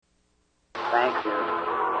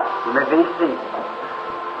You may be seated.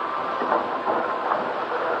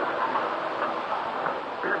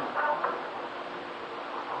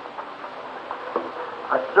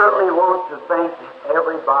 I certainly want to thank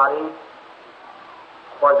everybody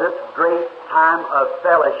for this great time of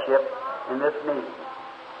fellowship in this meeting.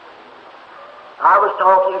 I was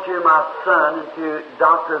talking to my son and to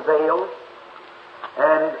Dr. Vale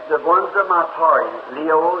and the ones of my party,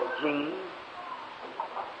 Leo, Jean,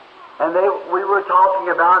 and we were talking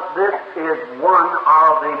about this is one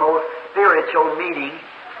of the most spiritual meetings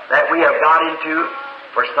that we have got into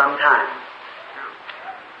for some time.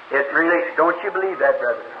 It really, don't you believe that,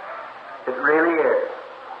 brother? It really is.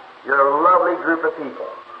 You're a lovely group of people.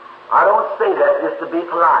 I don't say that just to be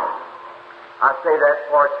polite. I say that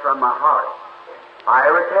for it's from my heart. If I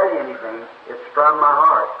ever tell you anything, it's from my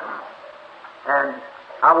heart. And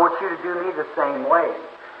I want you to do me the same way.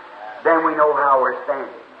 Then we know how we're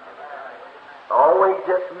standing. Always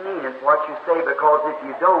just mean it what you say, because if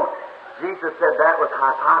you don't, Jesus said that was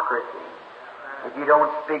hypocrisy, if you don't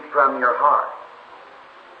speak from your heart.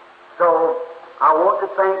 So, I want to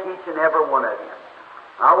thank each and every one of you.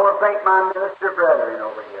 I want to thank my minister brethren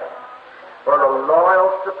over here for the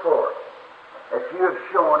loyal support that you have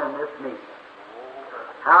shown in this meeting.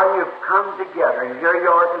 How you've come together, and here you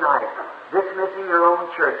are tonight, dismissing your own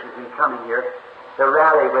churches and coming here to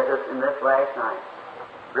rally with us in this last night.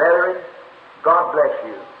 Brethren, God bless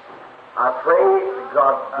you. I pray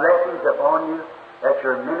God's blessings upon you, that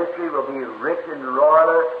your ministry will be rich and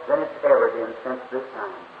royaler than it's ever been since this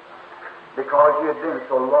time, because you have been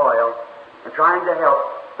so loyal and trying to help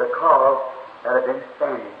the cause that I've been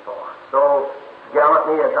standing for, so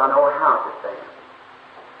gallantly as I know how to stand.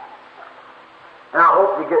 And I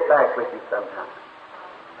hope to get back with you sometime.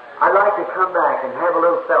 I'd like to come back and have a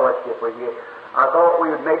little fellowship with you. I thought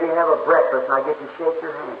we would maybe have a breakfast and I'd get to shake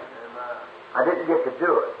your hand. I didn't get to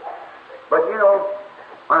do it. But you know,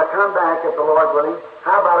 when I come back, if the Lord willing,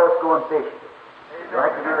 how about us going fishing? Would you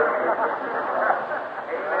like to do that?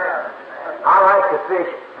 I like to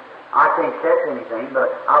fish. I can't catch anything,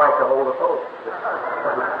 but I like to hold a pole.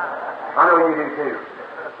 I know you do too.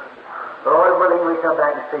 The Lord willing, we come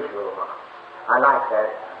back and fish a little while. I like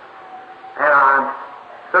that. And I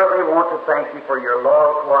certainly want to thank you for your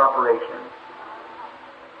loyal cooperation.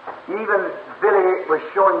 Even Billy was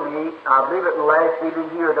showing me, I believe it last evening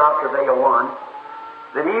here, Dr. Vale one,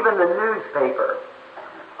 that even the newspaper,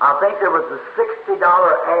 I think there was a $60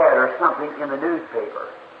 ad or something in the newspaper,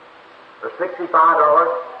 or $65,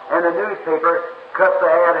 and the newspaper cut the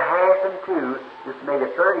ad half in two, just made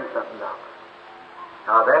it $30-something.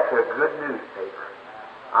 Now that's a good newspaper.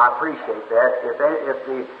 I appreciate that.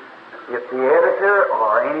 If the editor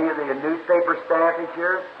or any of the newspaper staff is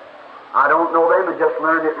here, I don't know them and just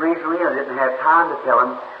learned it recently and I didn't have time to tell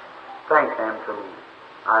them, thank them for me.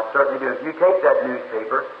 I certainly do. If you take that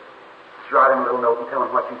newspaper, just write them a little note and tell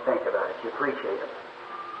them what you think about it. You appreciate it.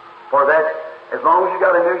 For that, as long as you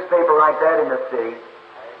got a newspaper like that in the city,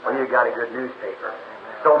 well, you got a good newspaper.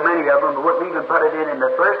 So many of them wouldn't even put it in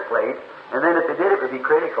the first place, and then if they did, it would be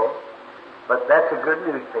critical. But that's a good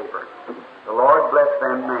newspaper. The Lord bless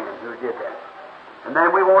them men who did that. And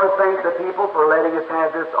then we want to thank the people for letting us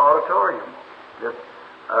have this auditorium, this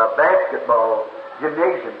basketball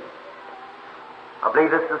gymnasium. I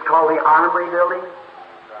believe this is called the Armory Building.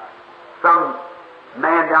 Some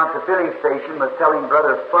man down at the filling station was telling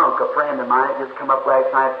Brother Funk, a friend of mine, that just come up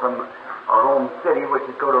last night from our home city, which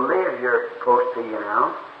is going to live here close to you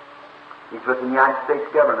now. He's with the United States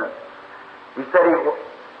government. He said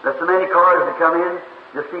there's so many cars that come in,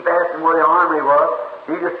 just keep asking where the armory was.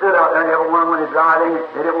 He just stood out there and every one when he driving,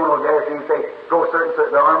 they didn't want no gas, he'd say, go certain,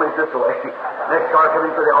 the armory's this way. Next car coming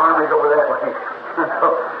for the armory's over that way.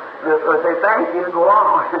 So they say, thank you, and go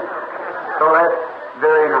on. So that's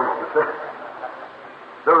very nice.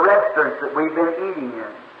 The restaurants that we've been eating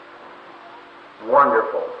in,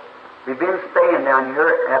 wonderful. We've been staying down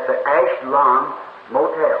here at the Ashlon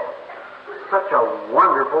Motel. Such a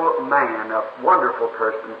wonderful man, a wonderful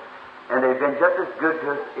person. And they've been just as good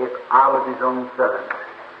to us if I was his own son,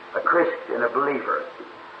 a Christian, a believer.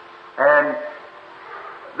 And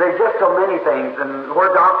there's just so many things. And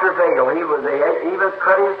where Dr. Vale, they even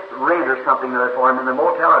cut his rent or something there for him in the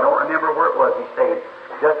motel. I don't remember where it was he stayed.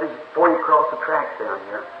 Just as before you cross the tracks down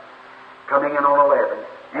here, coming in on 11.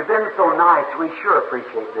 You've been so nice. We sure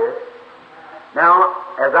appreciate this. Now,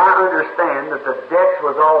 as I understand that the debts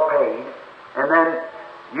was all paid, and then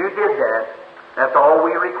you did that, that's all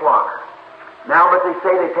we require. Now, but they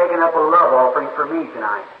say they've taken up a love offering for me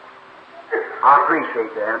tonight. I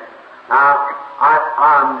appreciate that.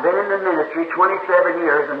 I've been in the ministry 27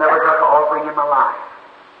 years and never took an offering in my life.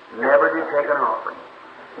 Never did take an offering.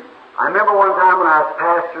 I remember one time when I was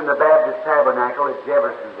pastoring the Baptist Tabernacle at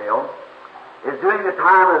Jeffersonville, it was during the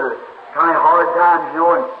time of the kind of hard times, and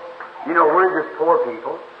we're just poor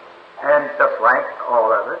people, and just like all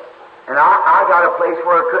of us. And I got a place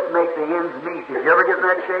where I couldn't make the ends meet. Did you ever get in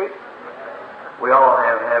that shape? We all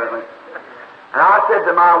have, haven't we? And I said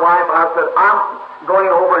to my wife, I'm going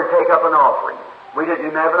over and take up an offering. We didn't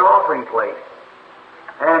even have an offering plate.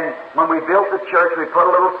 And when we built the church, we put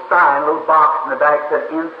a little sign, a little box in the back that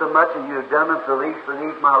said, "In so much as you have done unto the least of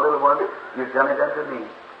these, my little ones, you've done it unto me."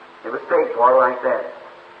 It was paid for like that.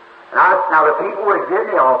 And now the people would give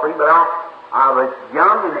me offering, but I was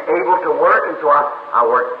young and able to work, and so I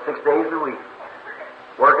worked 6 days a week,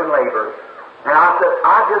 working labor. And I said,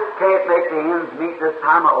 I just can't make the ends meet this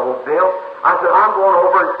time, old Bill. I said, I'm going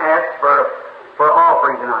over and ask for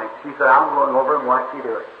offering tonight. She said, I'm going over and watch you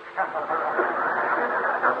do it.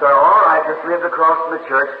 I said, all right, just lived across from the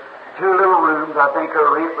church, 2 little rooms. I think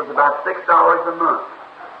her rent was about $6 a month.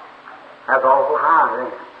 That's awful high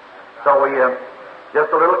then. So we,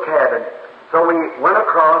 just a little cabin. So we went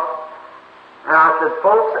across, and I said,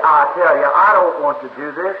 folks, I tell you, I don't want to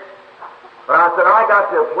do this. But I said, I got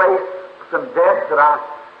to a place, some debts that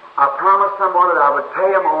I promised someone that I would pay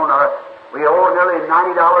them on we owe nearly $90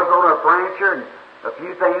 on our furniture and a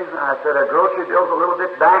few things. And I said, our grocery bill's a little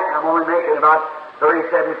bit back. I'm only making about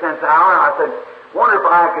 37 cents an hour. And I said, wonder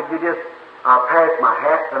if you just pass my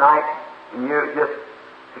hat tonight, and you just,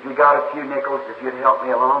 if you got a few nickels, if you'd help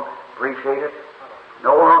me along, appreciate it.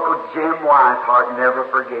 No, Uncle Jim Wisehart never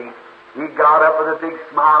forgave. He got up with a big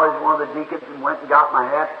smile as one of the deacons and went and got my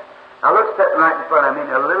hat. I looked sitting right in front of me,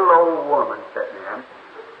 and a little old woman sitting there.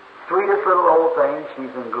 Sweetest little old thing,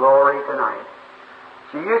 she's in glory tonight.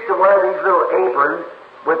 She used to wear these little aprons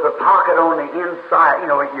with the pocket on the inside.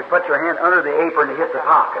 You put your hand under the apron to hit the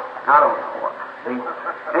pocket. I don't know.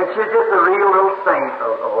 And she's just a real little saint.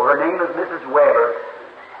 Her name is Mrs. Weber.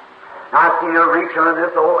 I've seen her reach under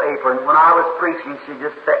this old apron. When I was preaching, she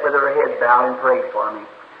just sat with her head bowed and prayed for me.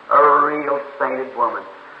 A real sainted woman.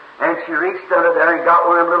 And she reached under there and got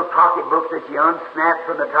one of them little pocket books that you unsnap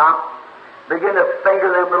from the top. Began to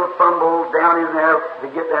finger them little fumbles down in there to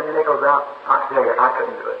get them nickels out. I tell you, I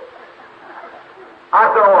couldn't do it. I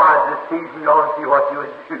thought, I was just teasing you all to see what you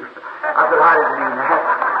would do. I said, I didn't mean that.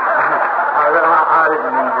 I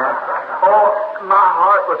didn't mean that. Oh, my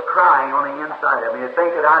heart was crying on the inside of me to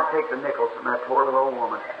think that I'd take the nickels from that poor little old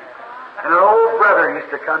woman. And an old brother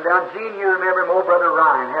used to come down. Gene, you remember him, old brother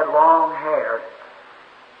Ryan, had long hair.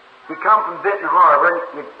 He'd come from Benton Harbor,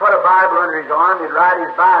 and he'd put a Bible under his arm, he'd ride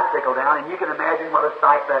his bicycle down, and you can imagine what a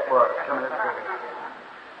sight that was.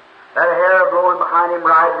 That hair blowing behind him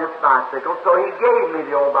riding his bicycle. So he gave me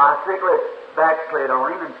the old bicycle, it backslid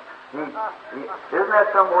on him, and isn't that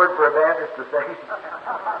some word for a Baptist to say?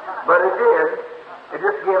 But it did. It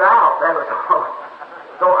just gave out, that was all.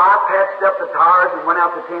 So I patched up the tires and went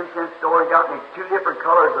out to the 10-cent store and got me 2 different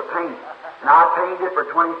colors of paint. And I painted it for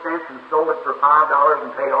 20 cents and sold it for $5 and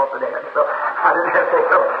paid off the debt. So I didn't have to take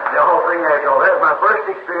up the offering after all. That was my first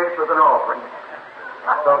experience with an offering.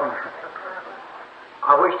 So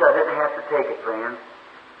I wish I didn't have to take it, friends.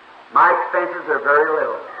 My expenses are very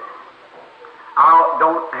little. I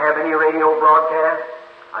don't have any radio broadcast.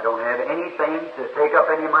 I don't have anything to take up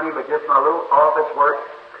any money but just my little office work.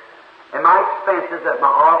 And my expenses at my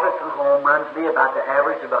office and home runs me about the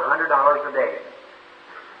average of $100 a day.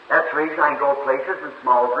 That's the reason I can go places in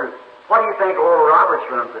small groups. What do you think Oral Roberts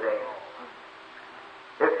runs a day?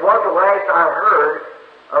 It was the last I heard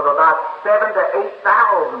of about 7,000 to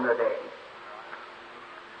 8,000 a day.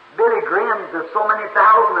 Billy Graham does so many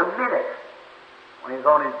thousand a minute when he's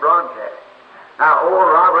on his broadcast. Now,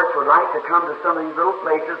 Oral Roberts would like to come to some of these little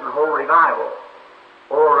places and hold revival.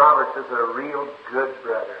 Oral Roberts is a real good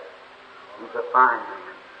brother. He's a fine man.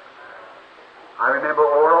 I remember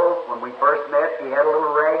Oral, when we first met, he had a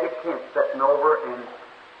little ragged tent sitting over in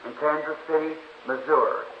Kansas City,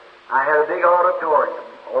 Missouri. I had a big auditorium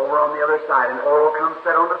over on the other side, and Oral come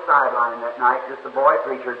sit on the sideline that night, just a boy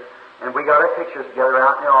preacher, and we got our pictures together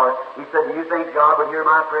out in the altar. He said, do you think God would hear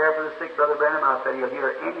my prayer for the sick, Brother Branham? I said, he'll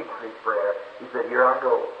hear any sick prayer. He said, here I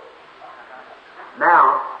go.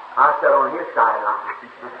 Now, I sat on his sideline.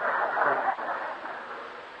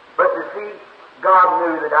 But you see, God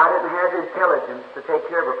knew that I didn't have the intelligence to take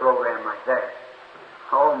care of a program like that.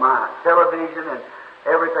 Oh my, television and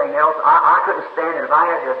everything else, I couldn't stand it. If I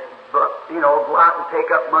had to, go out and take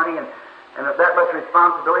up money and that much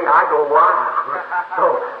responsibility, I'd go wild. So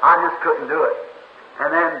I just couldn't do it. And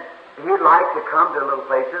then he'd like to come to little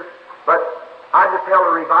places, but I just held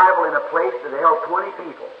a revival in a place that held 20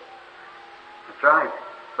 people. That's right.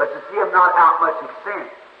 But you see, I'm not out much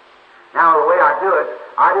expense. Now, the way I do it,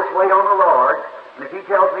 I just wait on the Lord, and if He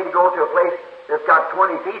tells me to go to a place that's got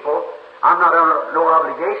 20 people, I'm not under no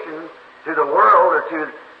obligation to the world or to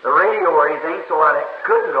the radio or anything, so I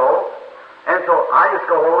couldn't go. And so I just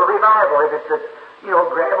go over revival. If it's at,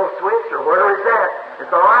 Gravel Switch or wherever it's at,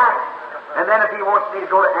 it's all right. And then if He wants me to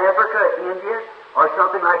go to Africa, India, or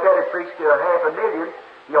something like that and preach to 500,000,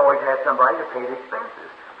 He always has somebody to pay the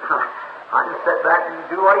expenses. I just sit back and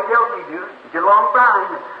do what He tells me to do, get along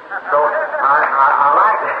fine. So I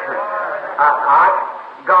like that.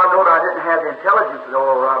 God knows I didn't have the intelligence that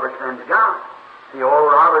Oral Roberts then got. See,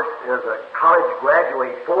 Oral Roberts is a college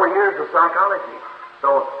graduate, 4 years of psychology.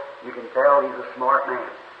 So you can tell he's a smart man.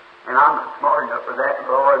 And I'm not smart enough for that,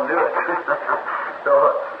 but Lord knew it.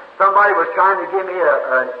 So somebody was trying to give me it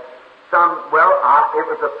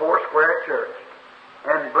was a Foursquare church.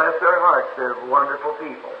 And bless their hearts, they're wonderful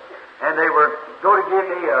people. And they were going to give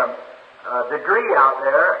me a degree out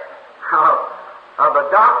there of a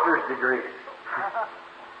doctor's degree.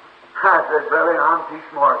 I said, brother, I'm too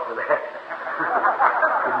smart for that.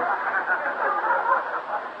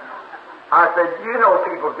 I said,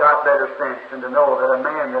 people's got better sense than to know that a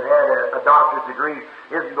man that had a doctor's degree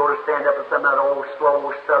isn't going to stand up and some of that old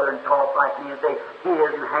slow southern talk like me and say,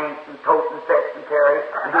 his and Hank's and tote and fetch and carry.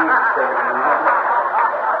 And he's saying,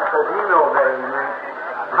 I said, you know better than that.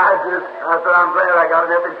 I said, I'm glad I got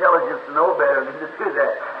enough intelligence to know better than to do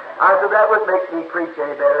that. I said, that would make me preach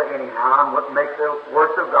any better anyhow, and wouldn't make the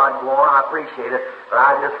works of God go on. I appreciate it, but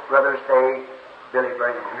I just rather say Billy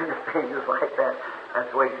Graham and say just like that. That's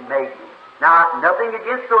the way He made me. Now, nothing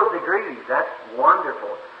against those degrees. That's wonderful.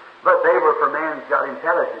 But they were for men who's got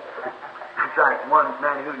intelligence. That's like one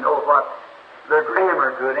man who knows what their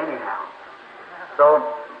grammar good anyhow. So,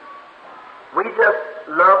 we just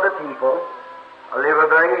love the people. I live a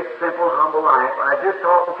very simple, humble life. I just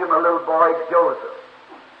talked to my little boy, Joseph.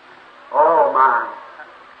 Oh, my.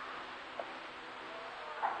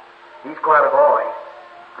 He's quite a boy.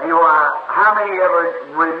 How many ever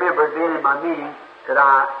remembered being in my meeting that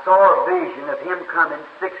I saw a vision of him coming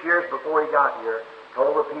 6 years before he got here,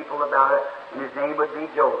 told the people about it, and his name would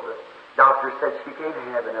be Joseph. Doctor said she can't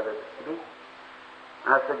have another baby.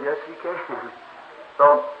 I said, yes, she can.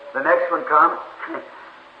 So the next one come,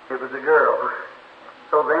 it was a girl.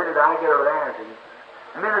 So then did I get aroused.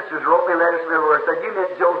 Ministers wrote me letters from everywhere, said, you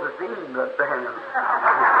meant Josephine, but I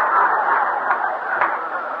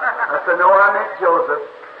said, no, I meant Joseph.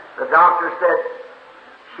 The doctor said,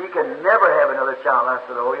 she can never have another child. I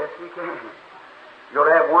said, oh, yes, she can. You're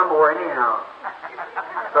going to have one more anyhow.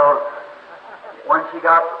 So, when she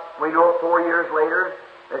got, we know 4 years later,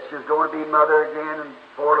 that she was going to be mother again, and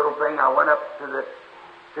poor little thing, I went up to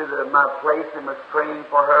my place and was praying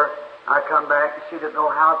for her. I come back, and she didn't know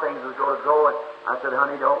how things was going to go, and I said,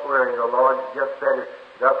 honey, don't worry. The Lord just said it.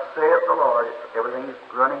 Thus saith the Lord. Everything's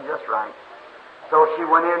running just right. So she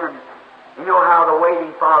went in, and you know how the waiting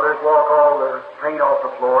fathers walk all the paint off the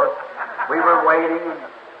floor. We were waiting, and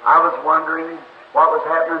I was wondering what was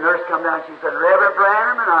happening. The nurse come down, she said, Reverend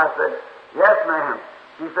Branham? And I said, yes, ma'am.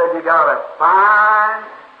 She said, you got a fine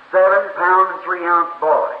 7-pound and 3-ounce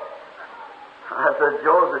boy. I said,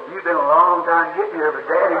 Joseph, you've been a long time getting here, but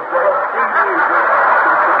Daddy's glad to see you.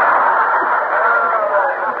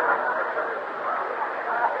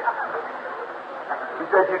 She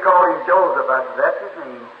said, you call him Joseph. I said, that's his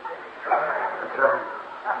name. That's right.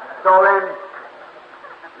 So then,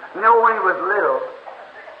 when he was little,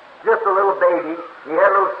 just a little baby, he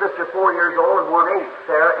had a little sister 4 years old and 1/8,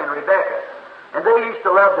 Sarah and Rebecca. And they used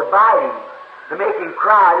to love to bite him, to make him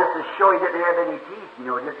cry, just to show he didn't have any teeth,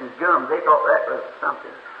 just his gums. They thought that was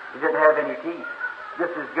something. He didn't have any teeth,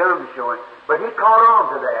 just his gums showing. But he caught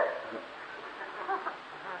on to that.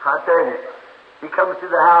 I tell you, he comes to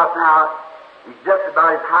the house now, he's just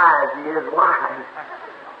about as high as he is wide.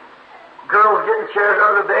 Girls getting chairs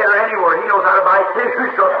under the bed or anywhere, he knows how to bite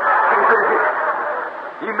too, so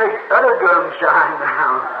he makes other gums shine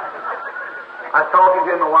now. I was talking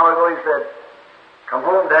to him a while ago, he said, come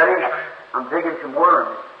home, Daddy, I'm digging some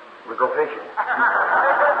worms. We'll go fishing.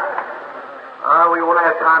 We won't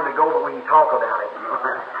have time to go, but we can talk about it.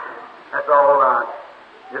 That's all right.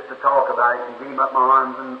 Just to talk about it and beam up my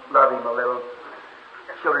arms and love him a little.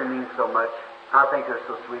 Children mean so much. I think they're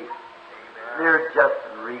so sweet. They're just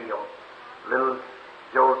real. Little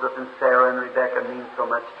Joseph and Sarah and Rebecca mean so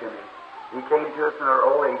much to me. He came to us in our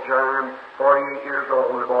old age. I'm 48 years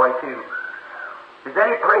old and a boy too. If there's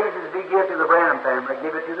any praises be given to the Branham family,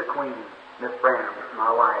 give it to the Queen, Miss Branham,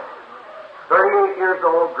 my wife. 38 years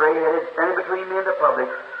old, gray-headed, standing between me and the public,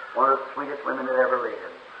 one of the sweetest women that ever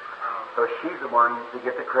lived. So she's the one to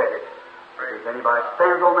get the credit. If there's anybody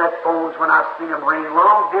stands on that phone when I've seen them ring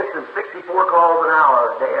long distance, 64 calls an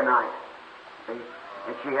hour, day and night. See?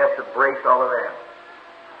 And she has to brace all of that.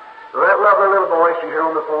 So that lovely little boy she heard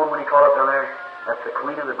on the phone when he called up down there, that's the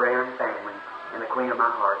queen of the Brown family and the queen of my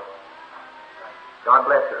heart. God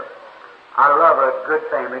bless her. I love a good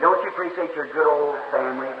family. Don't you appreciate your good old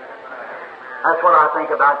family? That's what I think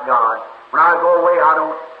about God. When I go away,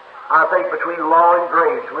 I think between law and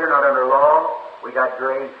grace. We're not under law. We got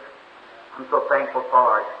grace. I'm so thankful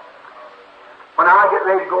for it. When I get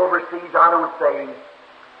ready to go overseas, I don't say,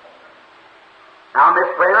 now, Miss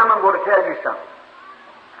Branham, I'm going to tell you something.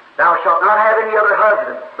 Thou shalt not have any other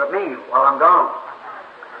husband but me while I'm gone.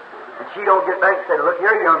 And she don't get back and say, look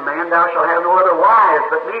here, young man, thou shalt have no other wives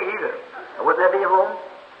but me either. Wouldn't that be home?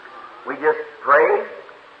 We just pray.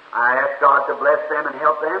 I ask God to bless them and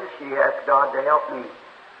help them. She asked God to help me.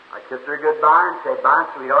 I kissed her goodbye and said, bye,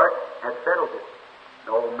 sweetheart. That settles it.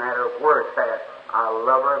 No matter where it's at, I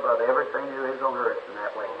love her above everything there is on earth in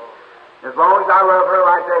that way. As long as I love her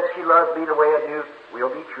like that, she loves me the way I do,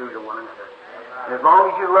 we'll be true to one another. And as long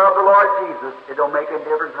as you love the Lord Jesus, it don't make a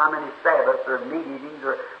difference how many Sabbaths or meat eatings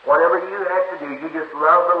or whatever you have to do. You just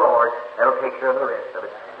love the Lord. That'll take care of the rest of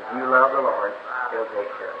it. If you love the Lord, He'll take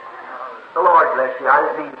care of it. The Lord bless you. I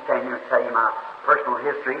didn't mean to stand here and tell you my personal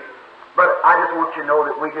history, but I just want you to know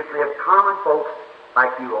that we just live common folks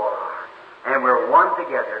like you all are. And we're one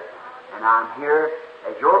together, and I'm here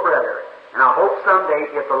as your brother. And I hope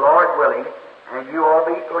someday, if the Lord willing, and you all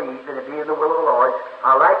be pleased, and it be in the will of the Lord,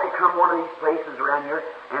 I'd like to come one of these places around here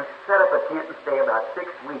and set up a tent and stay about 6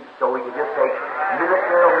 weeks so we could just take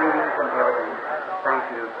ministerial meetings and everything. Thank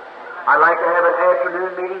you. I'd like to have an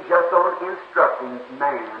afternoon meeting just on instructing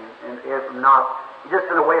man, and if not, just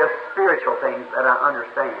in a way of spiritual things that I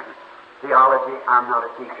understand. Theology, I'm not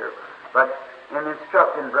a teacher. But in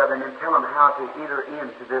instructing brethren and tell them how to enter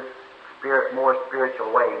into this more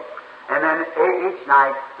spiritual way. And then each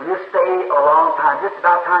night, and just stay a long time, just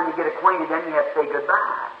about time you get acquainted, then you have to say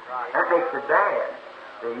goodbye. That makes it bad.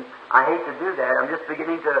 See? I hate to do that. I'm just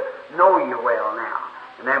beginning to know you well now.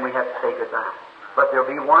 And then we have to say goodbye. But there'll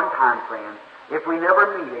be one time, friends, if we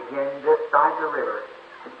never meet again this side of the river,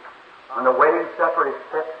 when the wedding supper is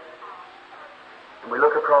set, and we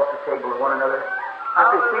look across the table at one another,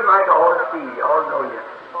 I say, seem like I ought to see you, I ought to know you.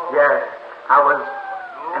 Yes, I was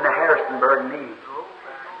in the Harrisonburg meeting.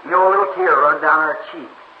 You know, a little tear run down her cheek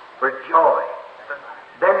for joy.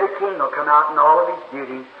 Then the King will come out in all of His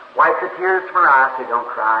beauty, wipe the tears from her eyes, say, don't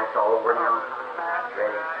cry, it's all over now.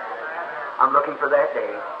 Ready. I'm looking for that day.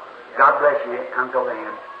 God bless you until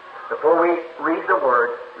then. Before we read the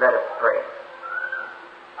Word, let us pray.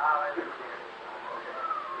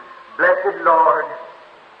 Blessed Lord,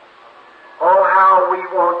 oh, how we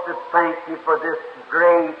want to thank You for this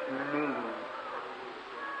great meeting.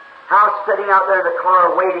 How sitting out there in the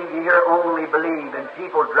car waiting to hear Only Believe, and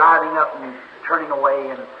people driving up and turning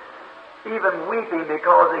away and even weeping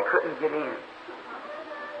because they couldn't get in.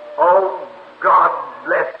 Oh, God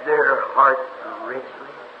bless their hearts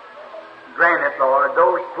richly. Grant it, Lord.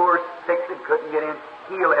 Those poor sick that couldn't get in,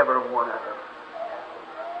 heal every one of them.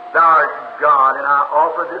 Thou art God, and I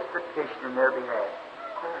offer this petition in their behalf.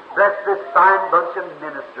 Bless this fine bunch of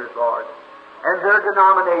ministers, Lord, and their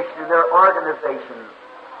denomination and their organizations,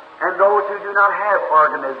 and those who do not have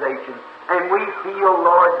organization. And we feel,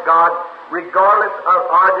 Lord God, regardless of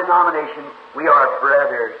our denomination, we are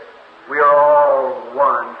brothers. We are all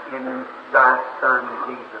one in Thy Son,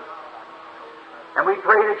 Jesus. And we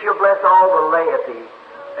pray that You'll bless all the laity,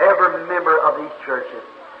 every member of these churches.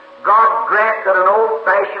 God grant that an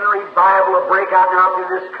old-fashioned revival will break out now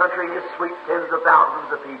through this country and just sweep tens of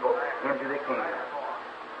thousands of people into the kingdom.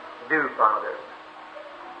 Do, Father.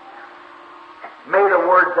 May the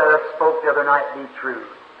words that I spoke the other night be true.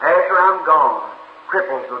 After I'm gone,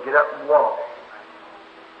 cripples will get up and walk.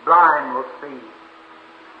 Blind will see.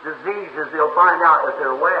 Diseases, they'll find out that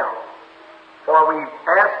they're well. For we've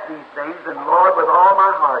asked these things, and Lord, with all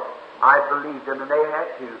my heart, I believed them, and they had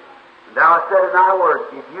to. And Thou hast said in Thy word,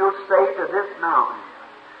 if you'll say to this mountain,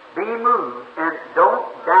 be moved, and don't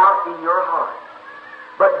doubt in your heart,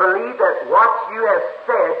 but believe that what you have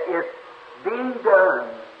said is being done,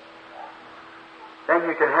 then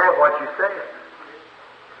you can have what you said.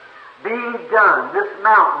 Being done, this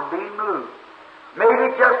mountain being moved.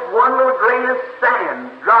 Maybe just one little grain of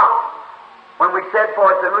sand dropped when we said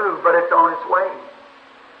for it to move, but it's on its way.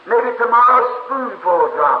 Maybe tomorrow a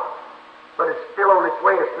spoonful drops, but it's still on its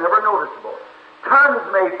way. It's never noticeable. Tons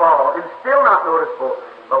may fall and still not noticeable,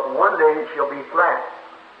 but one day it shall be flat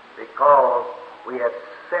because we have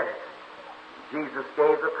said it. Jesus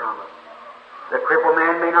gave the promise. The crippled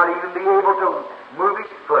man may not even be able to move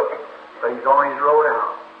his foot. but He's on His road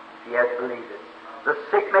out. He has believed it. The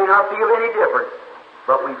sick may not feel any different,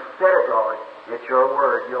 but we've said it, Lord. It's Your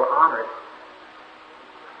word. You'll honor it.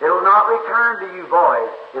 It'll not return to You void.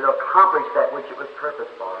 It'll accomplish that which it was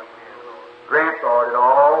purposed for. Grant, Lord, it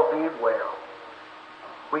all be well.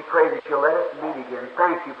 We pray that You'll let us meet again.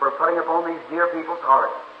 Thank You for putting upon these dear people's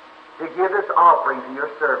hearts to give this offering to Your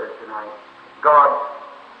service tonight. God,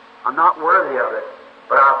 I'm not worthy of it,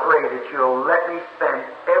 but I pray that You'll let me spend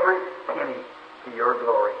every penny to Your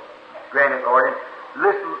glory. Grant it, Lord, and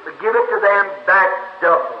listen, give it to them back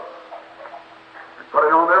double. And put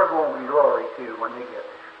it on their home in glory, too, when they get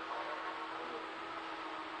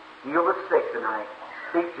there. Heal the sick tonight.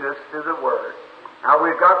 Speak to us through the Word. Now,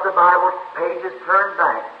 we've got the Bible pages turned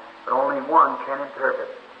back, but only one can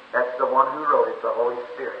interpret. That's the one who wrote it, the Holy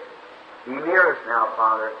Spirit. Be near us now,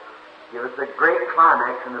 Father. Give us a great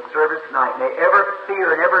climax in the service tonight. May every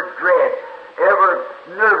fear and every dread, every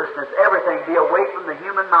nervousness, everything be away from the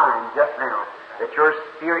human mind just now. That Your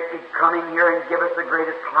Spirit could come in here and give us the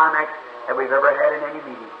greatest climax that we've ever had in any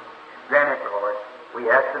meeting. Grant it, Lord.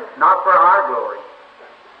 We ask it not for our glory,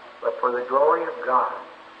 but for the glory of God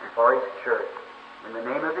and for His church. In the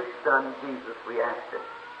name of His Son, Jesus, we ask it.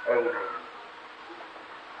 Amen.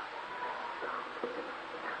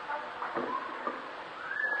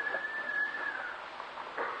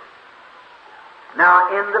 Now,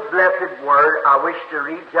 in the blessed Word, I wish to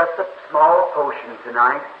read just a small portion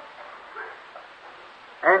tonight.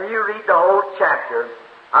 And you read the whole chapter.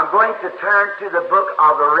 I'm going to turn to the book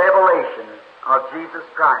of the Revelation of Jesus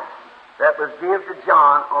Christ that was given to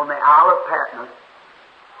John on the Isle of Patmos,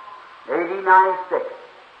 AD 96.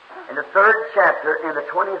 In the 3rd chapter, in the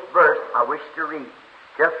 20th verse, I wish to read,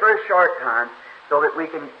 just for a short time, so that we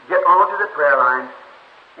can get on to the prayer line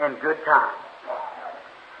in good time.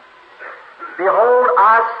 Behold,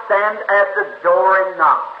 I stand at the door and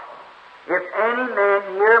knock. If any man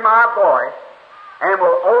hear my voice and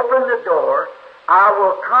will open the door, I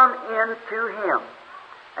will come in to him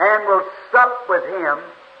and will sup with him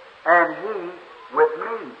and he with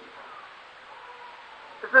me.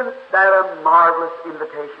 Isn't that a marvelous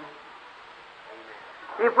invitation?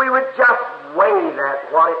 If we would just weigh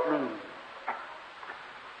that, what it means.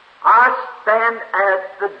 I stand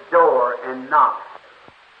at the door and knock.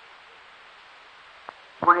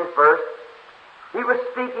 20th verse, he was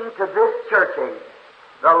speaking to this church age,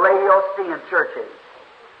 the Laodicean church age.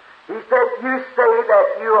 He said, you say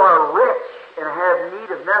that you are rich and have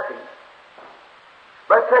need of nothing.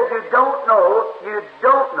 But said you don't know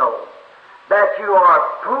that you are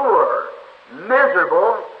poor,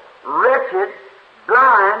 miserable, wretched,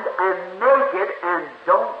 blind, and naked, and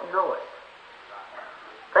don't know it.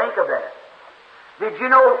 Think of that. Did you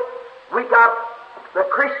know the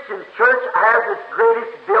Christian church has its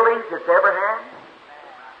greatest buildings it's ever had?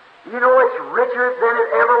 You know it's richer than it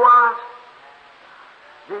ever was?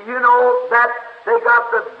 Do you know that they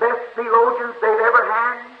got the best theologians they've ever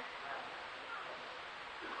had?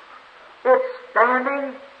 It's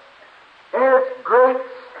standing in its great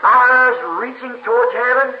spires reaching towards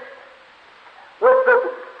heaven with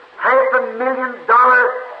the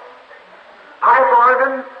 $500,000 pipe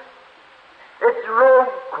organs, its robe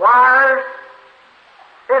choirs,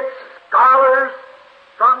 its scholars,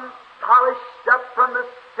 some polished up from the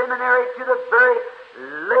seminary to the very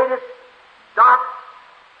latest docs,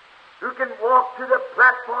 who can walk to the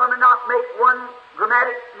platform and not make one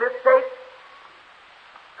grammatic mistake,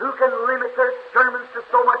 who can limit their sermons to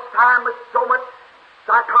so much time with so much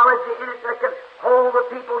psychology in it that can hold the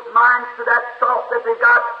people's minds to that thought that they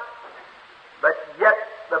got. But yet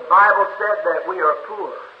the Bible said that we are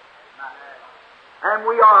poor, and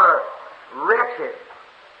we are wretched,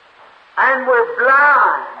 and we're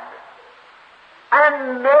blind,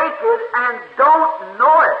 and naked, and don't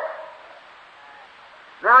know it.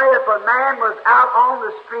 Now, if a man was out on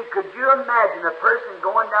the street, could you imagine a person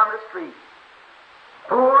going down the street,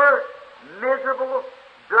 poor, miserable,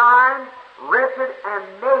 blind, wretched, and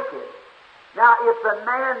naked? Now, if the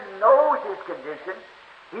man knows his condition,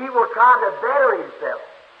 he will try to better himself.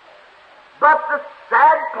 But the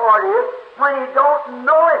sad part is, when he don't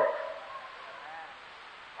know it,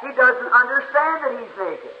 he doesn't understand that he's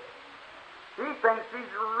naked. He thinks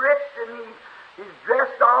he's rich and he's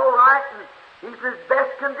dressed all right and he's in his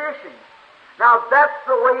best condition. Now, that's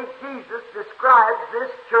the way Jesus describes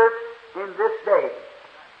this church in this day,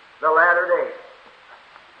 the latter days.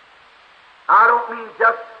 I don't mean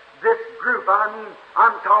just this group.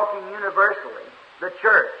 I'm talking universally. The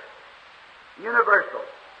church. Universal.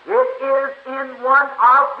 It is in one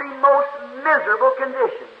of the most miserable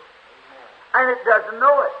conditions. And it doesn't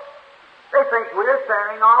know it. They think we're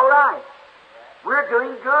faring all right. We're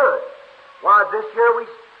doing good. Why, this year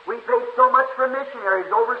we paid so much for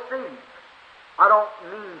missionaries overseas. I don't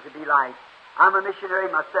mean to be like, I'm a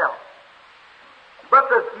missionary myself. But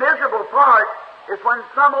the miserable part is when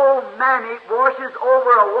some old mammy washes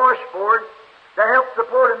over a washboard to help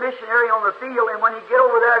support a missionary on the field, and when you get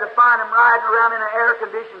over there to find him riding around in an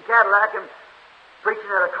air-conditioned Cadillac and preaching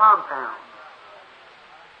at a compound.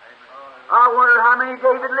 I wonder how many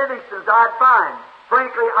David Livingstons I'd find.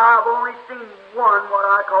 Frankly, I've only seen one what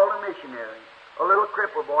I call a missionary, a little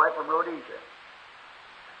cripple boy from Rhodesia.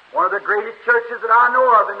 One of the greatest churches that I know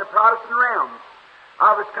of in the Protestant realm.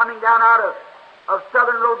 I was coming down out of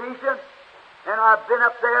southern Rhodesia, and I've been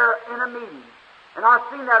up there in a meeting. And I've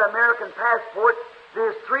seen that American passport.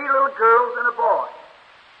 There's 3 little girls and a boy.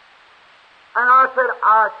 And I said,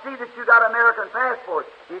 I see that you got American passport.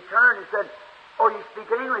 He turned and said, oh, you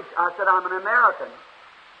speak English? I said, I'm an American.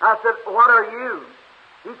 I said, what are you?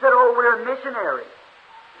 He said, oh, we're a missionary.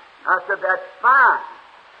 I said, that's fine.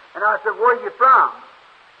 And I said, where are you from?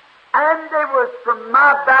 And they was from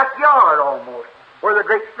my backyard almost, where the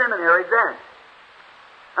great seminary then.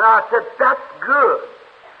 And I said, that's good.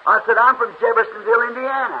 I said, I'm from Jeffersonville,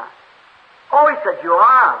 Indiana. Oh, he said, you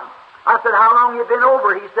are. I said, how long you been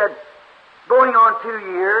over? He said, going on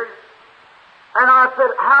 2 years. And I said,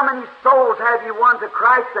 how many souls have you won to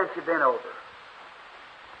Christ since you've been over?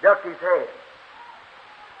 Ducked his head.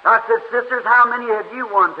 I said, sisters, how many have you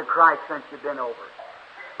won to Christ since you've been over?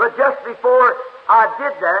 But just before I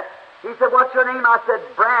did that, he said, what's your name? I said,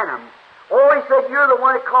 Branham. Oh, he said, you're the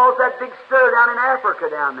one that caused that big stir down in Africa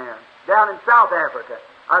down there, down in South Africa.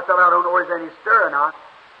 I thought, I don't know if there's any stir or not.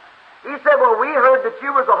 He said, well, we heard that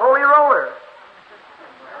you was a holy roller.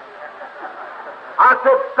 I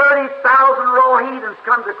said, 30,000 raw heathens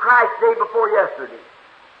come to Christ day before yesterday.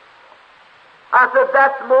 I said,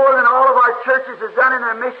 that's more than all of our churches has done in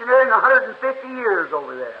their missionary in 150 years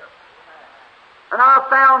over there. And I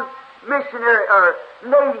found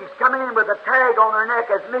natives coming in with a tag on their neck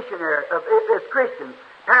as missionary, as Christians,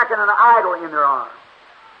 packing an idol in their arm.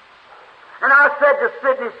 And I said to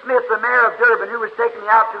Sidney Smith, the mayor of Durban, who was taking me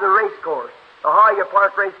out to the race course, the Hoya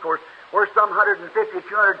Park race course, where some 150,000 or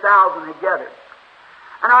 200,000 had gathered.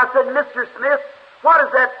 And I said, Mr. Smith, what does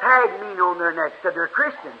that tag mean on their neck? He said, they're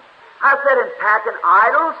Christians. I said, in packing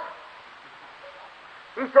idols?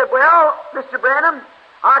 He said, well, Mr. Branham,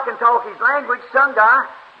 I can talk his language. Some guy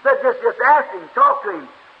said, just ask him, talk to him.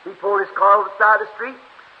 He pulled his car over the side of the street.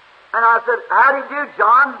 And I said, how do you do,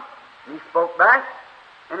 John? And he spoke back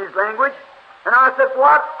in his language. And I said,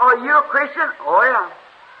 what, are you a Christian? Oh, yeah.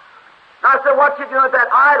 And I said, what you doing with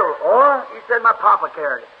that idol? Oh, he said, my papa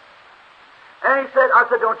carried it. And he said, I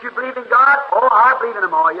said, don't you believe in God? Oh, I believe in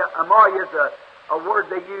Amaya. Amaya is a word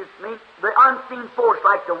they use, means the unseen force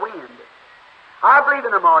like the wind. I believe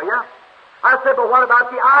in Amaya. I said, but what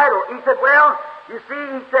about the idol? He said, well, you see,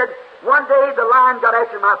 he said, one day the lion got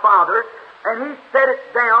after my father, and he set it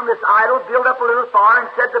down, this idol, built up a little fire,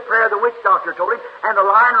 and said the prayer the witch doctor told him, and the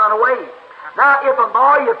lion ran away. Now, if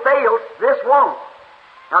Amaya fails, this won't.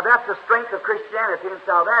 Now, that's the strength of Christianity in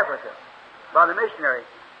South Africa by the missionaries.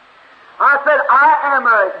 I said, I am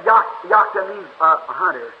a Yakta means a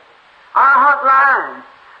hunter. I hunt lions.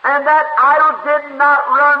 And that idol did not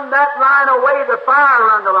run that lion away. The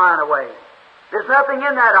fire run the lion away. There's nothing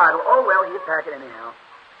in that idol. Oh, well, you pack it anyhow.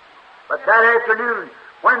 But that afternoon,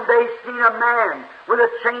 when they seen a man with a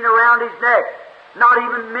chain around his neck, not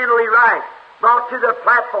even mentally right, brought to the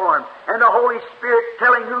platform, and the Holy Spirit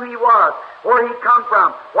telling who he was, where he come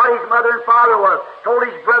from, what his mother and father was, told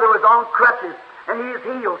his brother was on crutches, and he is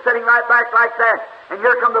healed, sitting right back like that. And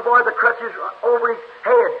here come the boy with the crutches over his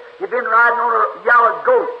head. He'd been riding on a yellow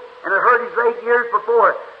goat, and had hurt his leg years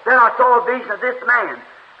before. Then I saw a vision of this man,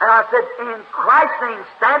 and I said, in Christ's name,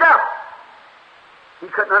 stand up. He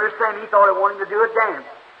couldn't understand. He thought I wanted him to do a dance.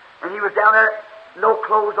 And he was down there, no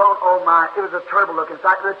clothes on. Oh my, it was a terrible looking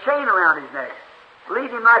sight, with a chain around his neck,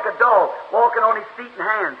 leading him like a dog, walking on his feet and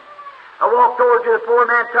hands. I walked over to the poor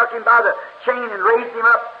man, tucked him by the chain, and raised him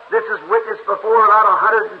up. This is witnessed before about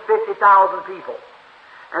 150,000 people.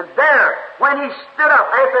 And there, when he stood up,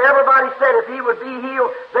 after everybody said if he would be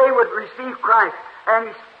healed, they would receive Christ. And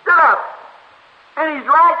he stood up in his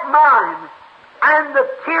right mind, and the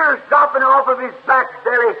tears dropping off of his back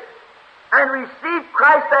belly, and received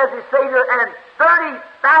Christ as his Savior, and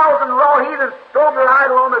 30,000 raw heathens threw their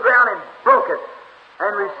idol on the ground and broke it,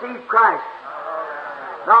 and received Christ.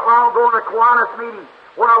 Not long ago in a Kiwanis meeting,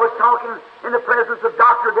 where I was talking in the presence of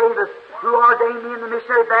Dr. Davis, who ordained me in the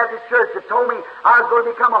Missionary Baptist Church, that told me I was going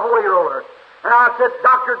to become a holy roller. And I said,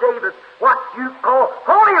 Dr. Davis, what you call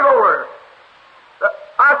holy roller?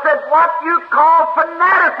 I said, what you call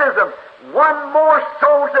fanaticism. one more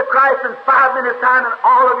soul to Christ in 5 minutes' time than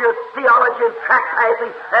all of your theology and tract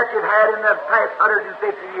passing that you've had in the past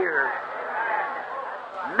 150 years.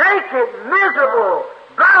 Naked, miserable,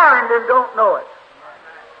 blind, and don't know it.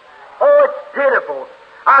 Oh, it's pitiful.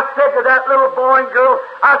 I said to that little boy and girl,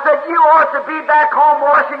 I said, you ought to be back home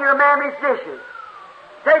washing your mammy's dishes,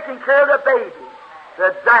 taking care of the baby.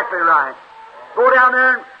 That's exactly right. Go down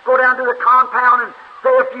there and go down to the compound and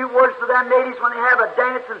say a few words to them natives when they have a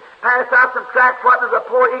dance and pass out some tracts. What does a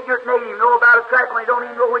poor ignorant native know about a tract when he don't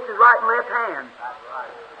even know which is right and left hand?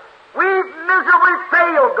 We've miserably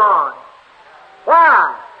failed God.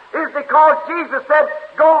 Why? It's because Jesus said,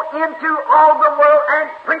 go into all the world and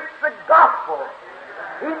preach the gospel.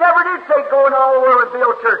 He never did say go into all the world and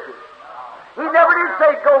build churches. He never did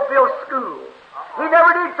say go build schools. He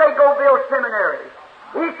never did say go build seminaries.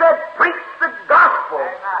 He said, preach the gospel,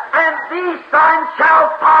 and these signs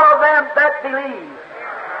shall follow them that believe.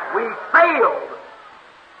 We failed.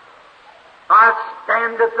 I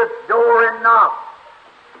stand at the door and knock.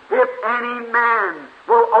 If any man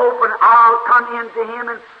will open, I'll come into him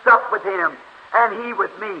and sup with him, and he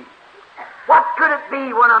with me. What could it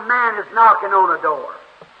be when a man is knocking on a door?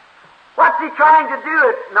 What's he trying to do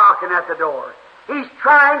at knocking at the door? He's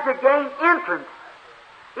trying to gain entrance.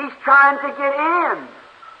 He's trying to get in.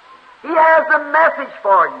 He has a message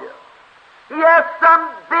for you. He has some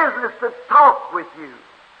business to talk with you.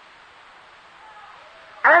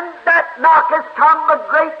 And that knock has come a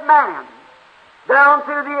great man down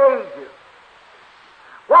through the ages.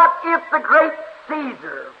 What if the great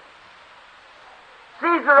Caesar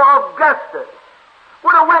Augustus,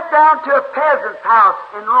 would have went down to a peasant's house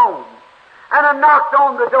in Rome and have knocked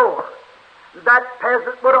on the door? That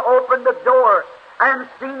peasant would have opened the door and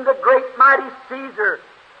seen the great mighty Caesar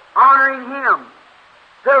honoring him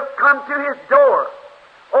to have come to his door.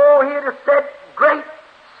 Oh, he'd have said, great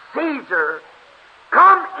Caesar,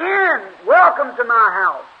 come in, welcome to my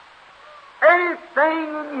house. Anything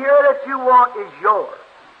in here that you want is yours.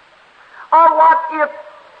 Or what if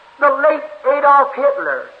the late Adolf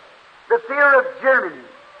Hitler, the Führer of Germany,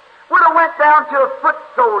 would have went down to a foot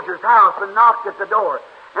soldier's house and knocked at the door,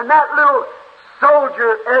 and that little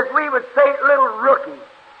soldier, as we would say, little rookie,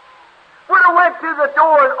 would have went to the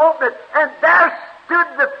door and opened it, and there stood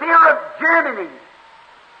the Führer of Germany.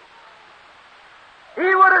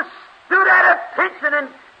 He would have stood at attention and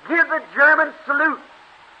give the German salute,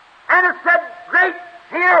 and have said, great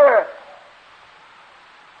Führer,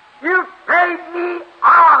 you've paid me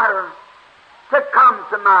honor to come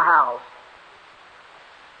to my house.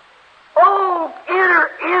 Oh, enter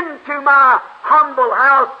into my humble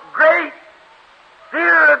house, great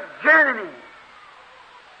Führer of Germany.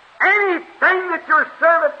 Anything that your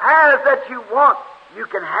servant has that you want, you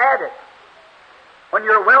can have it. When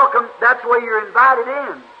you're welcome, that's where you're invited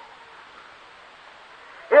in.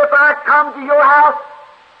 If I come to your house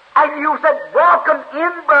and you said, welcome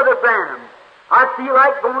in, Brother Branham, I'd feel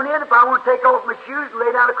like going in. If I want to take off my shoes and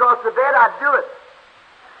lay down across the bed, I'd do it.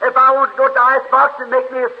 If I want to go to the icebox and make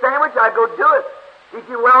me a sandwich, I'd go do it. If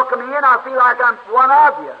you welcome me in, I feel like I'm one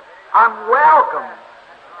of you. I'm welcome.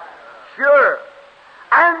 Sure.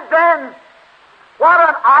 And then, what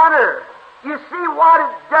an honor. You see what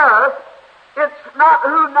it does, it's not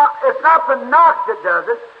the knock that does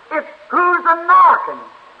it, it's who's a knocking.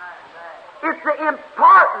 It's the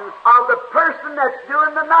importance of the person that's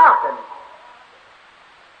doing the knocking.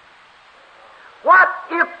 What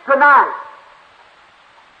if tonight,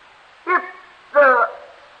 if the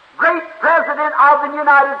great President of the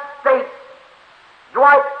United States,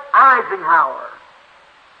 Dwight Eisenhower,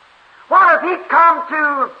 what if he come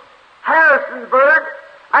to Harrisonburg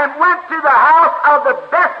and went to the house of the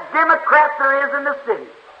best Democrat there is in the city?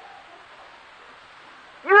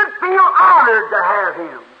 You'd feel honored to have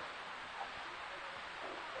him.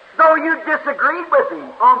 Though you disagreed with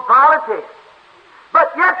him on politics,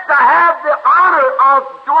 but yet to have the honor of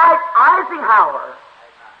Dwight Eisenhower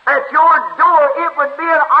at your door, it would be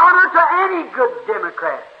an honor to any good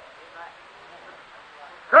Democrat.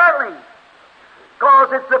 Certainly,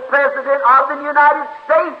 because it's the President of the United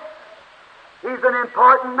States. He's an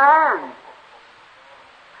important man.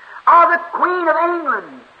 Or the Queen of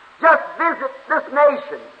England just visits this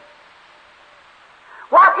nation.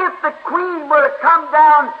 What if the Queen were to come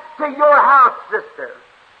down to your house, sister,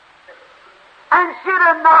 and she'd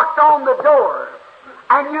have knocked on the door,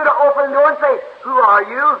 and you'd have opened the door and say, who are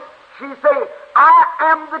you? She'd say, I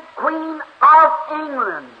am the Queen of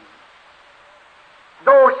England.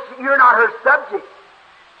 Though you're not her subject,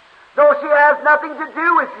 though she has nothing to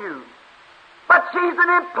do with you, but she's an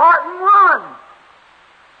important woman.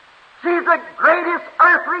 She's the greatest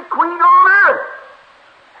earthly queen on earth.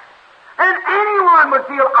 And anyone would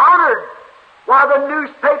feel honored, while the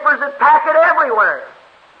newspapers would pack it everywhere.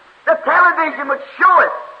 The television would show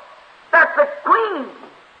it, that the Queen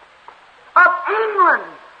of England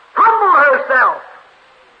humbled herself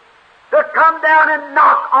to come down and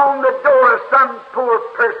knock on the door of some poor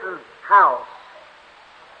person's house.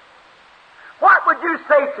 What would you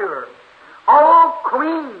say to her? Oh,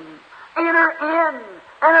 Queen, enter in,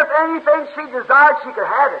 and if anything she desired, she could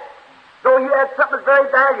have it. Though you had something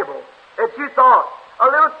very valuable that you thought, a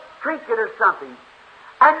little trinket or something.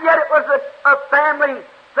 And yet it was a family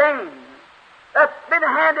thing that's been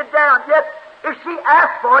handed down. Yet if she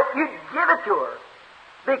asked for it, you'd give it to her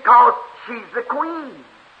because she's the Queen.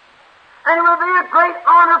 And it will be a great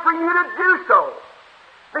honor for you to do so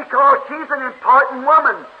because she's an important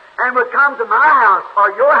woman and would come to my house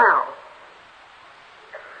or your house.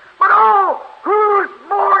 But oh, who's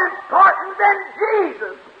more important than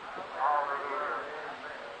Jesus?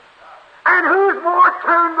 And who's more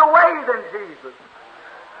turned away than Jesus?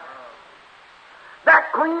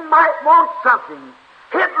 That Queen might want something.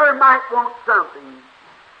 Hitler might want something.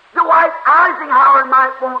 Dwight Eisenhower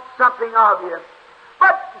might want something of you.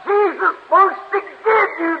 But Jesus wants to give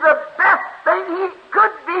you the best thing He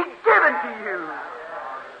could be given to you.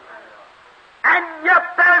 And yet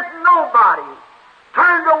there's nobody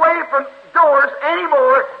turned away from doors any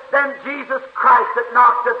more than Jesus Christ that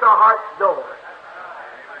knocks at the heart's door.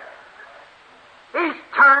 He's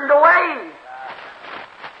turned away.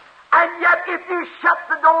 And yet if you shut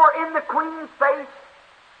the door in the Queen's face,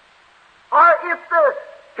 or if the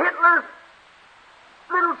Hitler's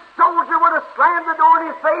little soldier would have slammed the door in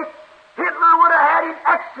his face, Hitler would have had him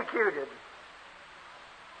executed.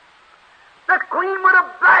 The Queen would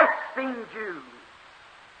have blasphemed you.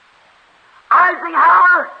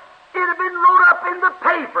 Eisenhower, it had been wrote up in the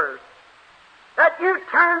papers that you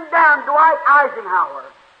turned down Dwight Eisenhower.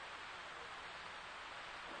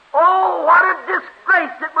 Oh, what a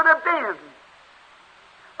disgrace it would have been.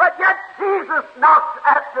 But yet Jesus knocks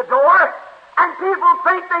at the door, and people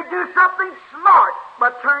think they do something smart,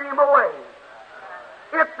 but turn Him away.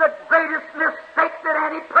 It's the greatest mistake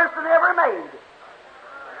that any person ever made,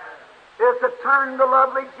 is to turn the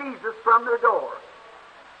lovely Jesus from their door.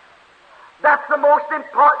 That's the most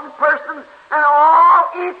important person in all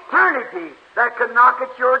eternity that could knock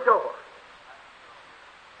at your door.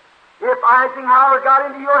 If Eisenhower got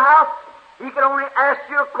into your house, he could only ask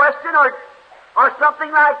you a question or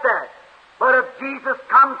something like that. But if Jesus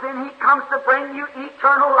comes in, He comes to bring you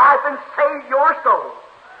eternal life and save your soul.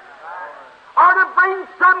 Or to bring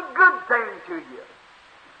some good thing to you.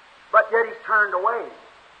 But yet He's turned away.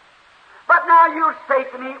 But now you'll say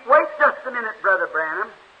to me, wait just a minute, Brother Branham.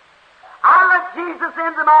 I let Jesus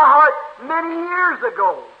into my heart many years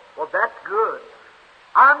ago. Well, that's good.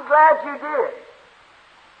 I'm glad you did.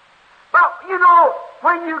 But, you know,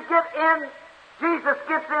 when you get in, Jesus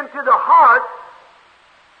gets into the heart,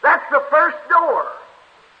 that's the first door.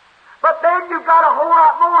 But then you've got a whole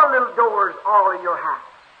lot more little doors all in your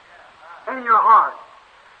house, in your heart.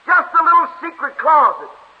 Just a little secret closet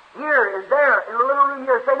here and there, in a little room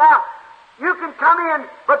here. Say, now, you can come in,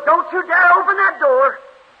 but don't you dare open that door.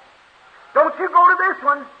 Don't you go to this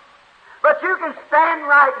one. But you can stand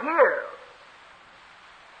right here.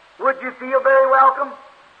 Would you feel very welcome?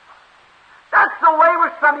 That's the way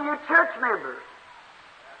with some of you church members.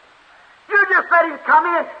 You just let Him come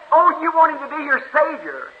in. Oh, you want Him to be your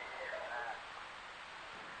Savior.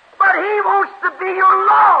 But He wants to be your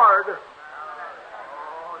Lord.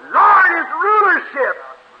 Lord is rulership.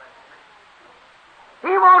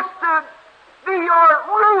 He wants to be your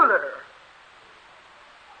ruler.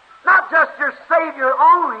 Not just your Savior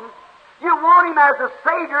only. You want Him as a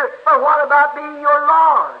Savior, but what about being your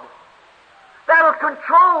Lord? That'll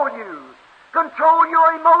control you. Control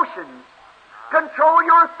your emotions, control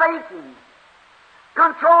your thinking,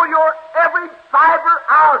 control your every fiber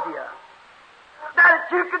of you.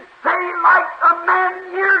 That you could say like a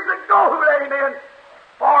man years ago, amen,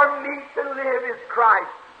 for me to live is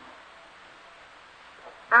Christ,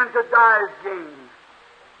 and to die is gain.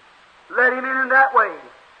 Let Him in that way,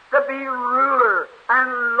 to be ruler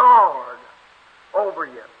and Lord over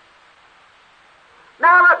you.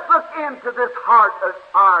 Now let's look into this heart of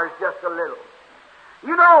ours just a little.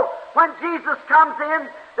 You know, when Jesus comes in,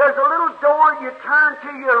 there's a little door you turn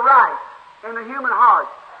to your right in the human heart.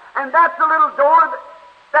 And that's a little door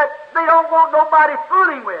that they don't want nobody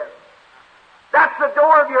fooling with. That's the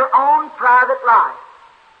door of your own private life.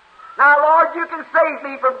 Now, Lord, you can save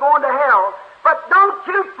me from going to hell, but don't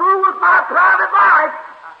you fool with my private life.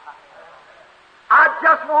 I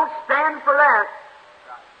just won't stand for that.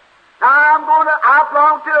 Now, I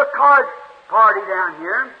belong to a card party down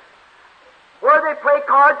here, where they play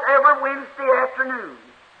cards every Wednesday afternoon.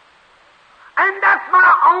 And that's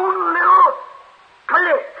my own little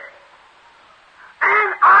clique. And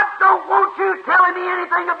I don't want you telling me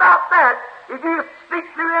anything about that. If you speak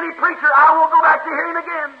through any preacher, I won't go back to hear him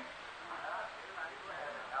again.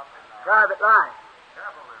 Private life.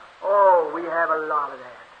 Oh, we have a lot of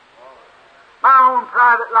that. My own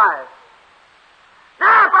private life.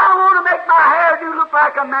 Now, if I want to make my hairdo look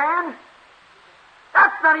like a man,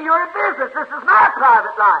 that's none of your business. This is my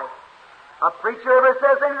private life. A preacher ever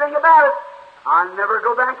says anything about it, I'll never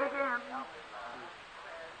go back again.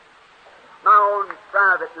 My own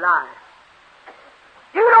private life.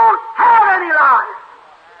 You don't have any life.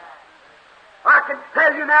 I can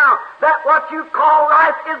tell you now that what you call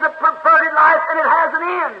life is a perverted life, and it has an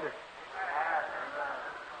end.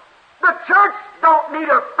 The church don't need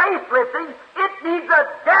a facelifting. It needs a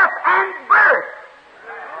death and birth.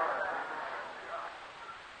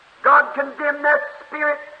 God condemned that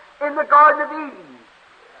spirit in the Garden of Eden.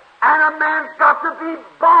 And a man's got to be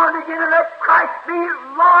born again and let Christ be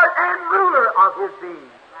Lord and ruler of his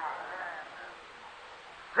being.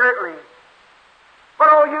 Certainly. But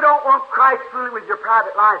oh, you don't want Christ ruling with your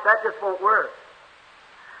private life. That just won't work.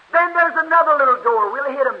 Then there's another little door.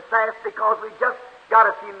 We'll hit them fast because we just got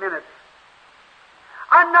a few minutes.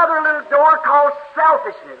 Another little door called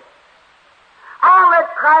selfishness. I'll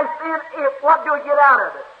let Christ in if, what do we get out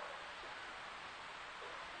of it?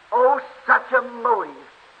 Oh, such a motive.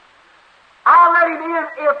 I'll let him in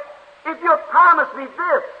if you'll promise me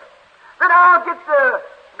this, that I'll get to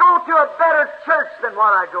go to a better church than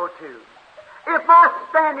what I go to. If my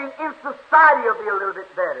standing in society will be a little bit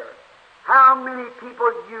better. How many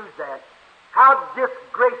people use that? How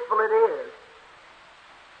disgraceful it is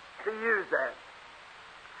to use that.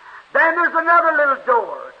 Then there's another little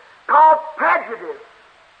door called prejudice.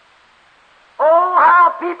 Oh,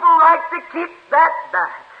 how people like to keep that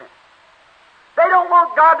back. They don't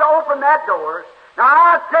want God to open that door. Now,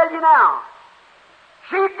 I'll tell you now,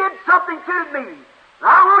 she did something to me.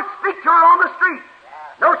 I won't speak to her on the street.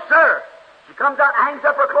 No, sir. She comes out and hangs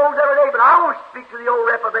up her clothes every day, but I won't speak to the old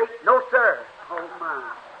reprobate. No, sir. Oh, my.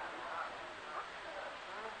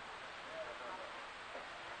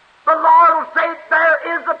 The Lord will say, there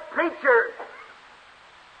is a preacher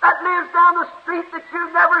that lives down the street that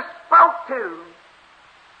you never spoke to.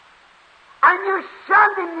 And you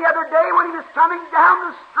shunned him the other day when he was coming down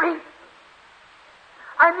the street.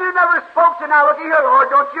 And you never spoke to him. Now, look here, Lord,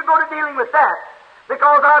 don't you go to dealing with that.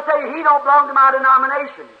 Because I'll tell you, he don't belong to my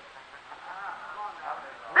denomination.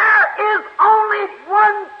 There is only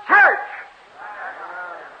one church.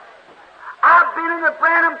 I've been in the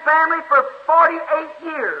Branham family for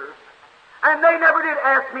 48 years, and they never did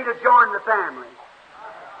ask me to join the family.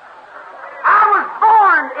 I was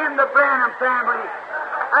born in the Branham family,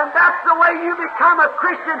 and that's the way you become a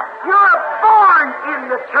Christian. You're born in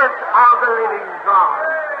the church of the living God.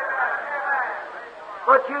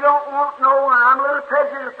 But you don't want no one. I'm a little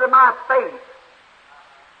prejudiced in my faith.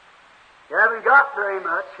 You haven't got very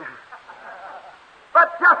much.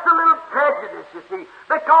 But just a little prejudice, you see.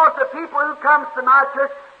 Because the people who comes to my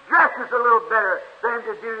church dresses a little better than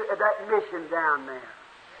to do that mission down there.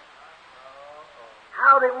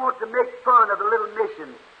 How they want to make fun of the little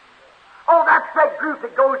mission. Oh, that's that group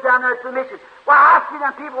that goes down there to the mission. Well, I see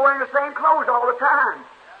them people wearing the same clothes all the time.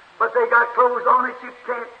 But they got clothes on that you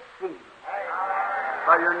can't see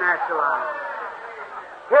by your natural eye.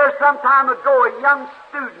 Here some time ago, a young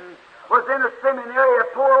student was in a seminary. A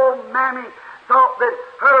poor old mammy thought that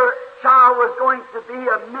her child was going to be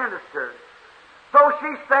a minister. So she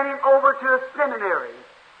sent him over to a seminary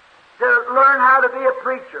to learn how to be a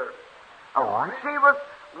preacher. Oh, she was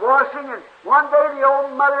washing, and one day the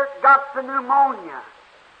old mother got the pneumonia.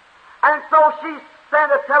 And so she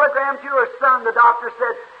sent a telegram to her son. The doctor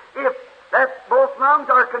said, if that both lungs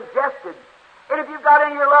are congested, and if you've got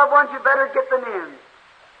any of your loved ones, you better get them in.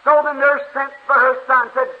 So the nurse sent for her son,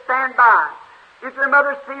 said, stand by. If your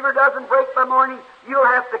mother's fever doesn't break by morning, you'll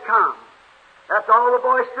have to come. That's all. The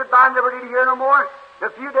boy stood by, never did hear no more. In a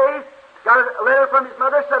few days, got a letter from his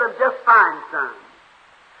mother, said, I'm just fine, son.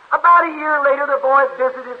 About a year later, the boy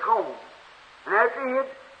visited his home. And after he had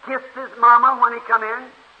kissed his mama when he come in,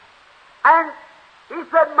 and he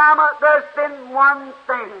said, Mama, there's been one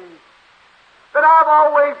thing that I've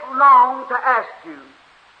always longed to ask you.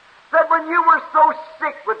 Said, when you were so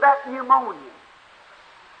sick with that pneumonia,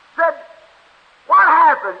 said, what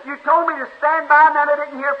happened? You told me to stand by, and then I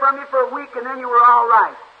didn't hear from you for a week, and then you were all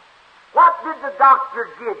right. What did the doctor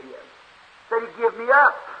give you? Said, he give me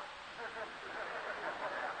up.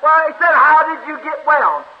 Well, he said, how did you get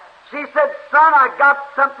well? She said, son, I got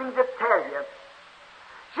something to tell you.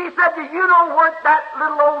 She said, do you know where that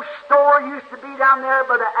little old store used to be down there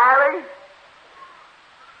by the alley?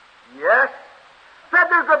 Yes. Said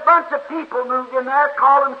there's a bunch of people moved in there,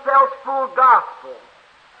 call themselves Full Gospel.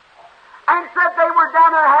 And said they were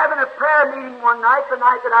down there having a prayer meeting one night, the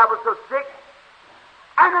night that I was so sick.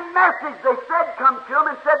 And a message, they said, come to them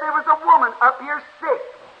and said there was a woman up here sick.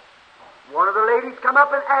 One of the ladies come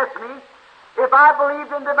up and asked me if I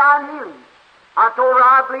believed in divine healing. I told her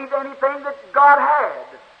I believed anything that God had.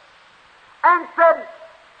 And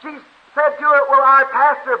she said to her, well, our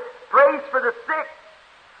pastor prays for the sick.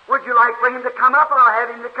 Would you like for him to come up, and I'll have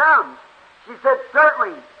him to come? She said,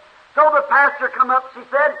 certainly. So the pastor come up, she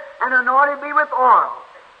said, and anointed me with oil.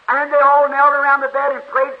 And they all knelt around the bed and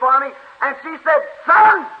prayed for me. And she said,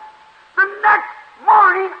 son, the next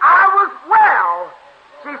morning I was well.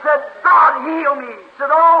 She said, God heal me. She said,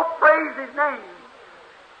 oh, praise His name.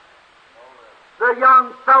 The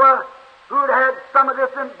young fella who had had some of this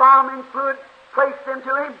embalming fluid placed into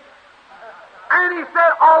him. And he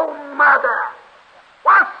said, oh, mother,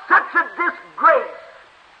 why such a disgrace?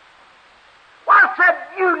 Why, said,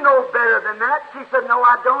 you know better than that. She said, no,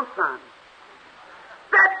 I don't, son.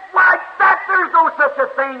 Said, why, that there's no such a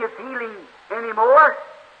thing as healing anymore.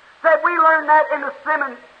 Said, we learned that in the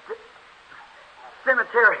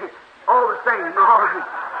cemetery, all the same. All right.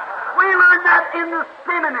 We learned that in the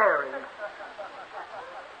seminary.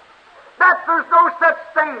 That there's no such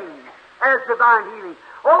thing as divine healing.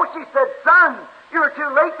 Oh, she said, son, you're too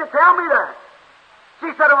late to tell me that.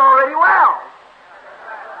 She said, I'm already well.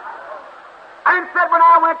 And said, when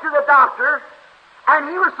I went to the doctor,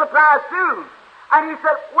 and he was surprised too. And he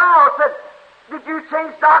said, well, said, did you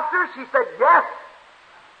change doctors? She said, yes.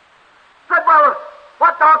 Said, well,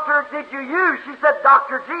 what doctor did you use? She said,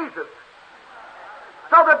 Dr. Jesus.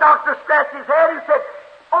 So the doctor scratched his head and said,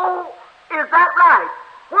 oh, is that right?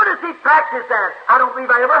 Where does he practice at? I don't believe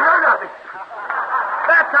I ever heard of it.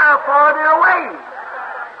 That's how far they're away.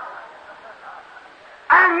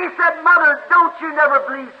 And he said, Mother, don't you never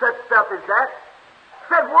believe such stuff as that?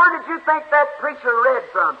 Said, where did you think that preacher read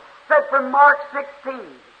from? Said, from Mark 16.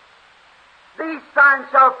 These signs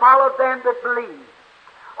shall follow them that believe.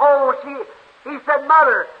 Oh, he said,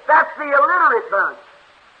 Mother, that's the illiterate bunch.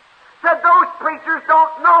 Said, those preachers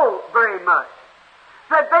don't know very much.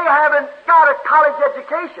 Said, they haven't got a college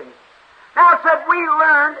education. Now, said, we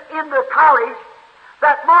learned in the college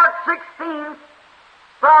that Mark 16,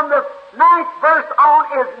 from the 9th verse on,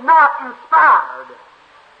 is not inspired.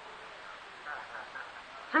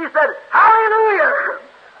 She said, hallelujah!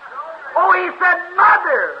 Oh, he said,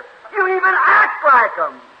 Mother, you even act like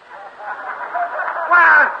them.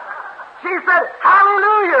 Well, she said,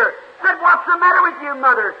 hallelujah! Said, what's the matter with you,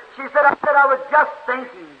 Mother? She said, I was just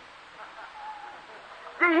thinking.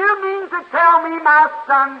 Do you mean to tell me, my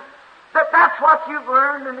son, that that's what you've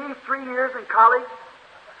learned in these 3 years in college?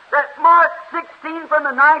 That Mark 16 from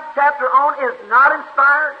the 9th chapter on is not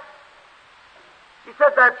inspired? She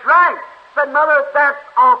said, that's right. Said, Mother, that's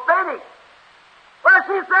authentic. Well,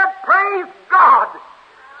 she said, praise God.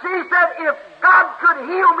 She said, if God could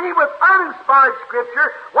heal me with uninspired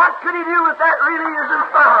Scripture, what could He do with that really is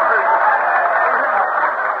inspired?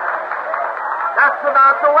 That's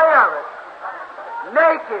about the way of it.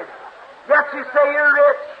 Naked, yet you say you're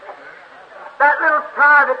rich. That little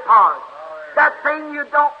private part, that thing you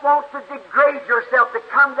don't want to degrade yourself to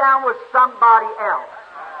come down with somebody else.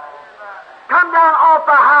 Come down off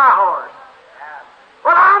the high horse.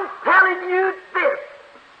 Well, I'm telling you this,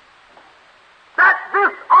 that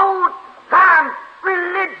this old-time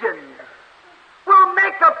religion will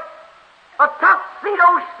make a tuxedo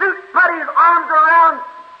suit, put his arms around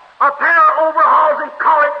a pair of overalls and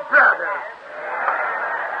call it brother.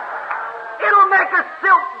 It'll make a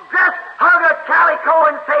silk dress hug a calico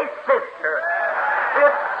and say sister.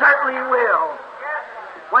 It certainly will.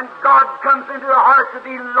 When God comes into the heart to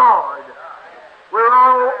be Lord, we're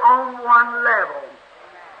all on one level.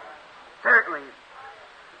 Certainly.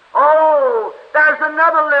 Oh, there's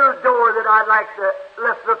another little door that I'd like to,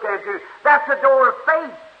 let's look into. That's the door of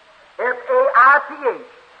faith. F-A-I-T-H.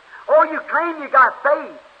 Oh, you claim you got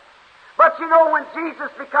faith. But you know, when Jesus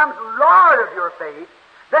becomes Lord of your faith,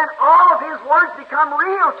 then all of His words become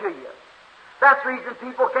real to you. That's the reason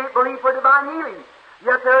people can't believe for divine healing.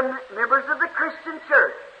 Yet they're members of the Christian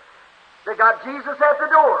church. They got Jesus at the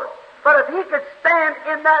door. But if He could stand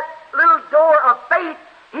in that little door of faith,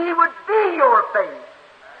 He would be your faith.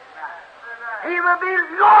 He would be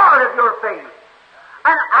Lord of your faith.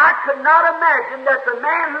 And I could not imagine that the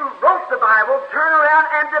man who wrote the Bible turn around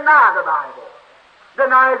and deny the Bible.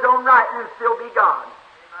 Deny his own writing and still be God.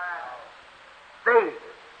 Faith.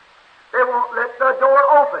 They won't let the door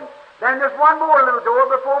open. Then there's one more little door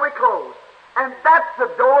before we close, and that's the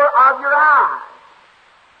door of your eyes.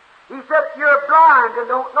 He said, you're blind and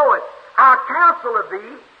don't know it. I counsel of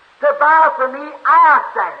thee to buy for me eye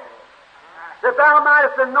salve, that thou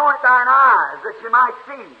mightest anoint thine eyes, that you might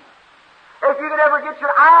see. If you could ever get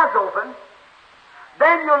your eyes open,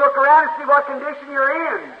 then you'll look around and see what condition you're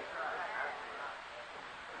in.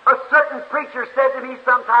 A certain preacher said to me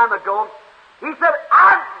some time ago, he said,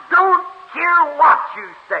 I don't care what you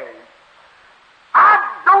say. I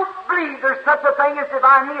don't believe there's such a thing as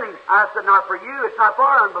divine healing. I said, not for you. It's not for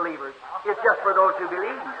unbelievers. It's just for those who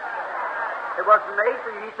believe. It wasn't made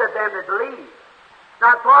for you. He said, them that believe.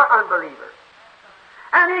 Not for unbelievers.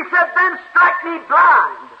 And he said, then strike me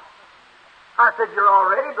blind. I said, you're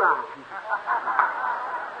already blind.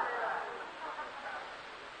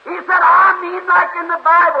 He said, I mean like in the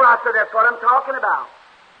Bible. I said, that's what I'm talking about.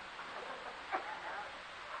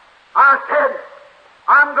 I said,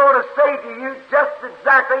 I'm going to say to you just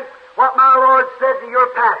exactly what my Lord said to your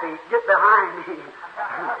pappy. Get behind me.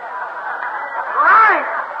 Right.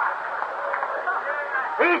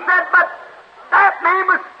 He said, but that man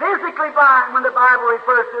was physically blind when the Bible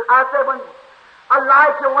refers to it. I said, when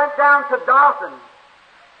Elijah went down to Dothan,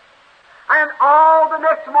 and all the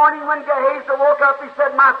next morning when Gehazi woke up, he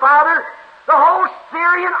said, my father, the whole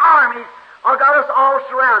Syrian armies have got us all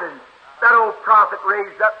surrounded. That old prophet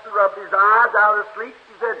raised up and rubbed his eyes out of sleep.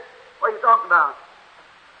 He said, what are you talking about?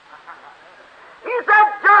 He said,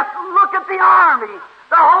 just look at the army.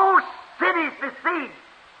 The whole city's besieged.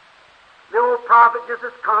 The old prophet, just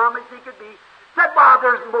as calm as he could be, said, well,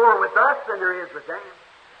 there's more with us than there is with them.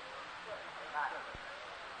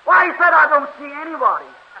 Why, he said, I don't see anybody.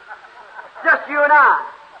 Just you and I.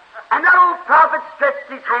 And that old prophet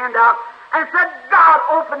stretched his hand out and said, God,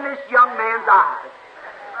 open this young man's eyes.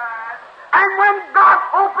 And when God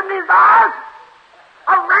opened his eyes,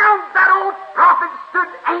 around that old prophet stood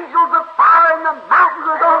angels of fire, and the mountains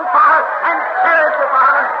was on fire, and chariots of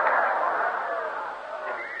fire.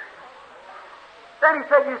 Then he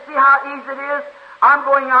said, you see how easy it is? I'm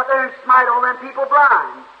going out there and smite all them people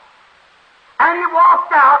blind. And he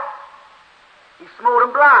walked out. He smote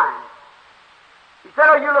them blind. He said,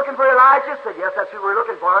 are you looking for Elijah? I said, yes, that's who we're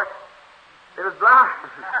looking for. It was blind.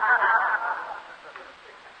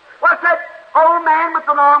 What's that old man with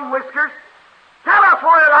the long whiskers? Tell us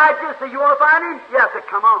where Elijah is. So you want to find him? Yes, I said,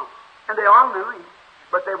 come on. And they all knew him,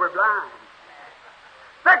 but they were blind.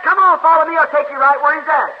 Said, come on, follow me. I'll take you right where he's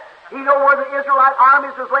at. He knew where the Israelite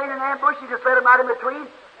armies was laying in ambush. He just let him out in between.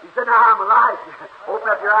 He said, now I'm Elijah. Open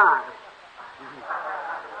up your eyes.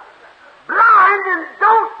 Blind and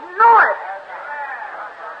don't know it.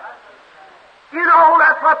 You know,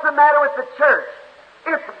 that's what's the matter with the church.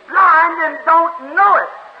 It's blind and don't know it.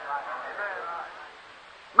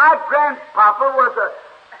 My grandpapa was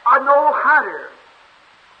an old hunter,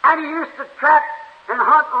 and he used to trap and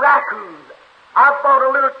hunt raccoons. I bought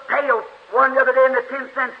a little tail one the other day in the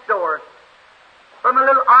 10-cent store from a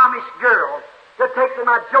little Amish girl to take to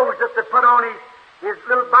my Joseph to put on his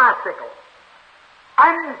little bicycle.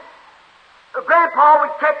 And Grandpa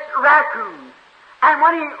would catch raccoons, and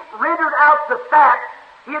when he rendered out the fat,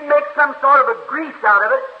 he'd make some sort of a grease out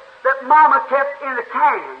of it that Mama kept in a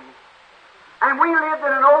can. And we lived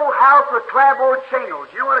in an old house with clapboard shingles.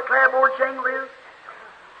 You know what a clapboard shingle is?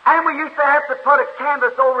 And we used to have to put a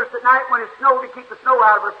canvas over us at night when it snowed to keep the snow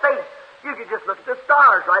out of our face. You could just look at the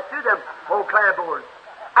stars right through them old clapboards.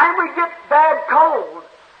 And we'd get bad cold,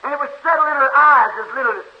 and it would settle in our eyes as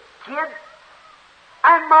little kids.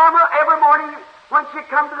 And Mama, every morning when she'd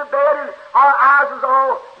come to the bed and our eyes was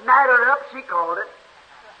all matted up, she called it.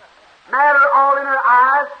 Matter all in her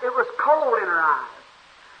eyes, it was cold in her eyes.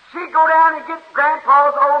 She'd go down and get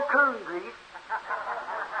Grandpa's old coon grease,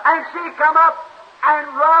 and she'd come up and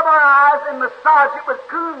rub our eyes and massage it with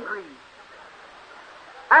coon grease.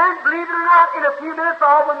 And believe it or not, in a few minutes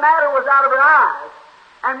all the matter was out of her eyes,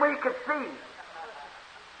 and we could see.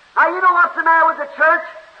 Now you know what's the matter with the church?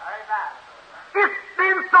 It's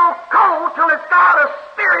been so cold till it's got a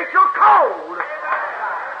spiritual cold.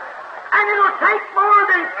 And it'll take more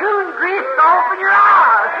than coon grease to open your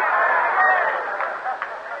eyes.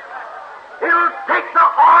 It'll take the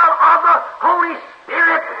oil of the Holy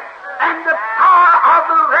Spirit and the power of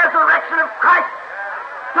the resurrection of Christ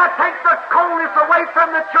to take the coldness away from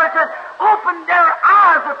the church and open their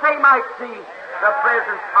eyes that they might see the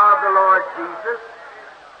presence of the Lord Jesus.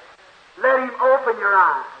 Let Him open your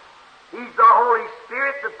eyes. He's the Holy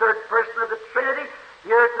Spirit, the third person of the Trinity,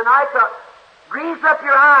 here tonight to grease up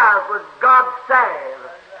your eyes with God's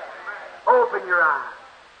salve. Open your eyes.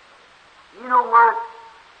 You know what?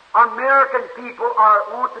 American people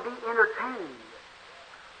want to be entertained.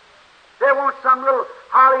 They want some little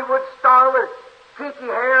Hollywood star with kinky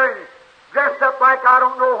hair and dressed up like I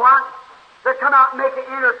don't know what to come out and make an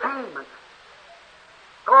entertainment.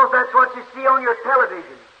 Because that's what you see on your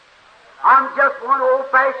television. I'm just one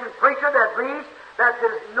old-fashioned preacher that believes that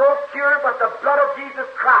there's no cure but the blood of Jesus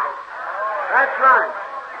Christ. That's right.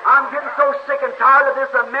 I'm getting so sick and tired of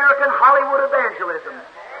this American Hollywood evangelism.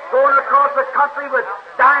 Going across the country with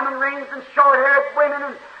diamond rings and short-haired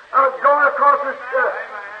women and going across this,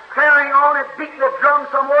 carrying on and beating the drum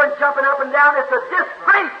somewhere and jumping up and down. It's a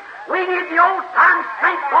disgrace. We need the old-time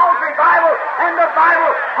St. Paul's revival and the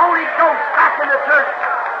Bible, Holy Ghost back in the church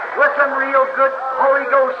with some real good Holy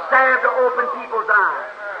Ghost salve to open people's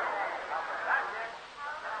eyes.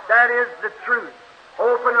 That is the truth.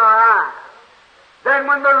 Open our eyes. Then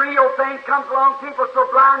when the real thing comes along, people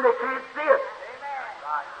so blind they can't see it.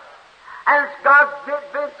 And God's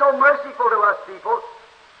been so merciful to us people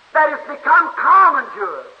that it's become common to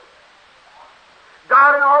us.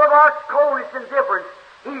 God, in all of our coldness and indifference,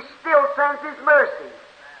 He still sends His mercy.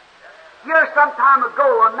 Here some time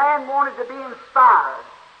ago, a man wanted to be inspired.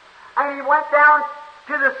 And he went down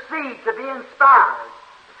to the sea to be inspired.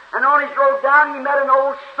 And on his road down, he met an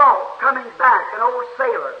old salt coming back, an old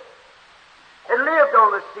sailor. He lived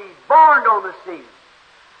on the sea, born on the sea.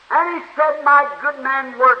 And he said, "My good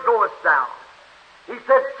man, where goest thou?" He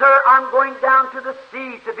said, "Sir, I'm going down to the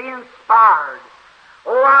sea to be inspired.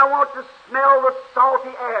 Oh, I want to smell the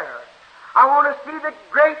salty air. I want to see the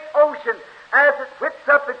great ocean as it whips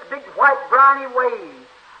up its big white briny waves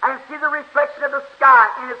and see the reflection of the sky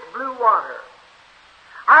in its blue water.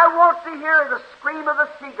 I want to hear the scream of the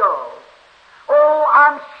seagulls. Oh,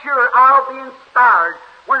 I'm sure I'll be inspired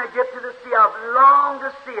when I get to the sea. I've longed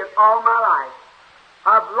to see it all my life.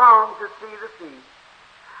 I've longed to see the sea."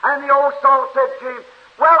 And the old salt said to him,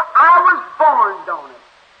 "Well, I was born on it,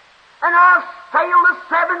 and I've sailed the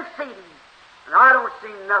 7 seas, and I don't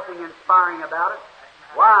see nothing inspiring about it."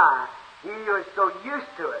 Why? He was so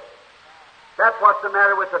used to it. That's what's the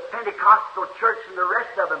matter with the Pentecostal church and the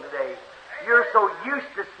rest of them today. You're so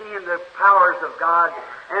used to seeing the powers of God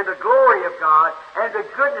and the glory of God and the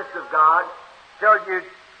goodness of God till you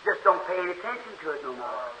just don't pay any attention to it no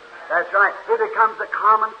more. That's right. It becomes a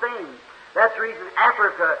common thing. That's the reason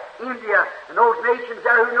Africa, India, and those nations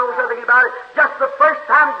there who knows nothing about it, just the first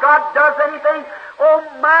time God does anything, oh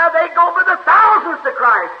my, they go by the thousands to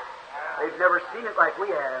Christ. They've never seen it like we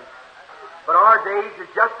have. But our days is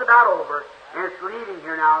just about over, and it's leaving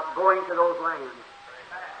here now, going to those lands.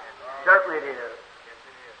 Certainly it is.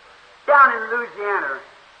 Down in Louisiana,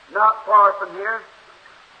 not far from here,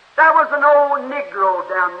 there was an old Negro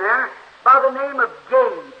down there by the name of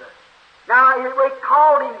Gabe. Now, we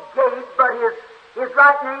called him Gabe, but his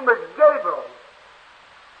right name was Gabriel.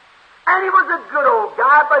 And he was a good old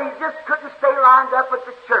guy, but he just couldn't stay lined up with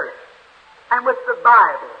the church and with the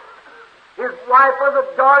Bible. His wife was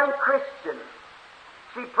a darling Christian.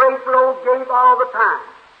 She prayed for old Gabe all the time.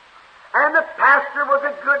 And the pastor was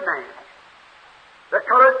a good man, the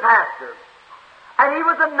colored pastor. And he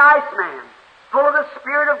was a nice man, full of the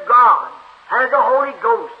Spirit of God, had the Holy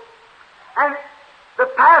Ghost. And the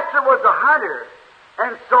pastor was a hunter,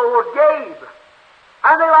 and so was Gabe.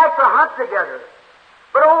 And they liked to hunt together.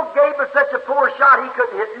 But old Gabe was such a poor shot, he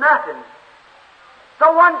couldn't hit nothing.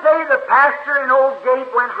 So one day the pastor and old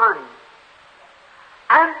Gabe went hunting.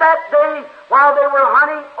 And that day, while they were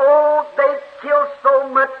hunting, they killed so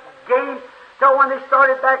much game, so when they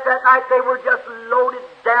started back that night, they were just loaded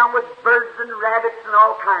down with birds and rabbits and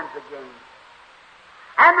all kinds of game.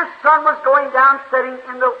 And the sun was going down, setting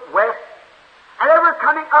in the west, and they were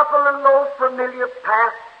coming up a little old familiar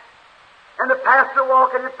path, and the pastor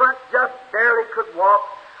walking in front just barely could walk.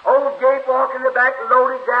 Old Gabe walking in the back,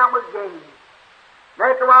 loaded down with game.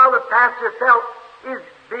 And after a while, the pastor felt his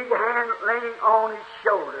big hand laying on his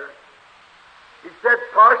shoulder. He said,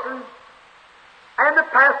 "Parson," and the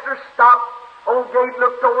pastor stopped. Old Gabe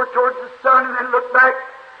looked over towards the sun and then looked back,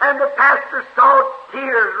 and the pastor saw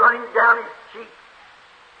tears running down his cheeks.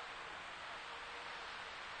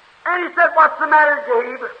 And he said, "What's the matter,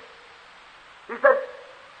 Gabe?" He said,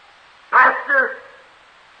 "Pastor,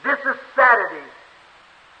 this is Saturday.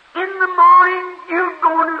 In the morning, you're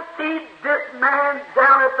going to see this man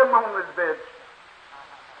down at the Mona's bench."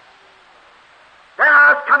 Then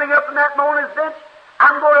I was coming up from that Mona's bench.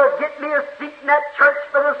 I'm going to get me a seat in that church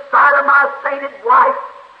by the side of my sainted wife.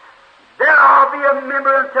 There I'll be a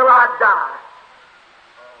member until I die.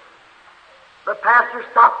 The pastor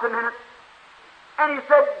stopped a minute, and he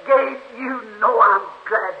said, "Gabe, you know I'm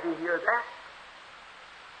glad to hear that."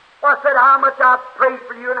 Well, I said, "How much I've prayed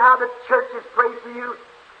for you and how the church has prayed for you,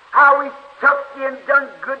 how we've took you and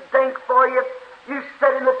done good things for you, You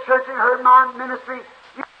sat in the church and heard my ministry.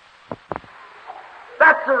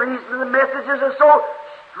 That's the reason the messages are so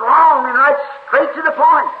strong and right straight to the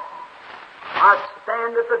point. I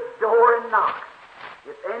stand at the door and knock.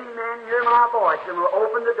 If any man hear my voice and will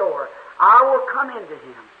open the door, I will come into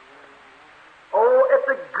him. Oh, if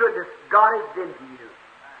the goodness God has been to you.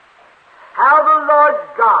 How the Lord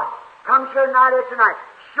God comes here night after night,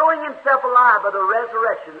 showing Himself alive by the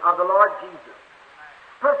resurrection of the Lord Jesus,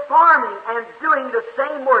 performing and doing the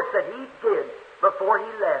same works that He did before He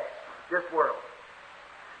left this world.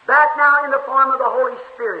 Back now in the form of the Holy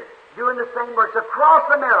Spirit, doing the same works across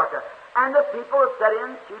America. And the people have set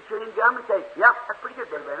in, chewing gum and say, "Yep, that's pretty good,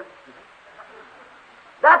 Brother Branham."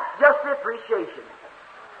 That's just the appreciation.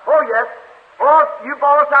 Oh, yes. Or if you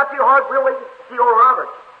ball us out too hard, we'll wait and see old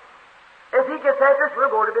Roberts. If he gets after us, we'll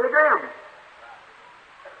go to Billy Graham.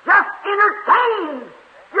 Just entertain.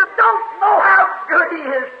 You don't know how good he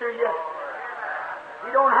is to you.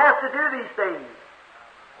 You don't have to do these things.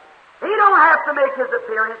 He don't have to make his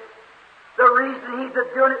appearance. The reason he's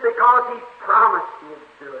doing it because he promised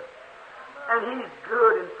he'd do it. And he's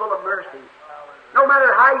good and full of mercy. No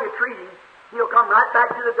matter how you treat him, he'll come right back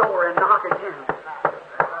to the door and knock again.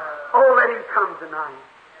 Oh, let him come tonight.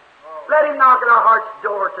 Let him knock at our heart's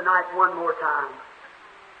door tonight one more time.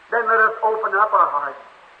 Then let us open up our hearts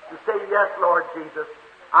and say, "Yes, Lord Jesus,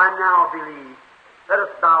 I now believe." Let us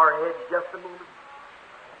bow our heads just a moment.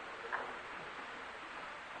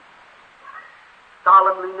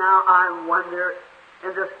 Solemnly now I wonder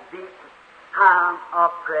in this deep time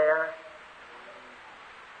of prayer,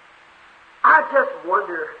 I just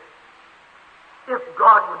wonder if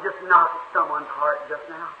God would just knock at someone's heart just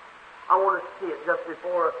now. I want to see it just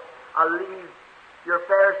before I leave your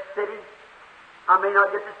fair city. I may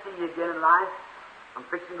not get to see you again in life. I'm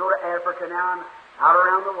fixing to go to Africa now and out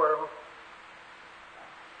around the world.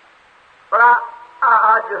 But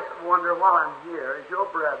I just wonder while I'm here as your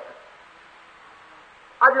brother,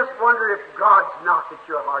 I just wonder if God's knocked at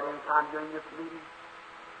your heart any time during this meeting.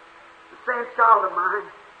 The same child of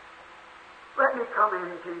mine, let me come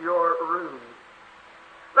into your room.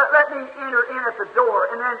 Let me enter in at the door,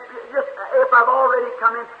 and then just if I've already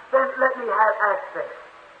come in, then let me have access.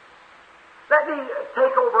 Let me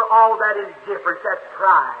take over all that indifference, that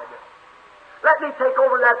pride. Let me take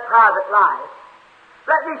over that private life.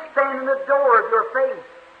 Let me stand in the door of your faith.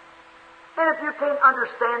 And if you can't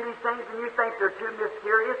understand these things and you think they're too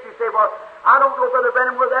mysterious, you say, "Well, I don't know, Brother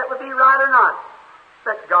Branham, whether that would be right or not."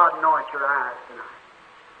 Let God anoint your eyes tonight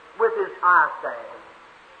with His eye salve.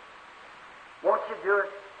 Won't you do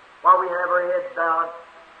it while we have our heads bowed?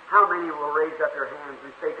 How many will raise up their hands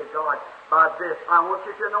and say to God, "By this, I want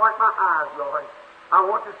you to anoint my eyes, Lord. I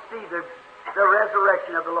want to see the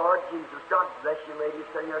resurrection of the Lord Jesus." God bless you, lady,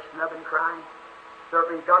 sitting there snubbing, crying.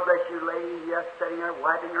 Certainly, God bless you, lady, yes, sitting there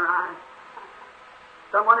wiping your eyes.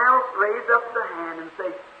 Someone else raise up the hand and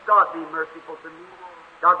say, "God be merciful to me."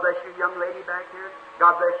 God bless you, young lady back here.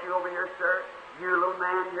 God bless you over here, sir. You little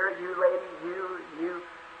man here, you lady,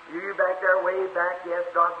 you back there, way back, yes,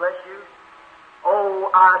 God bless you. Oh,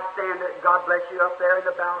 I stand at, God bless you up there in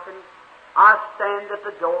the balcony. I stand at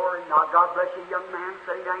the door, and God bless you, young man,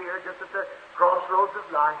 sitting down here just at the crossroads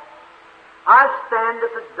of life. I stand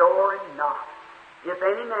at the door and knock. If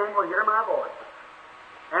any man will hear my voice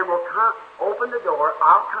and will come, open the door,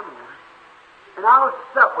 I'll come in, and I'll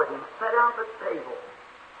sup with him, sit down at the table.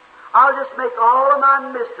 I'll just make all of my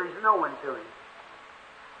mysteries known to him.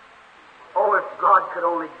 Oh, if God could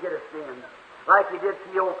only get us in, like He did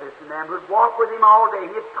Theophilus and them, who'd walk with Him all day.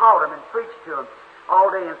 He'd taught them and preached to them all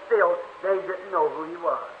day, and still they didn't know who He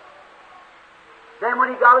was. Then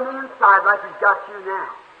when He got them inside, like He's got you now,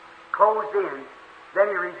 closed in, then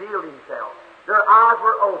He revealed Himself. Their eyes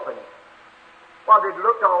were open. Well, they'd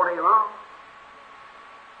looked all day long.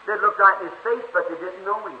 They'd looked right in His face, but they didn't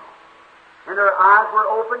know Him. And their eyes were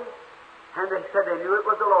open, and they said they knew it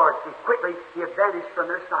was the Lord. See, quickly He had vanished from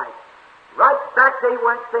their sight. Right back they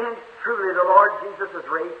went saying, "Truly the Lord Jesus is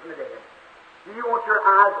raised from the dead." Do you want your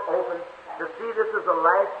eyes open to see this is the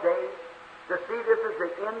last day? To see this is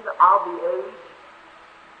the end of the age?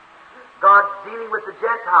 God's dealing with the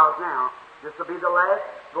Gentiles now. This will be the last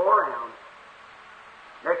go around.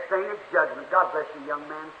 Next thing is judgment. God bless you, young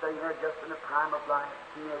man, sitting there just in the prime of life,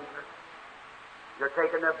 teenager. You're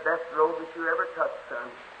taking the best road that you ever touched, son.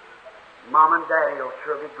 Mom and Daddy will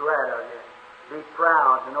sure be glad of you. Be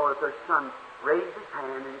proud to know that their son raised his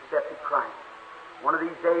hand and accepted Christ. One of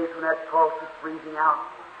these days when that pulse is freezing out,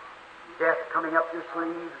 death coming up your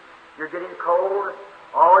sleeve, you're getting cold,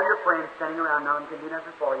 all your friends standing around, none can do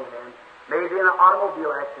nothing for you then. Maybe in an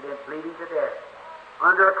automobile accident, bleeding to death.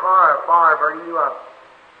 Under a car, a fire burning you up.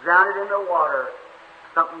 drowning in the water,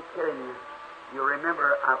 something killing you. You'll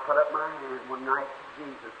remember I put up my hand one night to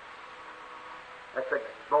Jesus. That's the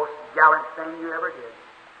most gallant thing you ever did.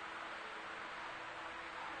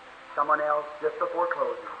 Someone else just before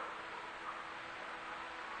closing.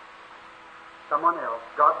 Someone else.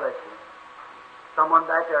 God bless you. Someone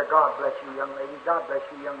back there. God bless you, young lady. God bless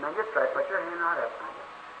you, young man. Just try to put your hand right up.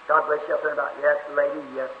 God bless you up there about, yes, lady,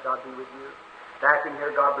 yes, God be with you. Back in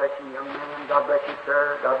here, God bless you, young man. God bless you,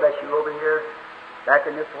 sir. God bless you over here. Back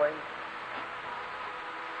in this way.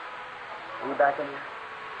 You back in here?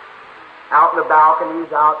 Out in the balconies,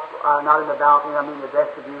 not in the balcony, I mean the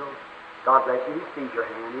vestibule. God bless you. He sees your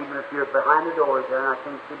hand. Even if you're behind the doors there and I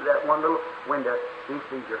can't see that one little window, He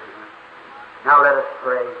sees your hand. Now let us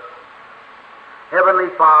pray. Heavenly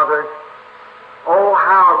Father, oh,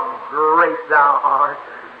 how great Thou art.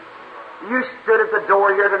 You stood at the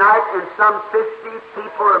door here tonight, and some 50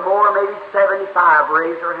 people or more, maybe 75,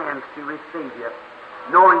 raised their hands to receive You,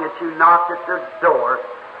 knowing that You knocked at the door.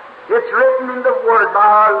 It's written in the Word by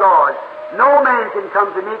our Lord, no man can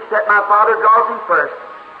come to Me except My Father draws him first.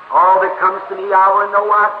 All that comes to Me I will in no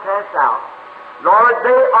wise cast out. Lord,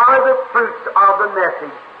 they are the fruits of the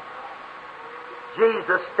message.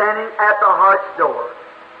 Jesus standing at the heart's door.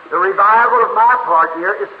 The revival of my part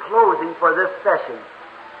here is closing for this session.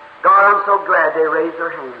 God, I'm so glad they raised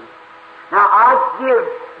their hands. Now, I give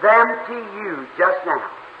them to You just now.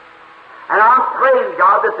 And I'm praying,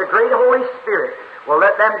 God, that the great Holy Spirit will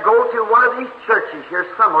let them go to one of these churches here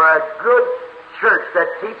somewhere, a good church that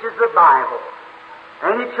teaches the Bible,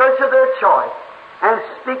 any church of their choice, and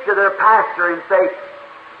speak to their pastor and say,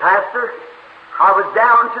 Pastor, I was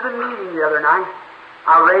down to the meeting the other night.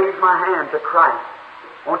 I raised my hand to Christ.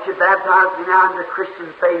 Won't You baptize me now into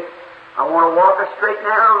Christian faith? I want to walk a straight,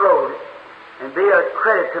 narrow road and be a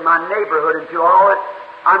credit to my neighborhood and to all that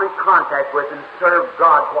I'm in contact with and serve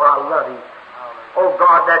God, for I love Him. Oh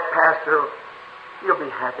God, that pastor, he'll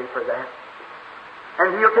be happy for that.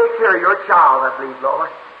 And he'll take care of your child, I believe, Lord.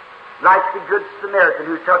 Like the Good Samaritan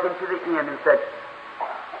who took him to the inn and said,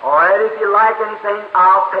 all right, if you like anything,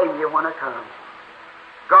 I'll pay you when I come.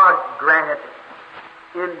 God grant it.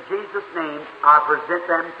 In Jesus' name, I present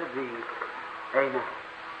them to Thee. Amen.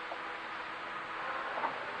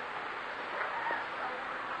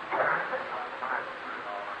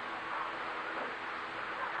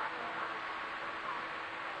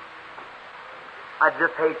 I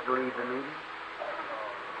just hate to leave the meeting.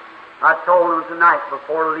 I told them tonight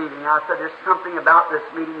before leaving, I said, there's something about this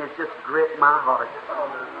meeting that's just grit my heart.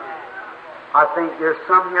 I think there's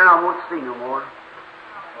some here I won't see no more.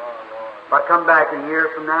 If I come back a year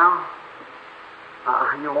from now,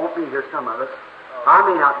 you won't be here, some of us. I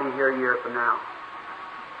may not be here a year from now.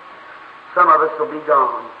 Some of us will be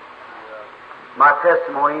gone. My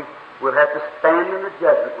testimony will have to stand in the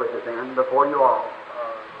judgment with it then before you all.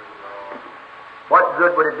 What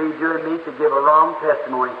good would it be doing me to give a wrong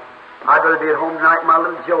testimony? I'd rather be at home tonight, my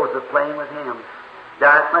little Joseph, playing with him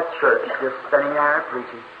down at my church, just standing there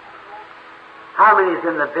preaching. How many is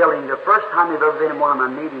in the building? The first time you've ever been in one of my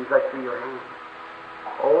meetings, I see your hand.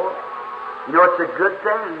 Oh, you know, it's a good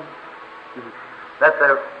thing that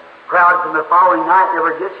the crowd from the following night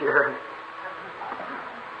never gets here.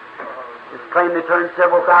 It's claimed they turned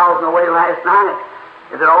several thousand away last night.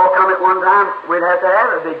 If it all come at one time, we'd have to have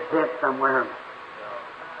a big tent somewhere.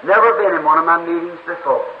 Never been in one of my meetings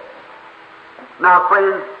before. Now,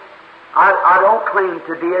 friends, I don't claim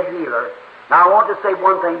to be a healer. Now, I want to say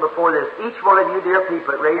one thing before this. Each one of you, dear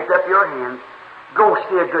people, that raised up your hands, go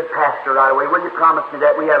see a good pastor right away. Will you promise me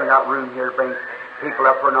that? We haven't got room here to bring people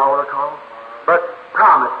up for an altar call. But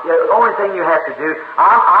promise. The only thing you have to do,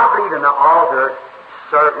 I believe in the altar,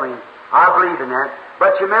 certainly. I believe in that.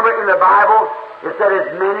 But you remember in the Bible, it said as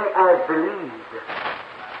many as believed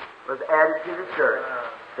was added to the church.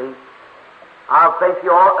 See? I'll thank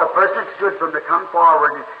you all. A person that's good for them to come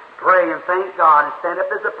forward and pray and thank God and stand up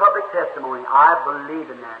as a public testimony. I believe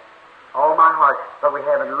in that. All my heart. But we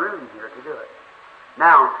haven't room here to do it.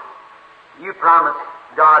 Now, you promised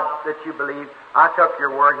God that you believe. I took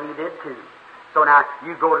your word. He did too. So now,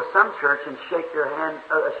 you go to some church and shake the hand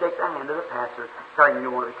of the pastor, telling him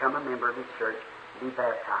you want to become a member of his church and be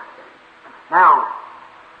baptized in. Now,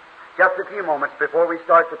 just a few moments before we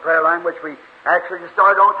start the prayer line, which we actually just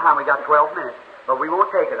started on time. We got 12 minutes, but we won't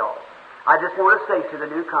take it all. I just want to say to the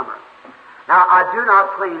newcomer, now, I do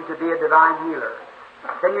not claim to be a divine healer.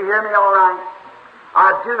 Can you hear me all right?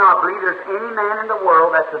 I do not believe there's any man in the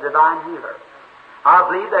world that's a divine healer. I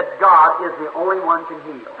believe that God is the only one can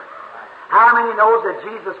heal. How many knows that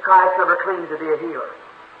Jesus Christ never claimed to be a healer?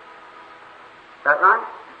 Is that right?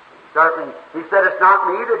 Certainly. He said, it's not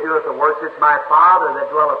me that doeth the works, it's my Father that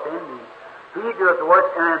dwelleth in me. He doeth the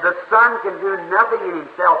works, and the Son can do nothing in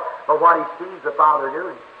himself but what he sees the Father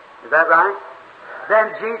doing. Is that right?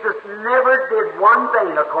 Then Jesus never did one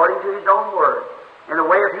thing according to his own word in the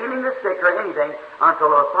way of healing the sick or anything until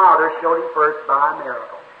the Father showed him first by a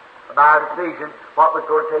miracle, by a vision, what was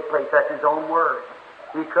going to take place. That's his own word.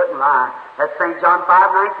 He couldn't lie. That's St. John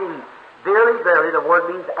 5:19. Verily, verily, the word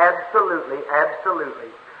means absolutely,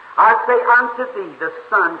 absolutely. I say unto thee, the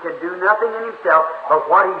Son can do nothing in himself but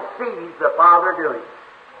what he sees the Father doing.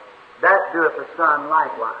 That doeth the Son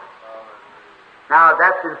likewise. Now,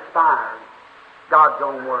 that's inspired, God's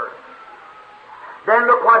own word. Then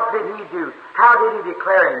look, what did he do? How did he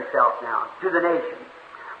declare himself now to the nation?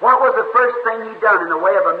 What was the first thing he done in the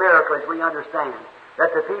way of a miracle, as we understand,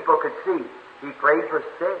 that the people could see? He prayed for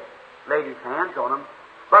sick, laid his hands on them.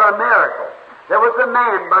 But a miracle. There was a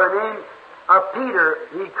man by the name of Peter.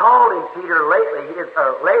 He called him Peter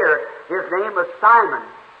later. His name was Simon.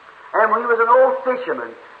 And he was an old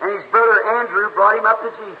fisherman. And his brother Andrew brought him up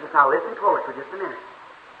to Jesus. Now listen close for just a minute.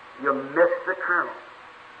 You'll miss the kernel.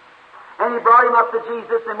 And he brought him up to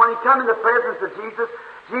Jesus. And when he come in the presence of Jesus,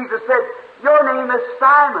 Jesus said, your name is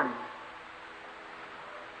Simon,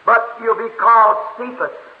 but you'll be called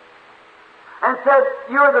Cephas. And said,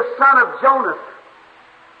 you're the son of Jonas.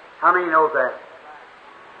 How many knows that?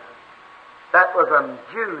 That was a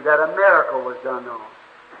Jew that a miracle was done on.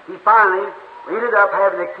 He finally ended up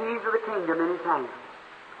having the keys of the kingdom in his hand.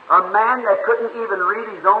 A man that couldn't even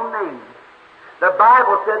read his own name. The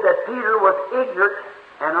Bible said that Peter was ignorant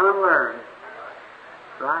and unlearned.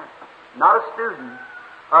 Right? Not a student.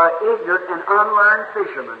 Ignorant and unlearned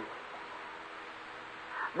fisherman.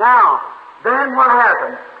 Now, then what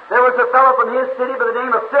happened? There was a fellow from his city by the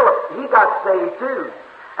name of Philip. He got saved too.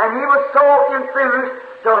 And he was so enthused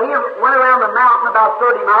till he went around the mountain about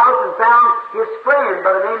 30 miles and found his friend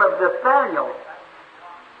by the name of Nathaniel.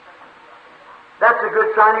 That's a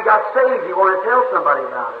good sign he got saved. He wanted to tell somebody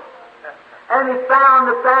about it. And he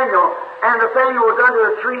found Nathaniel, and Nathaniel was under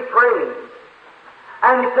a tree praying.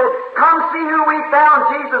 And he said, come see who we found,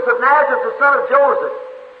 Jesus of Nazareth, the son of Joseph.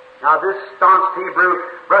 Now this staunch Hebrew,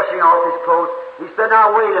 brushing off his clothes, he said, now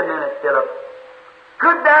wait a minute, Philip.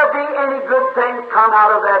 Could there be any good thing come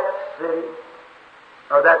out of that city?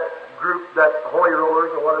 Or that group, that holy rollers,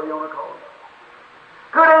 or whatever you want to call them?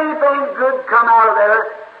 Could anything good come out of there?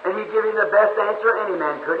 And he gave him the best answer any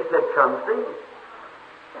man could. He said, come see.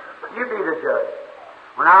 You be the judge.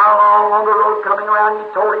 When I along the road coming around, he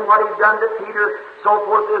told him what he'd done to Peter, so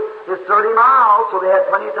forth, is 30 miles, so they had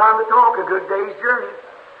plenty of time to talk, a good day's journey.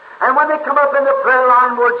 And when they come up in the prayer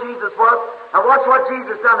line where Jesus was, now watch what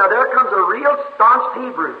Jesus done. Now there comes a real staunch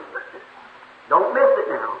Hebrew. Don't miss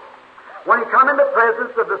it now. When he come in the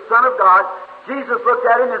presence of the Son of God, Jesus looked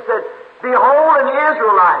at him and said, behold an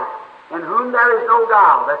Israelite, in whom there is no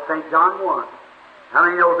guile. That's St. John 1. How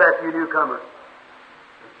many knows that, you newcomer?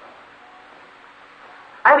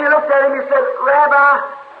 And he looked at him and said, Rabbi,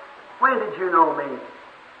 when did you know me?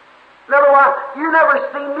 Never what? You never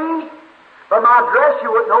seen me? By my dress,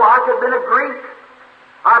 you wouldn't know. I could have been a Greek.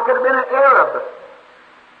 I could have been an Arab.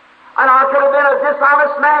 And I could have been a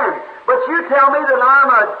dishonest man. But you tell me that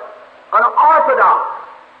I'm an Orthodox,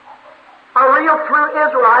 a real true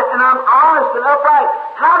Israelite, and I'm honest and upright.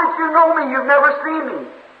 How did you know me? You've never seen me.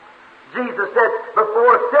 Jesus said,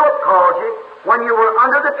 before Philip called you, when you were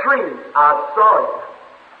under the tree, I saw you.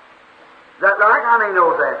 Is that right? How many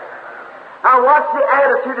knows that? Now what's the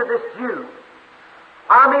attitude of this Jew?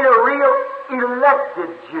 I mean a real elected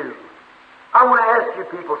Jew. I want to ask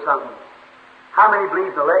you people something. How many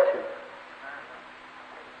believe in election?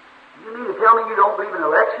 You mean to tell me you don't believe in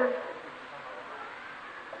election?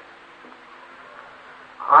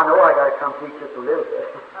 I know I got to come teach just a little bit.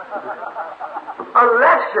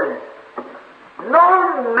 Election. No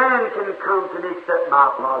man can come to me except my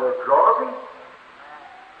Father draws him.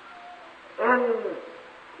 In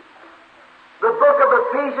the book of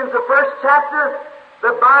Ephesians, the first chapter,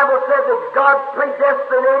 the Bible said that God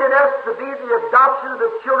predestinated us to be the adoption of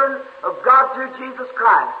the children of God through Jesus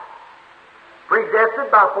Christ. Predestined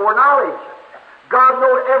by foreknowledge. God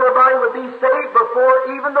knew everybody would be saved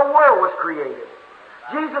before even the world was created.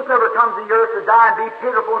 Jesus never comes to the earth to die and be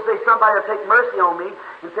pitiful and say, somebody will take mercy on me,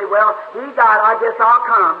 and say, well, he died, I guess I'll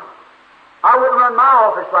come. I wouldn't run my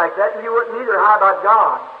office like that, and you wouldn't either. How about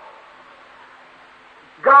God?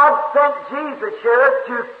 God sent Jesus here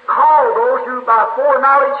to call those who by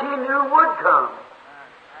foreknowledge He knew would come.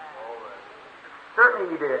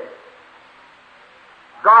 Certainly He did.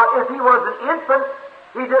 God, if He was an infant,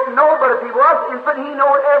 He didn't know, but if He was an infant, He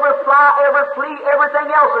knew every fly, every flea,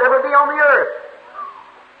 everything else that ever be on the earth.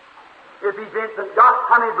 breathes infant God?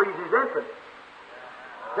 How many breathes His infant?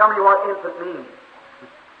 Tell me what infant means.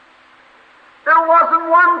 There wasn't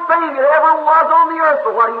one thing that ever was on the earth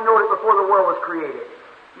but what He knew it before the world was created.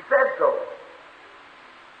 He said so.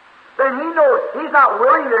 Then He knows He's not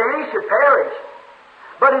willing that any should perish,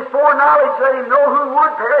 but His foreknowledge let Him know who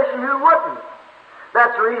would perish and who wouldn't.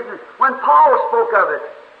 That's the reason when Paul spoke of it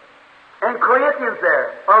in Corinthians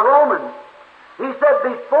there, or Romans, he said,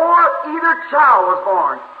 before either child was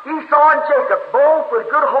born, Esau and Jacob, both with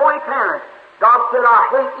good holy parents, God said, I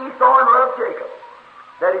hate Esau and love Jacob,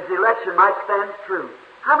 that his election might stand true.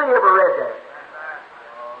 How many ever read that?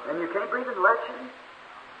 And you can't believe in election?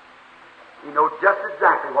 You know just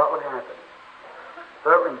exactly what would happen.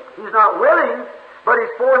 Certainly, He's not willing, but His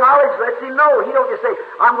foreknowledge lets Him know. He don't just say,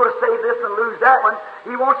 I'm going to save this and lose that one.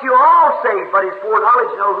 He wants you all saved, but His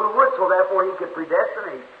foreknowledge know who would, so therefore He could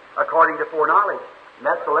predestinate according to foreknowledge. And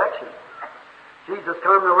that's election. Jesus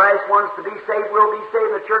come, the last ones to be saved will be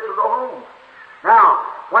saved, the church will go home. Now,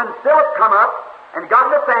 when Philip come up and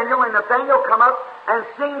got Nathanael, and Nathanael come up and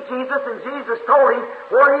seen Jesus, and Jesus told him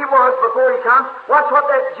where he was before he comes, watch what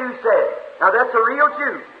that Jew said. Now, that's a real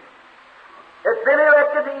Jew. It's been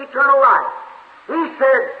elected to eternal life. He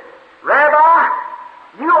said, Rabbi,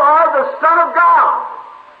 you are the Son of God.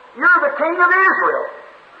 You're the King of Israel.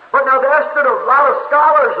 But now there stood a lot of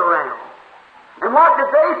scholars around. And what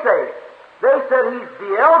did they say? They said he's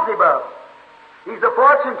Beelzebub. He's a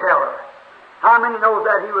fortune teller. How many knows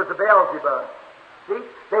that he was a Beelzebub? See?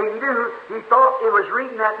 They knew. He thought it was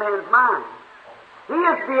reading that man's mind. He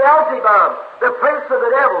is Beelzebub, the prince of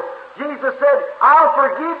the devil. Jesus said, I'll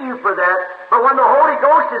forgive you for that, but when the Holy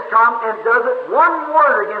Ghost has come and does it, one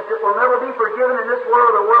word against it will never be forgiven in this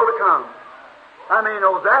world or the world to come. How many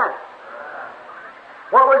knows that?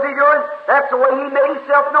 What was He doing? That's the way He made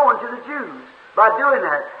Himself known to the Jews, by doing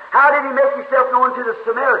that. How did He make Himself known to the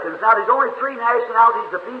Samaritans? Now, there's only three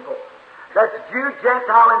nationalities of people. That's Jew,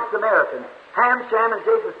 Gentile, and Samaritan. Ham, Shem, and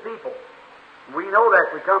Japheth's people. We know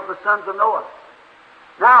that. We come from the sons of Noah.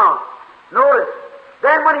 Now, notice,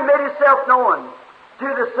 then when He made Himself known to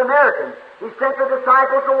the Samaritans, He sent the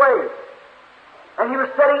disciples away. And He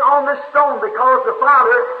was sitting on this stone because the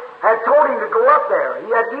Father had told Him to go up there. He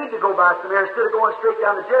had need to go by Samaria. Instead of going straight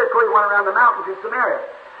down to Jericho, He went around the mountain to Samaria.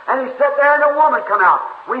 And He sat there and a woman come out.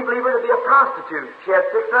 We believe her to be a prostitute. She had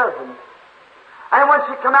 6 husbands. And when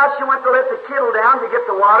she come out, she went to let the kettle down to get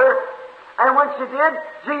the water. And when she did,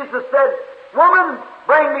 Jesus said, Woman,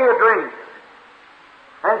 bring me a drink.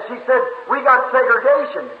 And she said, we got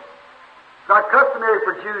segregation. It's not customary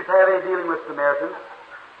for Jews to have any dealing with Samaritans.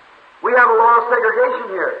 We have a law of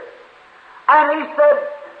segregation here. And He said,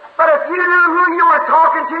 but if you knew who you were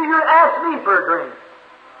talking to, you'd ask me for a drink.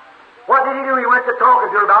 What did He do? He went to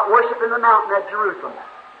talking to her about worshiping the mountain at Jerusalem.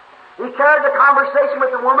 He carried the conversation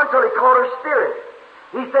with the woman till He called her spirit.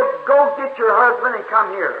 He said, go get your husband and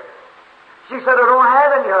come here. She said, I don't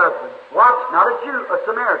have any husband. Watch, not a Jew, a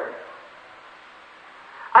Samaritan.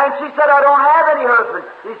 And she said, I don't have any husband.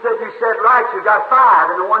 He said, you said right, you got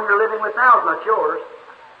 5, and the one you're living with now is not yours.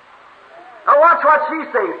 Now watch what she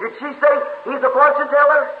said. Did she say he's a fortune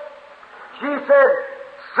teller? She said,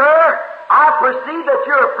 Sir, I perceive that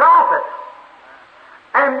you're a prophet.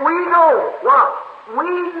 And we know what? We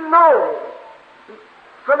know,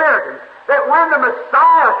 Samaritans, that when the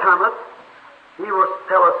Messiah cometh, He will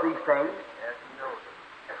tell us these things.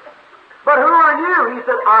 But who are you? He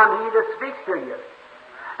said, I'm He that speaks to you.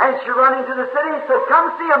 And she run into the city and said,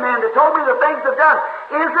 come see a man that told me the things I've done.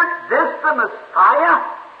 Isn't this the Messiah?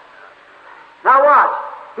 Now watch.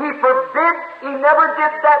 He never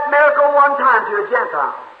did that miracle one time to a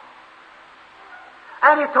Gentile.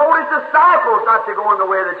 And He told His disciples not to go in the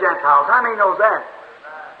way of the Gentiles. How many knows that?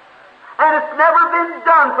 And it's never been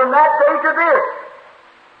done from that day to this.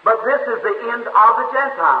 But this is the end of the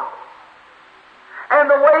Gentiles. And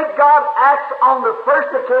the way God acts on the first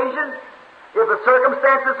occasion, if the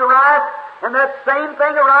circumstances arise, and that same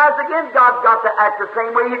thing arises again, God's got to act the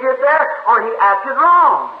same way He did there, or He acted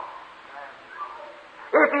wrong.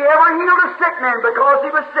 If He ever healed a sick man because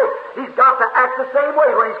he was sick, He's got to act the same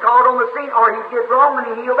way when He's called on the scene, or He did wrong when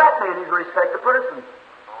He healed that man. He's a respected person.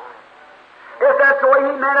 If that's the way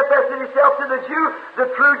He manifested Himself to the Jew, the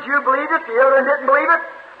true Jew believed it, the other didn't believe it.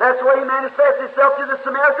 That's the way He manifested Himself to the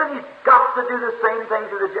Samaritan. He's got to do the same thing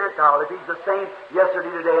to the Gentile if He's the same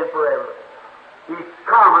yesterday, today, and forever. He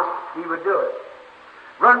promised He would do it.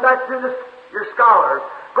 Run back to your scholars.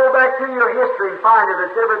 Go back to your history and find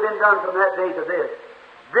if it's ever been done from that day to this.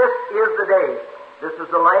 This is the day. This is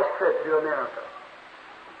the last trip to America.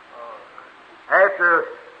 After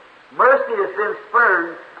mercy has been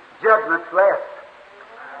spurned, judgment's left.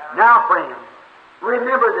 Now, friends,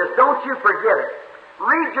 Remember this. Don't you forget it.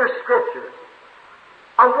 Read your scriptures.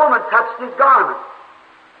 A woman touched his garment.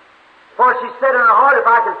 For she said in her heart, if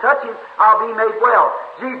I can touch him, I'll be made well.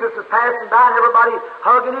 Jesus was passing by and everybody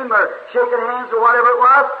hugging him or shaking hands or whatever it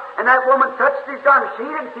was, and that woman touched his garment. She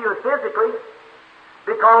didn't feel it physically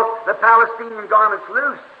because the Palestinian garment's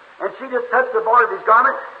loose. And she just touched the border of his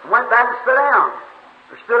garment and went back and stood down.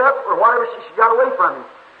 Or stood up or whatever, she got away from him.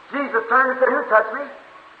 Jesus turned and said, who touched me?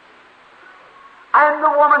 And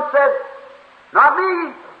the woman said, not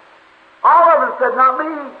me. All of them said, not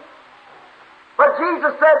me. But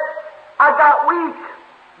Jesus said, I got weak.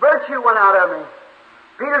 Virtue went out of me.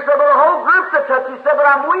 Peter said, well, the whole group's a touch. He said, but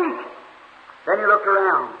I'm weak. Then he looked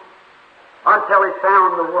around until he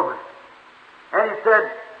found the woman. And he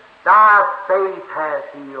said, thy faith has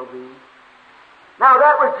healed thee. Now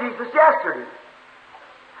that was Jesus yesterday.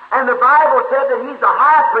 And the Bible said that he's the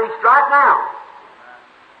high priest right now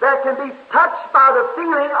that can be touched by the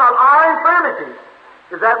feeling of our infirmities.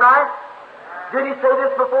 Is that right? Did he say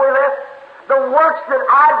this before he left? The works that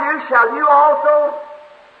I do shall you also.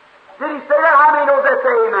 Did he say that? How many knows that?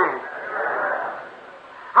 Say amen.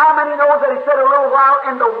 How many knows that he said a little while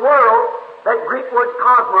in the world, that Greek word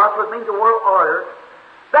cosmos would mean the world order,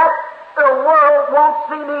 that the world won't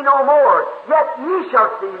see me no more, yet ye shall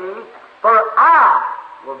see me, for I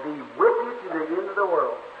will be with you to the end of the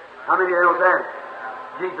world. How many knows that?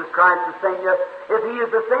 Jesus Christ the same. Yes. If he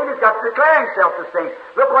is the same, he's got to declare himself the same.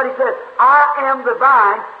 Look what he says. I am the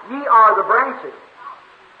vine, ye are the branches.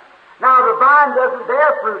 Now the vine doesn't bear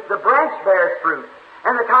fruit, the branch bears fruit.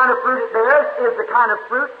 And the kind of fruit it bears is the kind of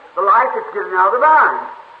fruit, the life that's given out of the vine.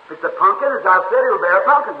 If it's a pumpkin, as I've said, it'll bear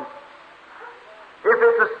pumpkins. If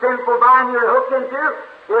it's a sinful vine you're hooked into,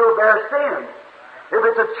 it'll bear sin. If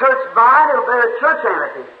it's a church vine, it'll bear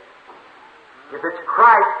churchanity. If it's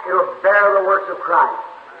Christ, it'll bear the works of Christ.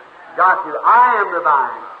 Got to. I am the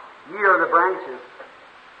vine. Ye are the branches.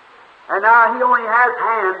 And now he only has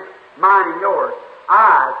hands, mine and yours.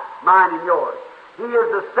 Eyes, mine and yours. He is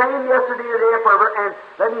the same yesterday, today, and forever. And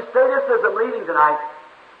let me say this as I'm leaving tonight.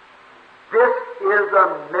 This is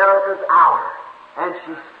America's hour. And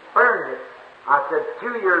she spurned it. I said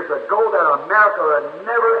 2 years ago that America would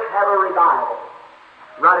never have a revival.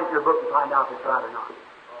 Write it in your book and find out if it's right or not.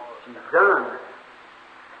 She's done.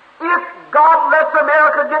 If God lets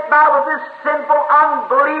America get by with this sinful,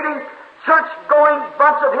 unbelieving, church-going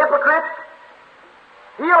bunch of hypocrites,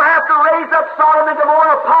 he'll have to raise up Sodom and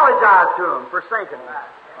Gomorrah and apologize to them for sinking them.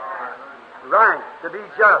 Right, to be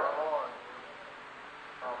just.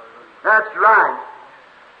 That's right.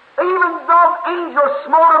 Even though angels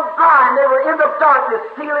smote them blind, they were in the darkness,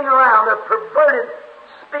 stealing around, a perverted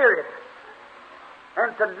spirit.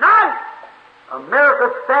 And tonight,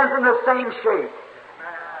 America stands in the same shape.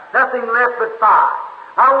 Nothing left but fire.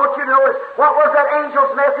 I want you to know what was that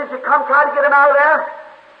angel's message that come try to get him out of there?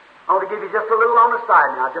 I want to give you just a little on the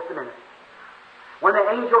side now, just a minute. When the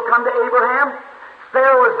angel come to Abraham,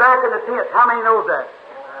 Sarah was back in the tent. How many knows that?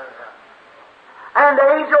 And the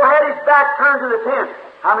angel had his back turned to the tent.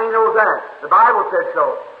 How many knows that? The Bible said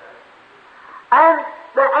so. And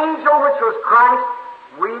the angel, which was Christ,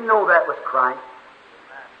 we know that was Christ.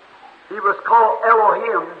 He was called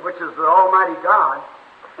Elohim, which is the Almighty God,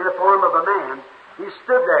 in the form of a man. He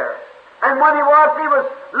stood there. And when he was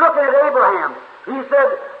looking at Abraham. He said,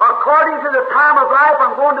 according to the time of life,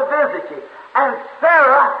 I'm going to visit you. And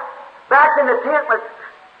Sarah, back in the tent,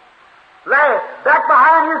 laughed, back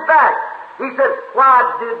behind his back. He said, why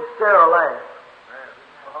did Sarah laugh?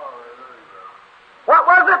 What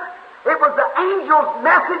was it? It was the angel's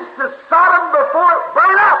message to Sodom before it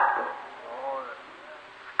burned up.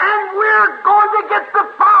 And we're going to get the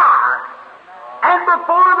fire. And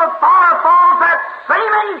before the fire falls, that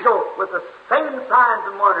same angel with the same signs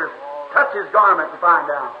and wonders touch his garment to find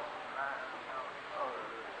out.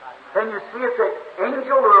 Can you see it's an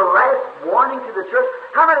angel or a last warning to the church?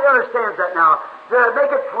 How many understands that now? To make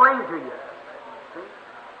it plain to you. See?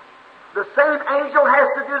 The same angel has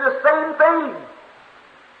to do the same thing.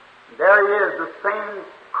 There he is, the same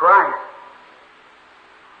Christ.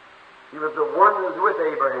 He was the one that was with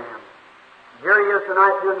Abraham. Here he is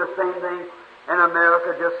tonight doing the same thing, and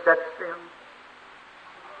America just sits still.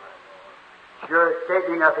 Sure, it can't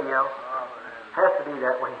be nothing else. Has to be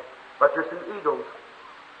that way. But there's some eagles.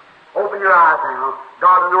 Open your eyes now.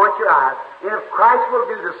 God, anoint your eyes. And if Christ will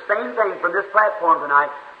do the same thing from this platform tonight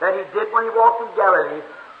that he did when he walked in Galilee,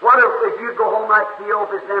 what if you'd go home like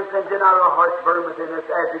Theophilus and did not our hearts burn within us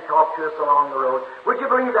as he talked to us along the road? Would you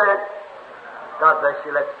believe that? God bless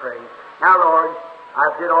you. Let's pray. Now, Lord,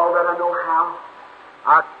 I did all that I know how.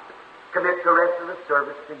 I commit the rest of the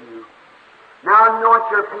service to you. Now anoint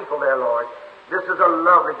your people there, Lord. This is a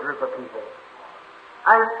lovely group of people.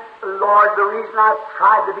 And, Lord, the reason I've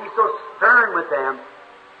tried to be so stern with them,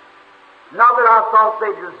 not that I thought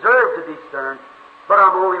they deserved to be stern, but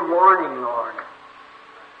I'm only warning, Lord.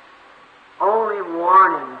 Only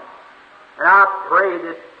warning. And I pray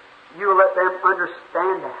that you'll let them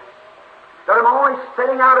understand that. That I'm only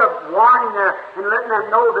setting out a warning there and letting them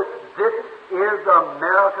know that this is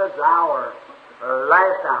America's hour, the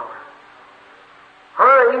last hour.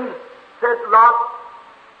 Hurry, said Lot,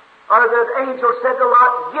 or the angel said to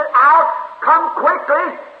Lot, get out, come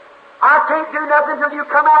quickly. I can't do nothing till you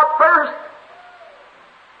come out first.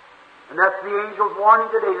 And that's the angel's warning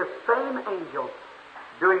today, the same angel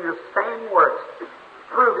doing the same works,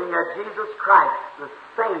 proving that Jesus Christ, the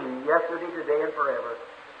same yesterday, today, and forever.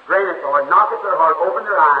 Grant it, Lord. Knock at their heart, open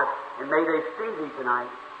their eyes, and may they see Thee tonight.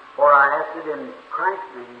 For I ask it in Christ's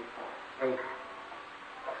name. Amen.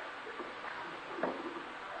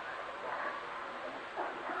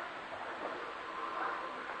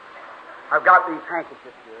 I've got these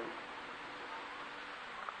handkerchiefs here.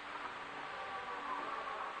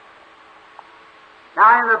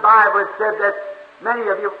 Now in the Bible it said that many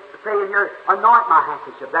of you say in here, anoint my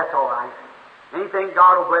handkerchief. That's all right. Anything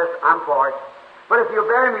God will bless, I'm for it. But if you'll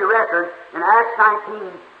bear me record, in Acts 19,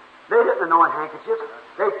 they didn't anoint handkerchiefs.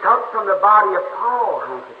 They took from the body of Paul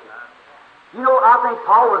handkerchiefs. You know, I think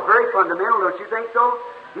Paul was very fundamental, don't you think so?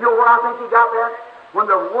 You know where I think he got that? When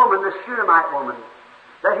the woman, the Shunammite woman,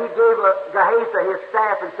 that he gave Gehazi his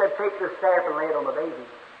staff and said, take this staff and lay it on the baby.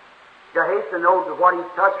 Gehazi knows that what he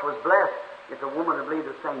touched was blessed. If the woman would believe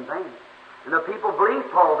the same thing. And the people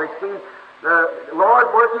believed Paul. They seen the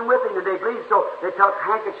Lord working with him, and they believed. So they took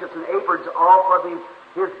handkerchiefs and aprons off of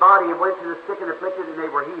his body and went to the sick and afflicted, and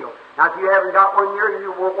they were healed. Now, if you haven't got one here and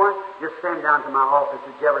you want one, just send down to my office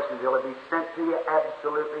at Jeffersonville. It'll be sent to you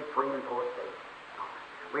absolutely free and post-paid.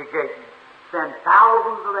 We send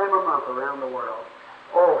thousands of them a month around the world.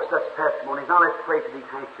 Oh, such testimonies. Now let's pray for these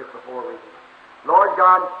handkerchiefs before we leave. Lord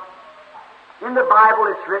God, in the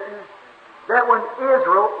Bible it's written that when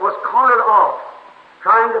Israel was cornered off,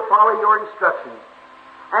 trying to follow your instructions,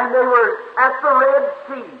 and they were at the Red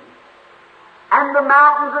Sea, and the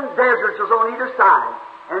mountains and deserts was on either side,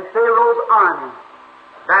 and Pharaoh's army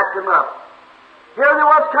backed them up. Here they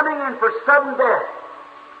was coming in for sudden death.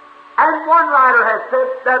 And one writer has said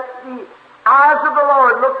that the eyes of the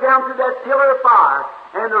Lord looked down through that pillar of fire,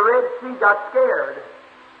 and the Red Sea got scared,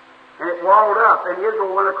 and it walled up, and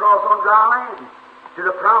Israel went across on dry land to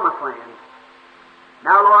the Promised Land.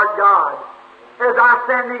 Now, Lord God, as I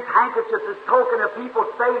send these handkerchiefs as token of people's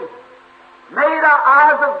faith, may the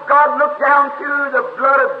eyes of God look down through the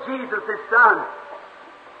blood of Jesus, His Son.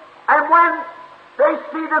 And when they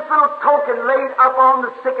see this little token laid up on the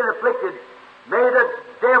sick and afflicted, may the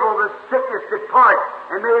devil, the sickness depart,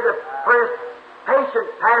 and may the patient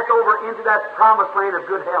pass over into that promised land of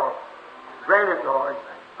good health. Grant it, Lord.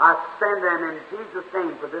 I send them in Jesus'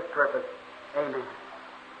 name for this purpose. Amen.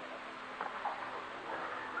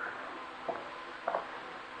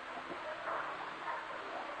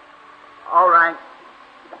 All right.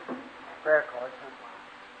 Prayer cards.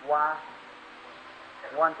 Why?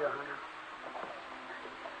 1 to 100.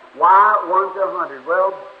 Why 1 to 100?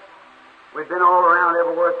 Well, we've been all around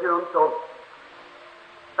everywhere through them, so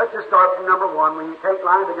let's just start from number 1. When you take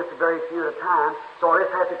lines, it gets a very few at a time, so I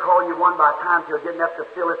just have to call you one by time till getting up to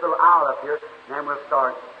fill this little aisle up here, and then we'll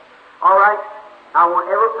start. All right. I want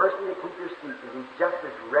every person to keep your seat and be just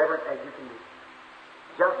as reverent as you can be.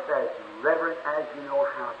 Just as reverent as you know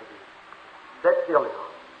how to be. Sit still now.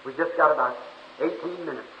 We've just got about 18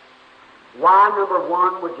 minutes. Why, number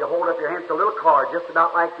 1, would you hold up your hand? It's a little card, just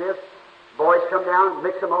about like this. Boys come down,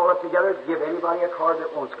 mix them all up together, give anybody a card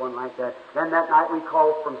that wants one like that. Then that night we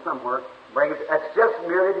call from somewhere, bring it. That's just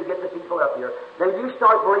merely to get the people up here. Then you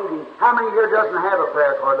start believing. How many here doesn't have a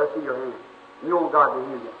prayer card? Let's see your hand. You want God to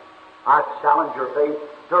heal you. I challenge your faith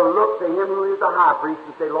to look to Him who is the high priest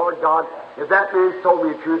and say, Lord God, if that man's told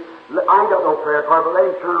me the truth, I ain't got no prayer card, but let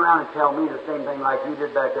him turn around and tell me the same thing like you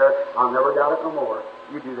did back there. I'll never doubt it no more.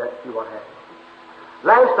 You do that and see what happens.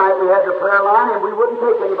 Last night we had the prayer line, and we wouldn't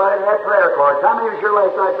take anybody that had prayer cards. How many of you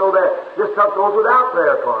last night know that this stuff goes without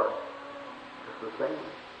prayer cards? It's the same.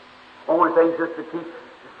 Only thing is just to just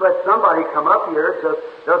let somebody come up here. It just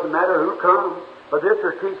doesn't matter who comes. But this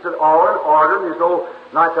is keeps it all in order, and there's no,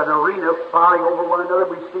 like an arena fighting over one another.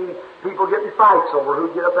 We've seen people getting fights over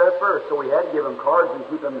who'd get up there first, so we had to give them cards and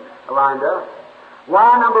keep them lined up.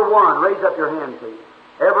 Why, number 1, raise up your hand, please.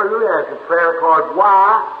 Everyone who has a prayer card,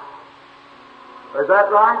 why? Is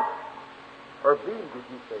that right? Or B, did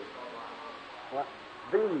you say? What?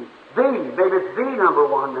 B. Maybe it's B,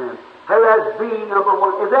 number 1, then. Who has B number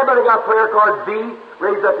 1? Has everybody got prayer card B?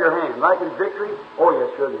 Raise up your hand. Like in victory? Oh, yes,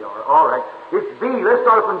 sure they are. All right. It's B. Let's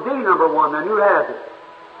start from B number 1 then. Who has it?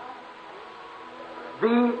 B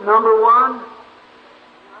number 1?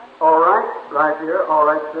 All right. Right here. All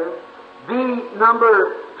right, sir. B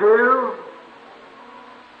number 2?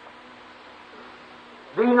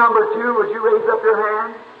 B number 2, would you raise up your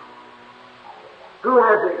hand? Who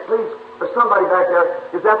has it? Please, there's somebody back there.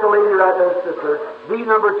 Is that the lady right there, sister? B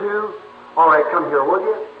number 2? All right, come here, will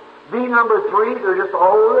you? B number 3, they're just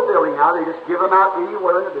all over the building now. They just give them out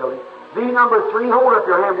anywhere in the building. B number 3, hold up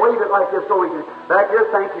your hand, wave it like this so we can... Back here,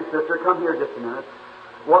 thank you, sister. Come here just a minute.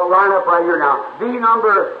 Well, line up right here now. B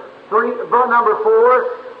number 3, number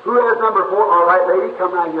 4... Who has number 4? All right, lady,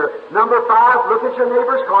 come right here. Number 5, look at your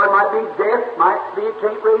neighbor's card. Might be deaf, might be it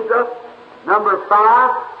can't raise up. Number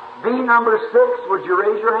 5, B number 6, would you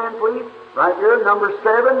raise your hand, please? Right here. Number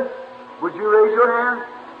 7, would you raise your hand?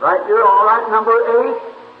 Right here. All right. Number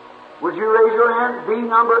 8, would you raise your hand? B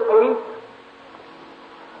number 8.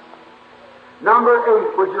 Number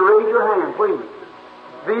 8, would you raise your hand, please?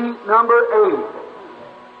 B number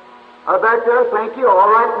 8. Back there, thank you. All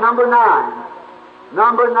right. Number 9.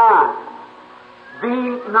 Number 9. B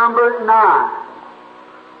number 9.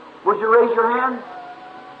 Would you raise your hand?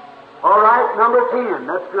 All right. Number 10.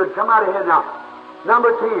 That's good. Come out ahead now.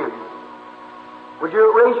 Number 10. Would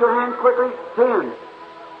you raise your hand quickly? 10.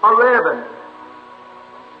 11.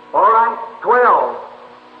 All right. 12.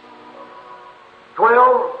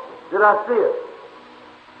 12. Did I see it?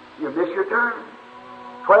 You missed your turn.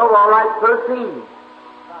 12. All right. 13.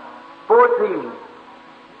 14.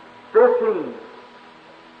 15.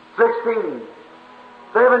 16,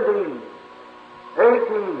 17,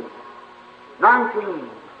 18, 19,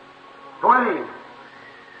 20.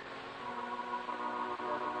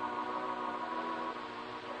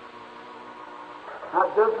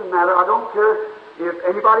 That doesn't matter. I don't care if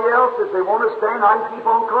anybody else, if they want to stand, I can keep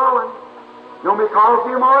on calling. You want me to call a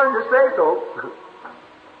few more and just say so?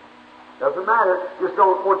 Doesn't matter. Just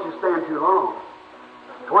don't want you to stand too long.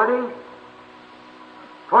 20,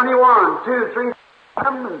 21, 2, 3,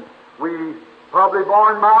 we probably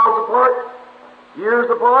born miles apart, years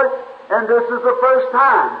apart, and this is the first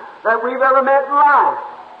time that we've ever met in life.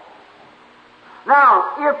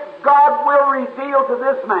 Now, if God will reveal to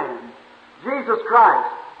this man, Jesus Christ,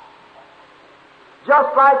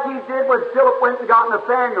 just like He did when Philip went and got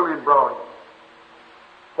Nathanael and brought him.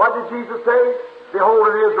 What did Jesus say? Behold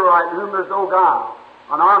an Israelite in whom there's no guile,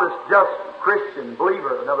 an honest, just Christian,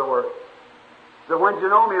 believer, in other words. So when did you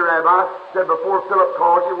know me, Rabbi? Said, before Philip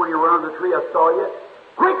called you, when you were under the tree, I saw you.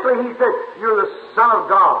 Quickly, he said, you're the Son of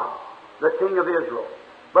God, the King of Israel.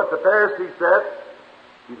 But the Pharisee said,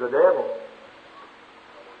 he's a devil.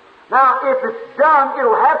 Now, if it's done,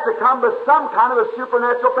 it'll have to come with some kind of a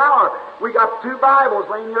supernatural power. We got 2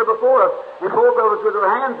 Bibles laying here before us, and both of us with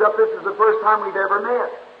our hands up. This is the first time we've ever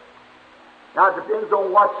met. Now, it depends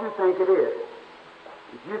on what you think it is.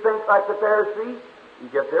 If you think like the Pharisee, you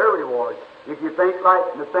get their reward. If you think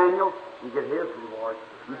like Nathanael, you get his reward.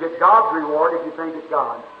 You get God's reward if you think it's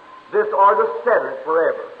God. This ought to settle it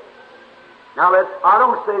forever. Now, I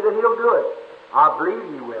don't say that He'll do it. I believe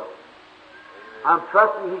He will. I'm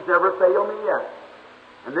trusting He's never failed me yet.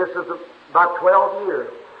 And this is about 12 years.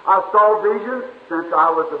 I saw visions since I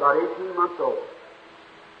was about 18 months old.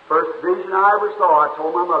 First vision I ever saw, I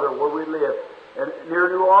told my mother where we lived. And near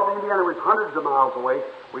New Albany, Indiana, it was hundreds of miles away.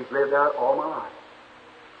 We've lived there all my life.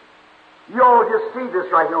 You all just see this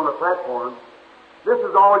right here on the platform. This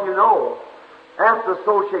is all you know. Ask the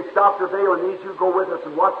associates, Dr. Vail and these who go with us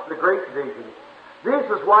and watch the great vision. This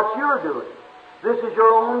is what you're doing. This is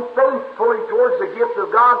your own faith pulling towards the gift of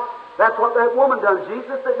God. That's what that woman done.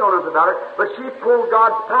 Jesus didn't know nothing about it, but she pulled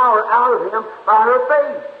God's power out of him by her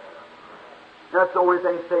faith. That's the only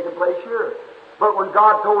thing that's taking place here. But when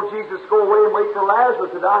God told Jesus to go away and wait for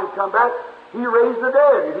Lazarus to die and come back, He raised the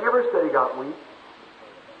dead. He never said He got weak.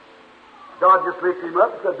 God just lifted him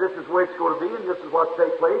up and said, this is the way it's going to be, and this is what's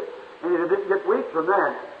take place, and he didn't get weak from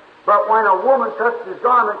that. But when a woman touched his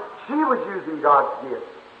garment, she was using God's gift.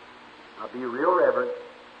 Now be real reverent.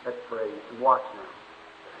 Let's pray and watch now.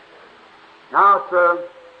 Now, sir,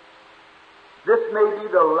 this may be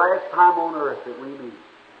the last time on earth that we meet.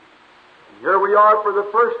 And here we are for the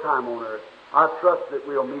first time on earth. I trust that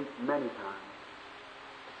we'll meet many times.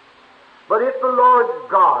 But if the Lord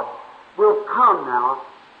God will come now,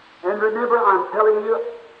 and remember, I'm telling you,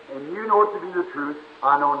 and you know it to be the truth,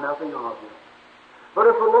 I know nothing of you. But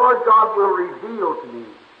if the Lord God will reveal to me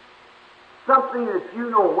something that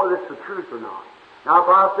you know whether it's the truth or not. Now, if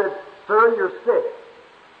I said, sir, you're sick,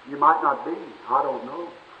 you might not be. I don't know.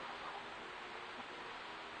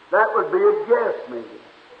 That would be a guess, maybe.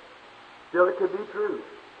 Still, it could be true.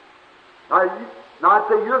 Now, I'd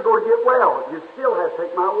say you're going to get well. You still have to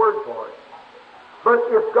take my word for it. But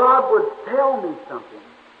if God would tell me something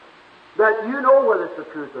that you know whether it's the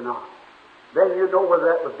truth or not, then you know whether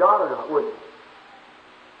that was God or not, wouldn't you?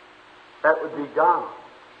 That would be God.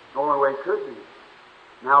 The only way it could be.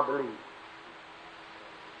 Now believe.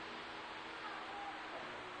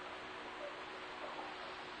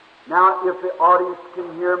 Now, if the audience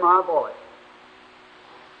can hear my voice,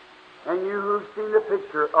 and you who've seen the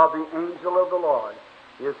picture of the angel of the Lord,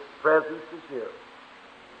 His presence is here.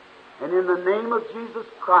 And in the name of Jesus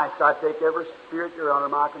Christ, I take every spirit you're under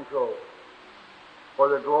my control for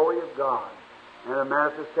the glory of God and the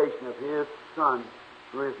manifestation of His Son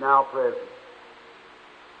who is now present.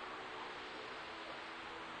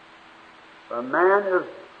 A man is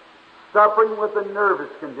suffering with a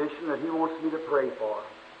nervous condition that he wants me to pray for.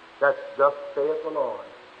 That's thus saith the Lord.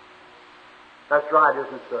 That's right,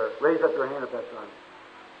 isn't it, sir? Raise up your hand if that's right.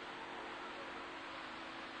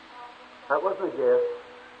 That wasn't a guess.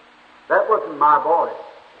 That wasn't my voice.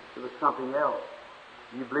 It was something else.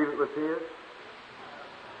 Do you believe it was his?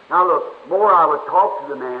 Now look, more I would talk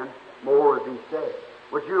to the man, more would be said.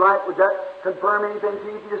 Would that confirm anything to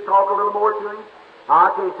you if you just talk a little more to him?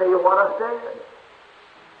 I can't tell you what I said.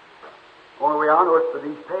 Only way I know it's for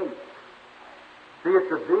these tapes. See,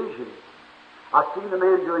 it's a vision. I've seen the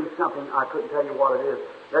man doing something, I couldn't tell you what it is.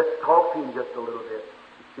 Let's talk to him just a little bit.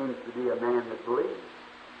 It seems to be a man that believes.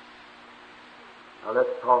 Now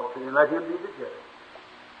let's talk to him and let him be the judge.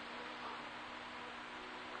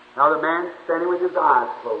 Now the man's standing with his eyes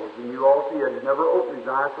closed, and you all see it. He's never opened his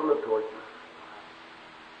eyes to look towards you.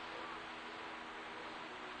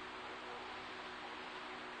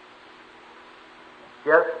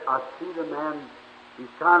 Yes, I see the man, he's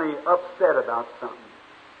kind of upset about something.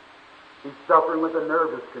 He's suffering with a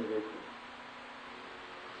nervous condition.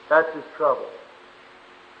 That's his trouble.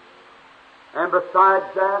 And besides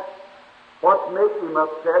that, what's making him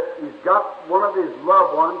upset, he's got one of his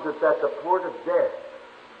loved ones that's at the point of death,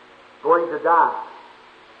 going to die.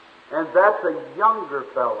 And that's a younger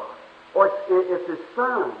fellow. Or it's his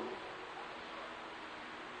son.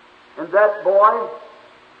 And that boy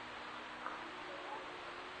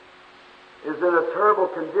is in a terrible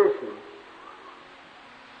condition.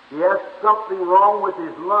 He has something wrong with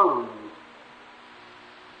his lungs.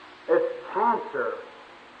 It's cancer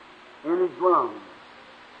in his lungs.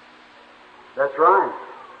 That's right.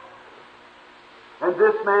 And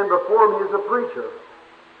this man before me is a preacher.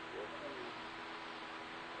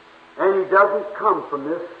 And he doesn't come from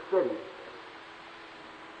this city.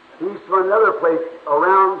 He's from another place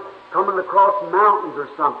around, coming across mountains or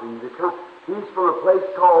something. He's from a place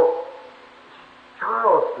called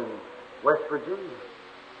Charleston, West Virginia.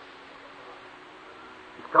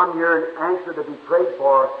 He's come here and anxious to be prayed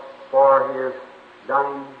for his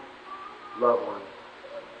dying loved one.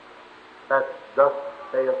 That's thus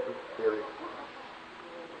saith the Spirit.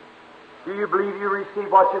 Do you believe you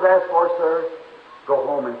receive what you've asked for, sir? Go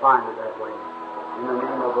home and find it that way. In the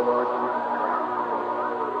name of the Lord Jesus Christ.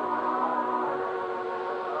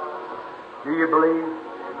 Do you believe?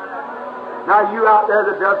 Now, you out there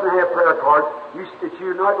that doesn't have prayer cards,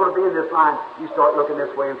 you're not going to be in this line. You start looking this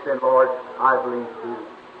way and saying, Lord, I believe too.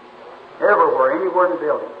 Everywhere, anywhere in the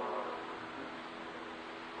building.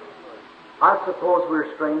 I suppose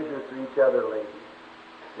we're strangers to each other, ladies.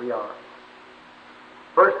 We are.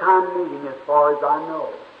 First time meeting as far as I know.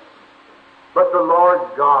 But the Lord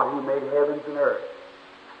God, who made heavens and earth,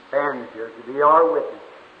 stands here to be our witness.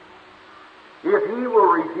 If He will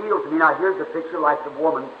reveal to me, now here's a picture like the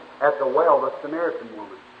woman at the well, the Samaritan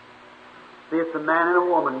woman. See, it's a man and a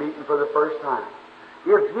woman meeting for the first time.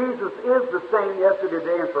 If Jesus is the same yesterday,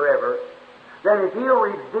 today, and forever, then if He'll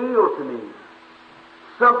reveal to me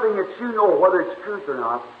something that you know whether it's truth or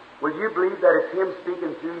not, will you believe that it's Him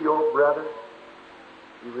speaking through your brother?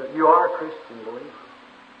 You are a Christian believer,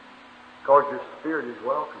 because your spirit is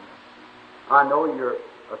welcome. I know you're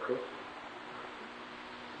a Christian.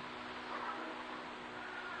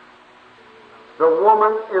 The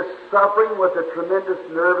woman is suffering with a tremendous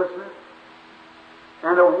nervousness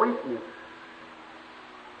and a weakness.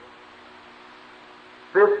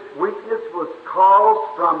 This weakness was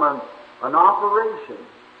caused from an operation.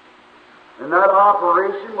 And that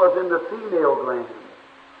operation was in the female gland.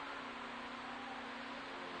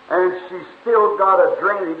 And she's still got a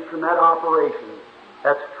drainage from that operation.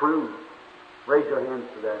 That's true. Raise your hands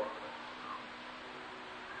to that.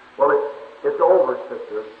 Well, it's over,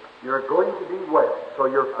 sister. You're going to be well. So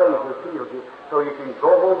your faith has healed you. So you can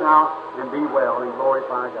go home now and be well and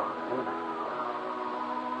glorify God. Amen.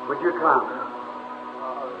 Would you come?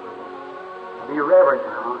 Be reverent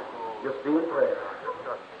now. Just be in prayer.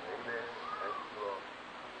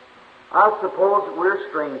 I suppose that we're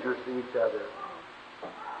strangers to each other.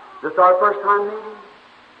 This our first time meeting?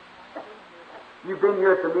 You've been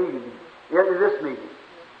here at the meeting, in this meeting,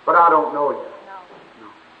 but I don't know you. No.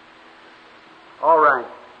 All right.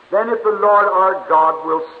 Then if the Lord our God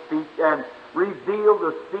will speak and reveal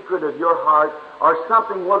the secret of your heart or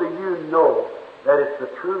something, whether you know that it's the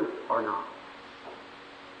truth or not,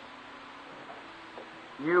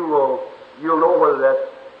 you'll know whether that's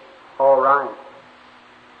all right.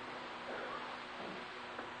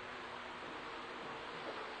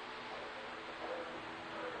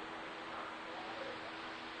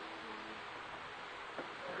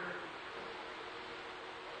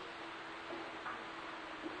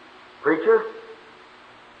 Preacher,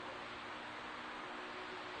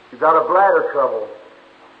 you've got a bladder trouble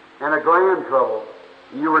and a gland trouble.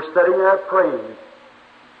 You were sitting there praying.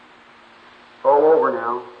 All over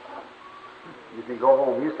now. You can go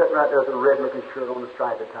home. You sitting right there with a red-looking shirt on, a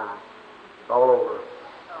striped tie. It's all over.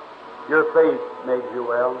 Your faith made you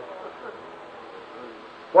well.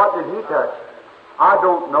 What did he touch? I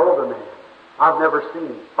don't know the man. I've never seen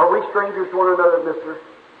him. Are we strangers to one another, mister?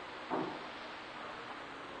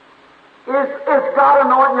 Is God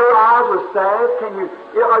anointing your eyes with salve?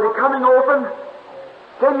 Are they coming open?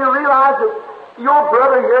 Can you realize that your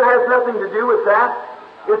brother here has nothing to do with that?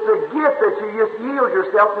 It's a gift that you just yield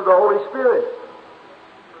yourself to the Holy Spirit.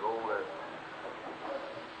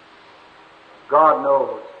 God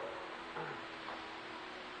knows.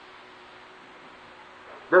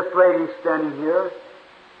 This lady's standing here,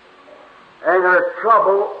 and her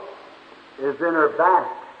trouble is in her back.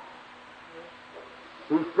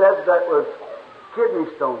 He said that was kidney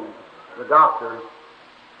stones, the doctor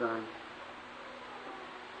saying.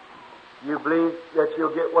 You believe that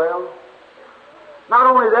you'll get well? Not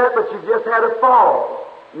only that, but you just had a fall,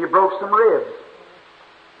 and you broke some ribs.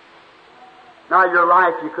 Now your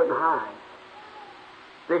life you couldn't hide.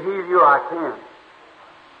 To heal you, I can.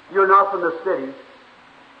 You're not from the city.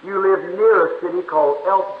 You live near a city called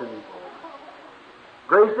Elkton.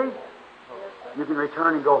 Gracie, you can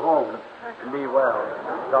return and go home and be well.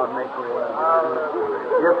 God make you well.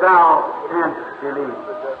 If thou canst believe.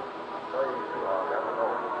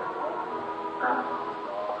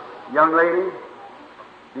 Young lady,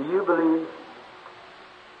 do you believe?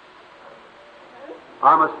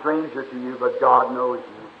 I'm a stranger to you, but God knows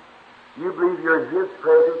you. You believe you're in His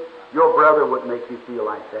presence? Your brother wouldn't make you feel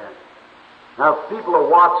like that. Now, if people are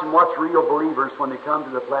watching, watch real believers when they come to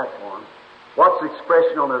the platform. Watch the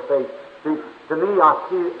expression on their face. See, to me, I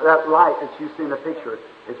see that light that you see in the picture.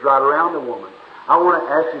 It's right around the woman. I want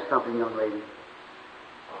to ask you something, young lady.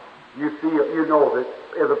 You know that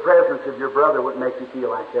the presence of your brother would make you feel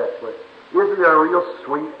like that. But isn't there a real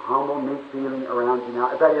sweet, humble, meek feeling around you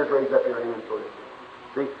now? If that is, raise up your hand for it.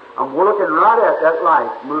 See, I'm looking right at that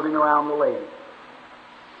light moving around the lady.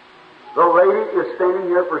 The lady is standing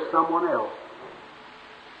here for someone else.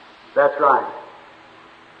 That's right.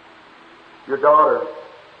 Your daughter.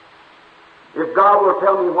 If God will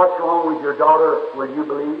tell me what's wrong with your daughter, will you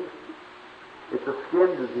believe? It's a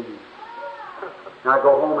skin disease. Now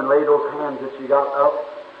go home and lay those hands that you got up,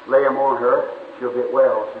 lay them on her. She'll get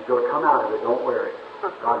well. She's going to come out of it. Don't wear it.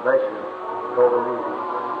 God bless you. Go believe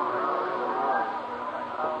Him.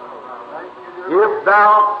 If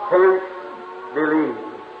thou canst believe.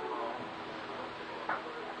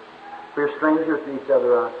 We're strangers to each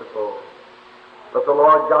other, I suppose. But the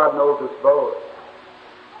Lord God knows us both.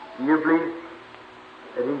 Do you believe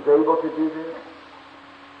that He's able to do this?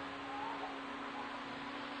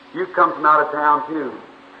 You've come from out of town, too.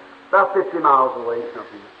 About 50 miles away,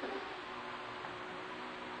 something.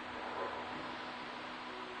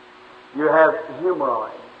 You have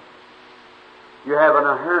hemorrhoids. You have a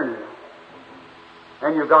hernia.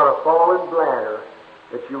 And you've got a fallen bladder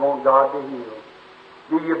that you want God to heal.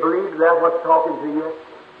 Do you believe that what's talking to you?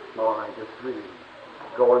 All right, just read it.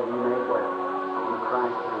 Go and be made well. In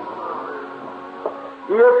Christ's name.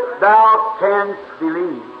 If thou canst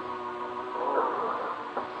believe.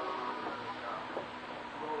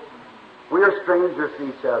 We are strangers to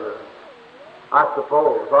each other, I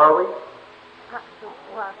suppose, are we? I've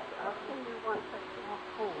seen you once at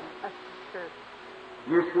home, at the church.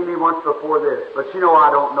 You've seen me once before this, but you know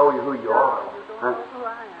I don't know who you are. You don't know who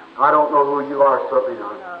I am. I don't know who you are, certainly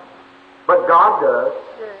not. No. But God does.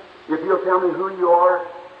 Yes. If you'll tell me who you are,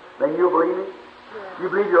 then you'll believe me. Yes. You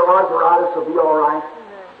believe your arthritis will be all right?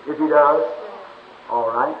 Yes. If He does? Yes. All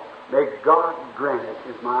right. May God grant it,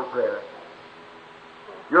 is my prayer.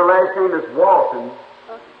 Your last name is Walton.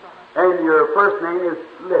 That's right. And your first name is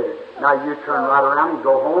Liddy. Now you turn right around and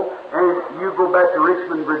go home, and you go back to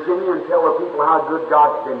Richmond, Virginia, and tell the people how good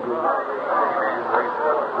God's been to you.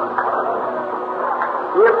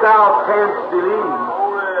 If thou canst believe,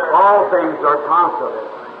 all things are possible.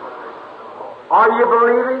 Are you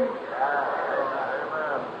believing?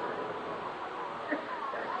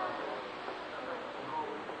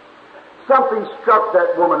 Something struck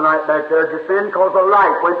that woman right back there just then, because the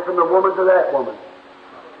light went from the woman to that woman.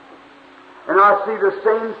 And I see the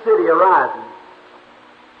same city arising.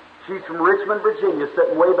 She's from Richmond, Virginia,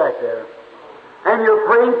 sitting way back there. And you're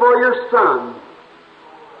praying for your son.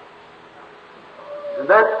 And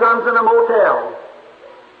that son's in a motel.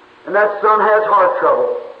 And that son has heart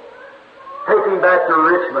trouble. Take him back to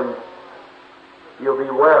Richmond. You'll be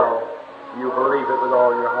well. You believe it with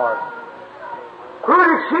all your heart. Who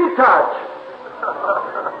did she touch?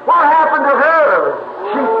 What happened to her?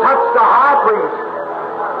 She touched the high priest.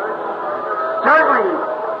 Certainly,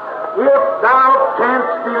 if thou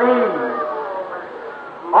canst believe,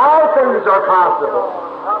 all things are possible.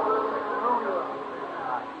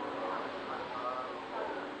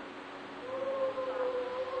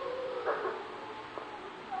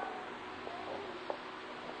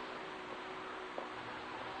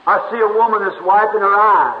 I see a woman that's wiping her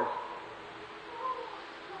eyes.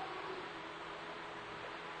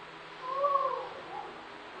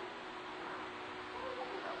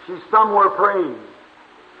 She's somewhere praying.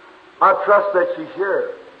 I trust that she's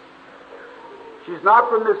here. She's not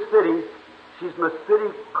from this city. She's from a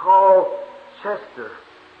city called Chester.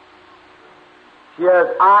 She has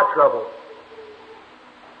eye trouble.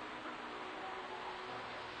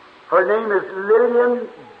 Her name is Lillian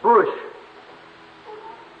Bush.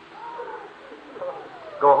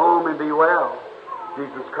 Go home and be well.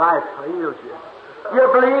 Jesus Christ heals you.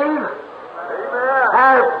 You believe? Amen.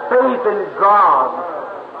 Have faith in God.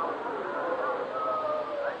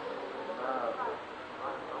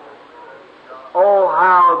 Oh,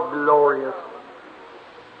 how glorious.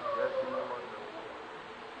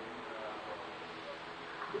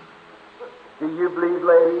 Do you believe,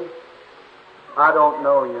 lady? I don't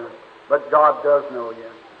know you, but God does know you.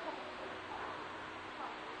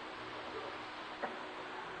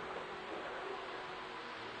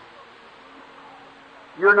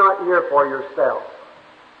 You're not here for yourself.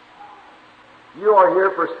 You are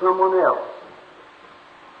here for someone else.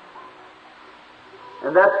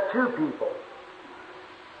 And that's two people.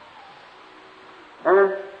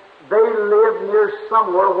 And they live near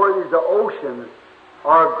somewhere where there's an ocean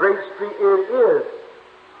or a great street. It is.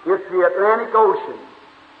 It's the Atlantic Ocean.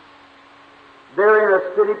 They're in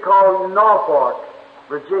a city called Norfolk,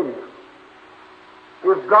 Virginia.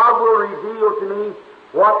 If God will reveal to me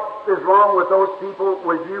what is wrong with those people,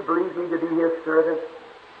 will you believe me to be His servant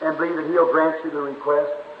and believe that He'll grant you the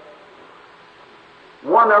request?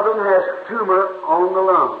 One of them has tumor on the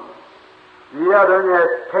lung. The other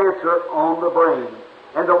has cancer on the brain.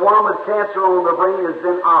 And the one with cancer on the brain has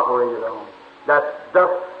been operated on. That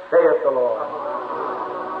thus saith the Lord.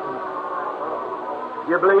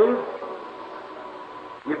 You believe?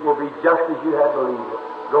 It will be just as you have believed it.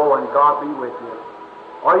 Go and God be with you.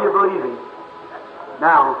 Are you believing?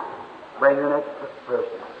 Now, bring the next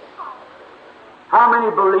person. How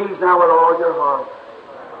many believes now with all your heart?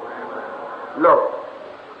 Look,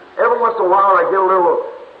 every once in a while I get a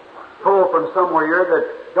little pull from somewhere here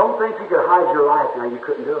that don't think you could hide your life now. You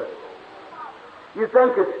couldn't do it. You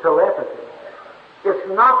think it's telepathy. It's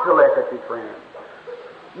not telepathy, friend.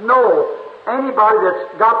 No, anybody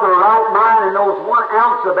that's got the right mind and knows 1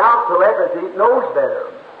 ounce about telepathy knows better.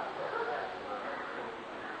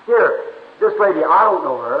 Here, this lady, I don't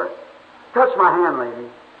know her. Touch my hand, lady.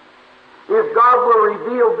 If God will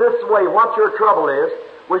reveal this way what your trouble is,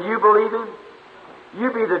 will you believe Him? You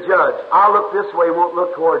be the judge. I'll look this way, won't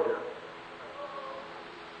look towards you.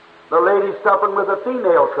 The lady's suffering with a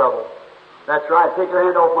female trouble. That's right. Take your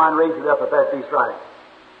hand off mine, raise it up if that be's right.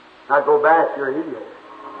 Now go back, you're healed.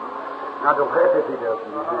 Now don't have if He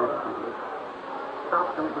doesn't.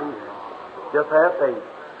 Stop, don't believe it. Just have faith.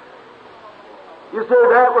 You say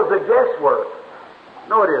that was a guesswork.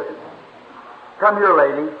 No, it isn't. Come here,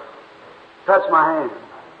 lady. Touch my hand.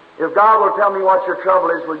 If God will tell me what your trouble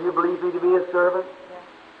is, will you believe me to be His servant? Yes.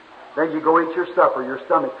 Then you go eat your supper. Your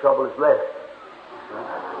stomach trouble is left.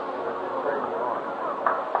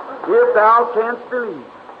 If thou canst believe,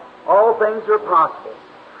 all things are possible.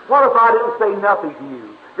 What if I didn't say nothing to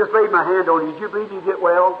you? Just laid my hand on you. Did you believe you get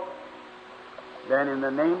well? Then in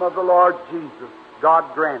the name of the Lord Jesus,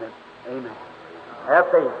 God grant it. Amen. Have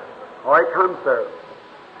faith. All right, come, sir.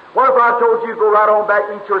 What if I told you to go right on back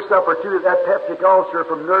and eat your supper too, that peptic ulcer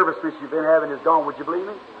from nervousness you've been having is gone? Would you believe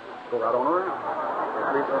me? Go right on around.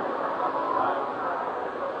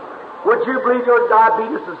 Would you believe your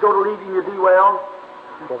diabetes is going to leave you and you'll be well?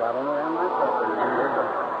 Go right on around like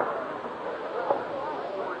that.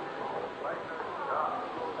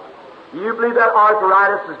 Do you believe that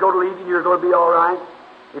arthritis is going to leave you and you're going to be all right?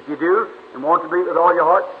 If you do, and want to believe with all your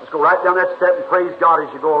heart, just go right down that step and praise God as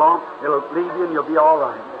you go along. It'll leave you and you'll be all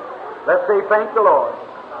right. Let's say, thank the Lord.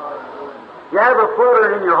 You have a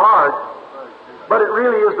fluttering in your heart, but it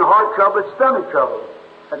really isn't heart trouble, it's stomach trouble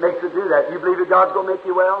that makes it do that. You believe that God's going to make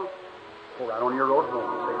you well? Go right on your road home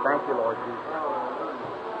and say, thank you, Lord Jesus.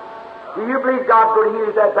 Do you believe God's going to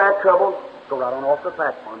heal that back trouble? Go right on off the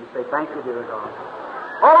platform and say, thank you, dear God.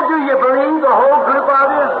 Oh, do you believe, the whole group of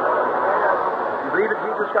you? You believe that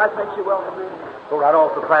Jesus Christ makes you well from this? Go right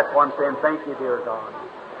off the platform saying, thank you, dear God.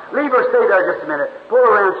 Leave her, stay there just a minute. Pull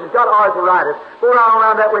her around. She's got arthritis. Go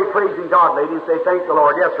around that way praising God, lady, and say, thank the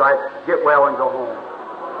Lord. Yes, right. Get well and go home.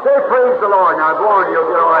 Say, praise the Lord. Now, go on,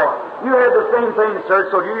 you'll get all right. You had the same thing,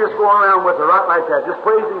 church, so you just go around with her right like that, just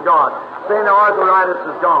praising God, saying the arthritis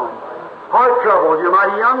is gone. Heart trouble, you're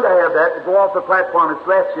mighty young to have that. Go off the platform, it's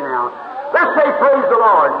left you now. Let's say, praise the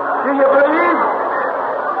Lord. Do you believe?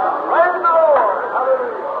 Praise the Lord.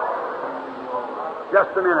 Hallelujah.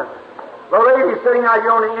 Just a minute. The lady sitting out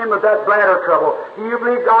here on the end with that bladder trouble. Do you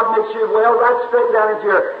believe God makes you well? Right straight down into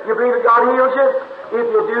here. You believe that God heals you? If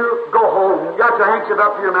you do, go home. You got your handkerchief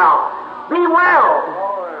up to your mouth. Be well.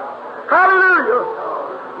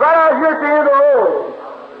 Hallelujah. Right out here at the end of the road.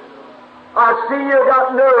 I see you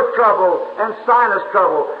got nerve trouble and sinus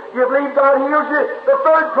trouble. You believe God heals you? The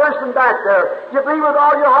third person back there. You believe with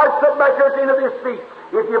all your heart sitting back there at the end of his feet.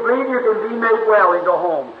 If you believe, you can be made well and go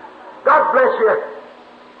home. God bless you.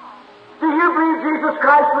 Do you believe Jesus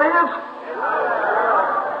Christ lives?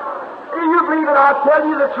 Do you believe that I tell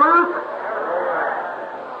you the truth?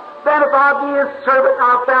 Then if I be his servant and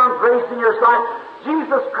I found grace in your sight,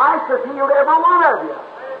 Jesus Christ has healed every one of you.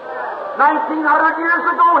 1900 years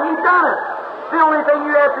ago, he done it. The only thing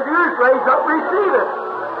you have to do is raise up and receive it.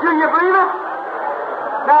 Do you believe it?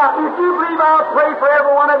 Now, if you believe I'll pray for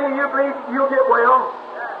every one of you, you believe you'll get well?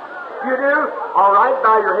 You do? All right,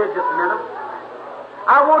 bow your head just a minute.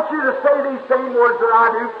 I want you to say these same words that I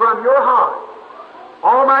do from your heart.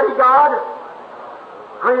 Almighty God,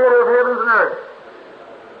 Creator of heavens and earth,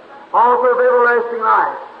 Author of everlasting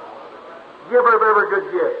life, Giver of every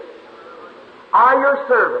good gift, I, your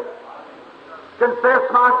servant, confess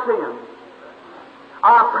my sins.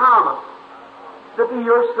 I promise to be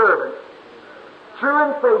your servant, true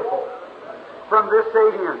and faithful, from this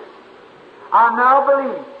day hence. I now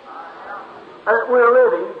believe that we're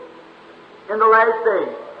living in the last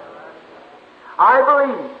days. I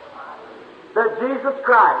believe that Jesus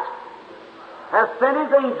Christ has sent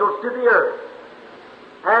His angels to the earth,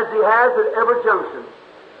 as He has at every junction,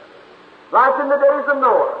 like in the days of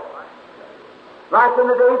Noah, like in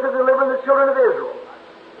the days of delivering the children of Israel,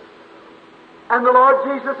 and the Lord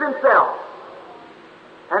Jesus Himself,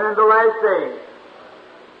 and in the last days.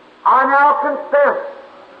 I now confess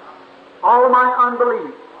all my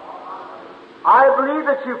unbelief. I believe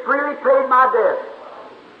that you freely paid my debt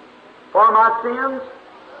for my sins,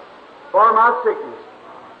 for my sickness.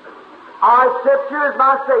 I accept you as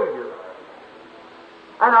my Savior,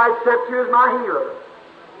 and I accept you as my healer.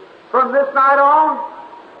 From this night on,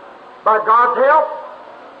 by God's help,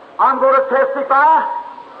 I'm going to testify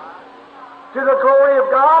to the glory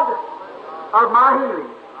of God of my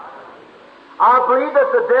healing. I believe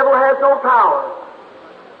that the devil has no power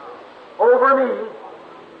over me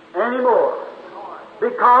anymore,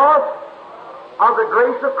 because of the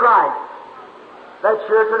grace of Christ that's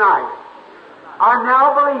here tonight. I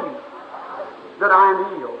now believe that I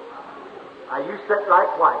am healed. Now you sit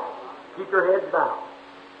like white. Keep your heads bowed.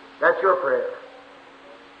 That's your prayer.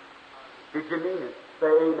 Did you mean it? Say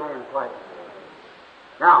amen twice.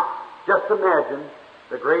 Now, just imagine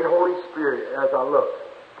the great Holy Spirit, as I look,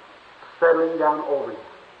 settling down over you.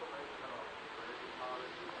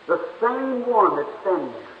 The same one that's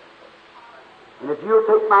standing there. And if you'll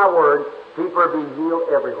take my word, people are being healed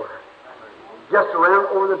everywhere. Just around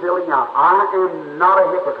over the building now. I am not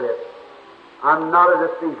a hypocrite. I'm not a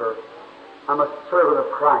deceiver. I'm a servant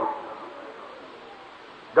of Christ.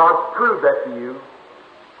 God's proved that to you.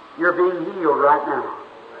 You're being healed right now.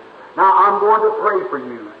 Now I'm going to pray for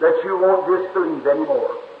you that you won't disbelieve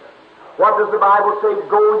anymore. What does the Bible say?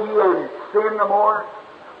 Go ye and sin no more.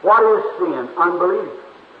 What is sin? Unbelief.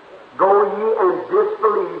 Go ye and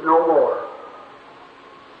disbelieve no more.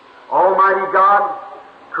 Almighty God,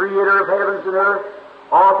 Creator of heavens and earth,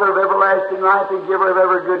 Author of everlasting life and Giver of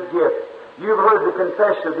every good gift, you've heard the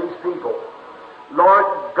confession of these people.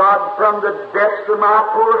 Lord God, from the depths of my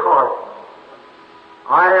poor heart,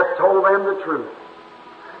 I have told them the truth.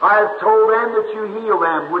 I have told them that you healed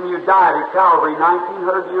them when you died at Calvary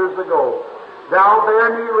 1900 years ago. Thou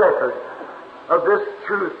bear me record of this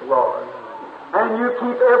truth, Lord. And you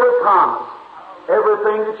keep every promise.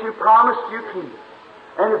 Everything that you promised, you keep.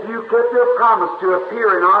 And if you kept your promise to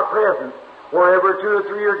appear in our presence, wherever two or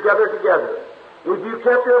three are gathered together, if you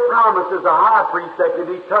kept your promise as a high priest that could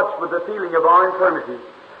be touched with the feeling of our infirmities,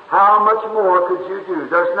 how much more could you do?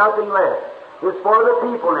 There's nothing left. It's for the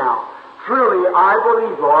people now. Truly, I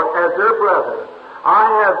believe, Lord, as their brother, I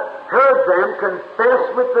have heard them confess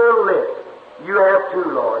with their lips, you have too,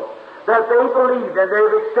 Lord, that they believe and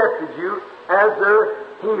they've accepted you as their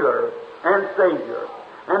healer and Savior.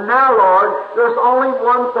 And now, Lord, there's only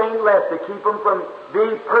one thing left to keep them from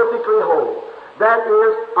being perfectly whole. That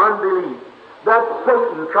is unbelief. That's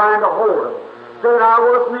Satan trying to hold them. Saying, I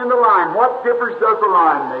wasn't in the line. What difference does the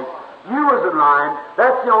line make? You was in line.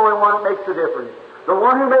 That's the only one that makes a difference. The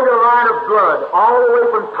one who made a line of blood all the way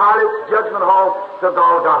from Pilate's judgment hall to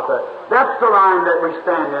Golgotha. That's the line that we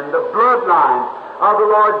stand in, the blood line of the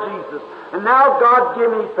Lord Jesus. And now, God,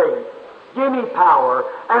 give me faith. Give me power.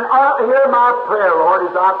 And hear my prayer, Lord,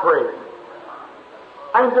 as I pray.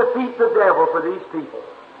 And defeat the devil for these people.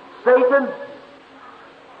 Satan,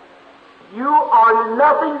 you are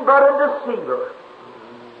nothing but a deceiver.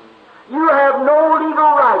 You have no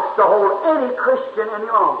legal rights to hold any Christian any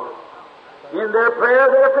longer. In their prayer,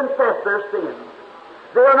 they confess their sins.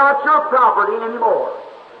 They are not your property anymore.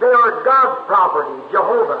 They are God's property,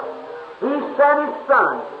 Jehovah. He sent His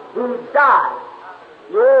Son. He died.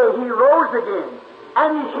 Yea, He rose again. And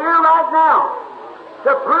He's here right now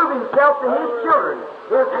to prove Himself to His children,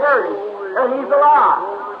 His heritage, that He's alive.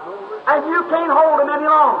 And you can't hold Him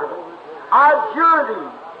any longer. I adjure thee,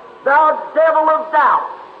 thou devil of doubt,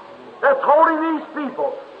 that's holding these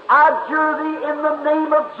people. I adjure thee in the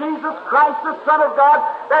name of Jesus Christ, the Son of God,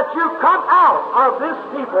 that you come out of this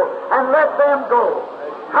people and let them go.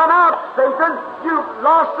 Come out, Satan. You've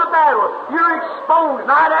lost the battle. You're exposed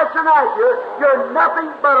night after night. You're nothing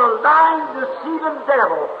but a lying, deceiving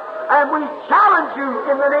devil. And we challenge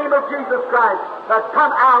you in the name of Jesus Christ to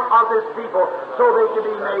come out of this people so they can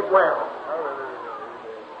be made well.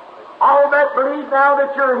 All that believe now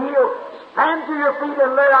that you're healed, stand to your feet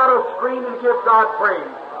and let out a scream and give God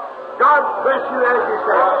praise. God bless you as you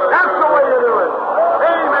say. That's the way to do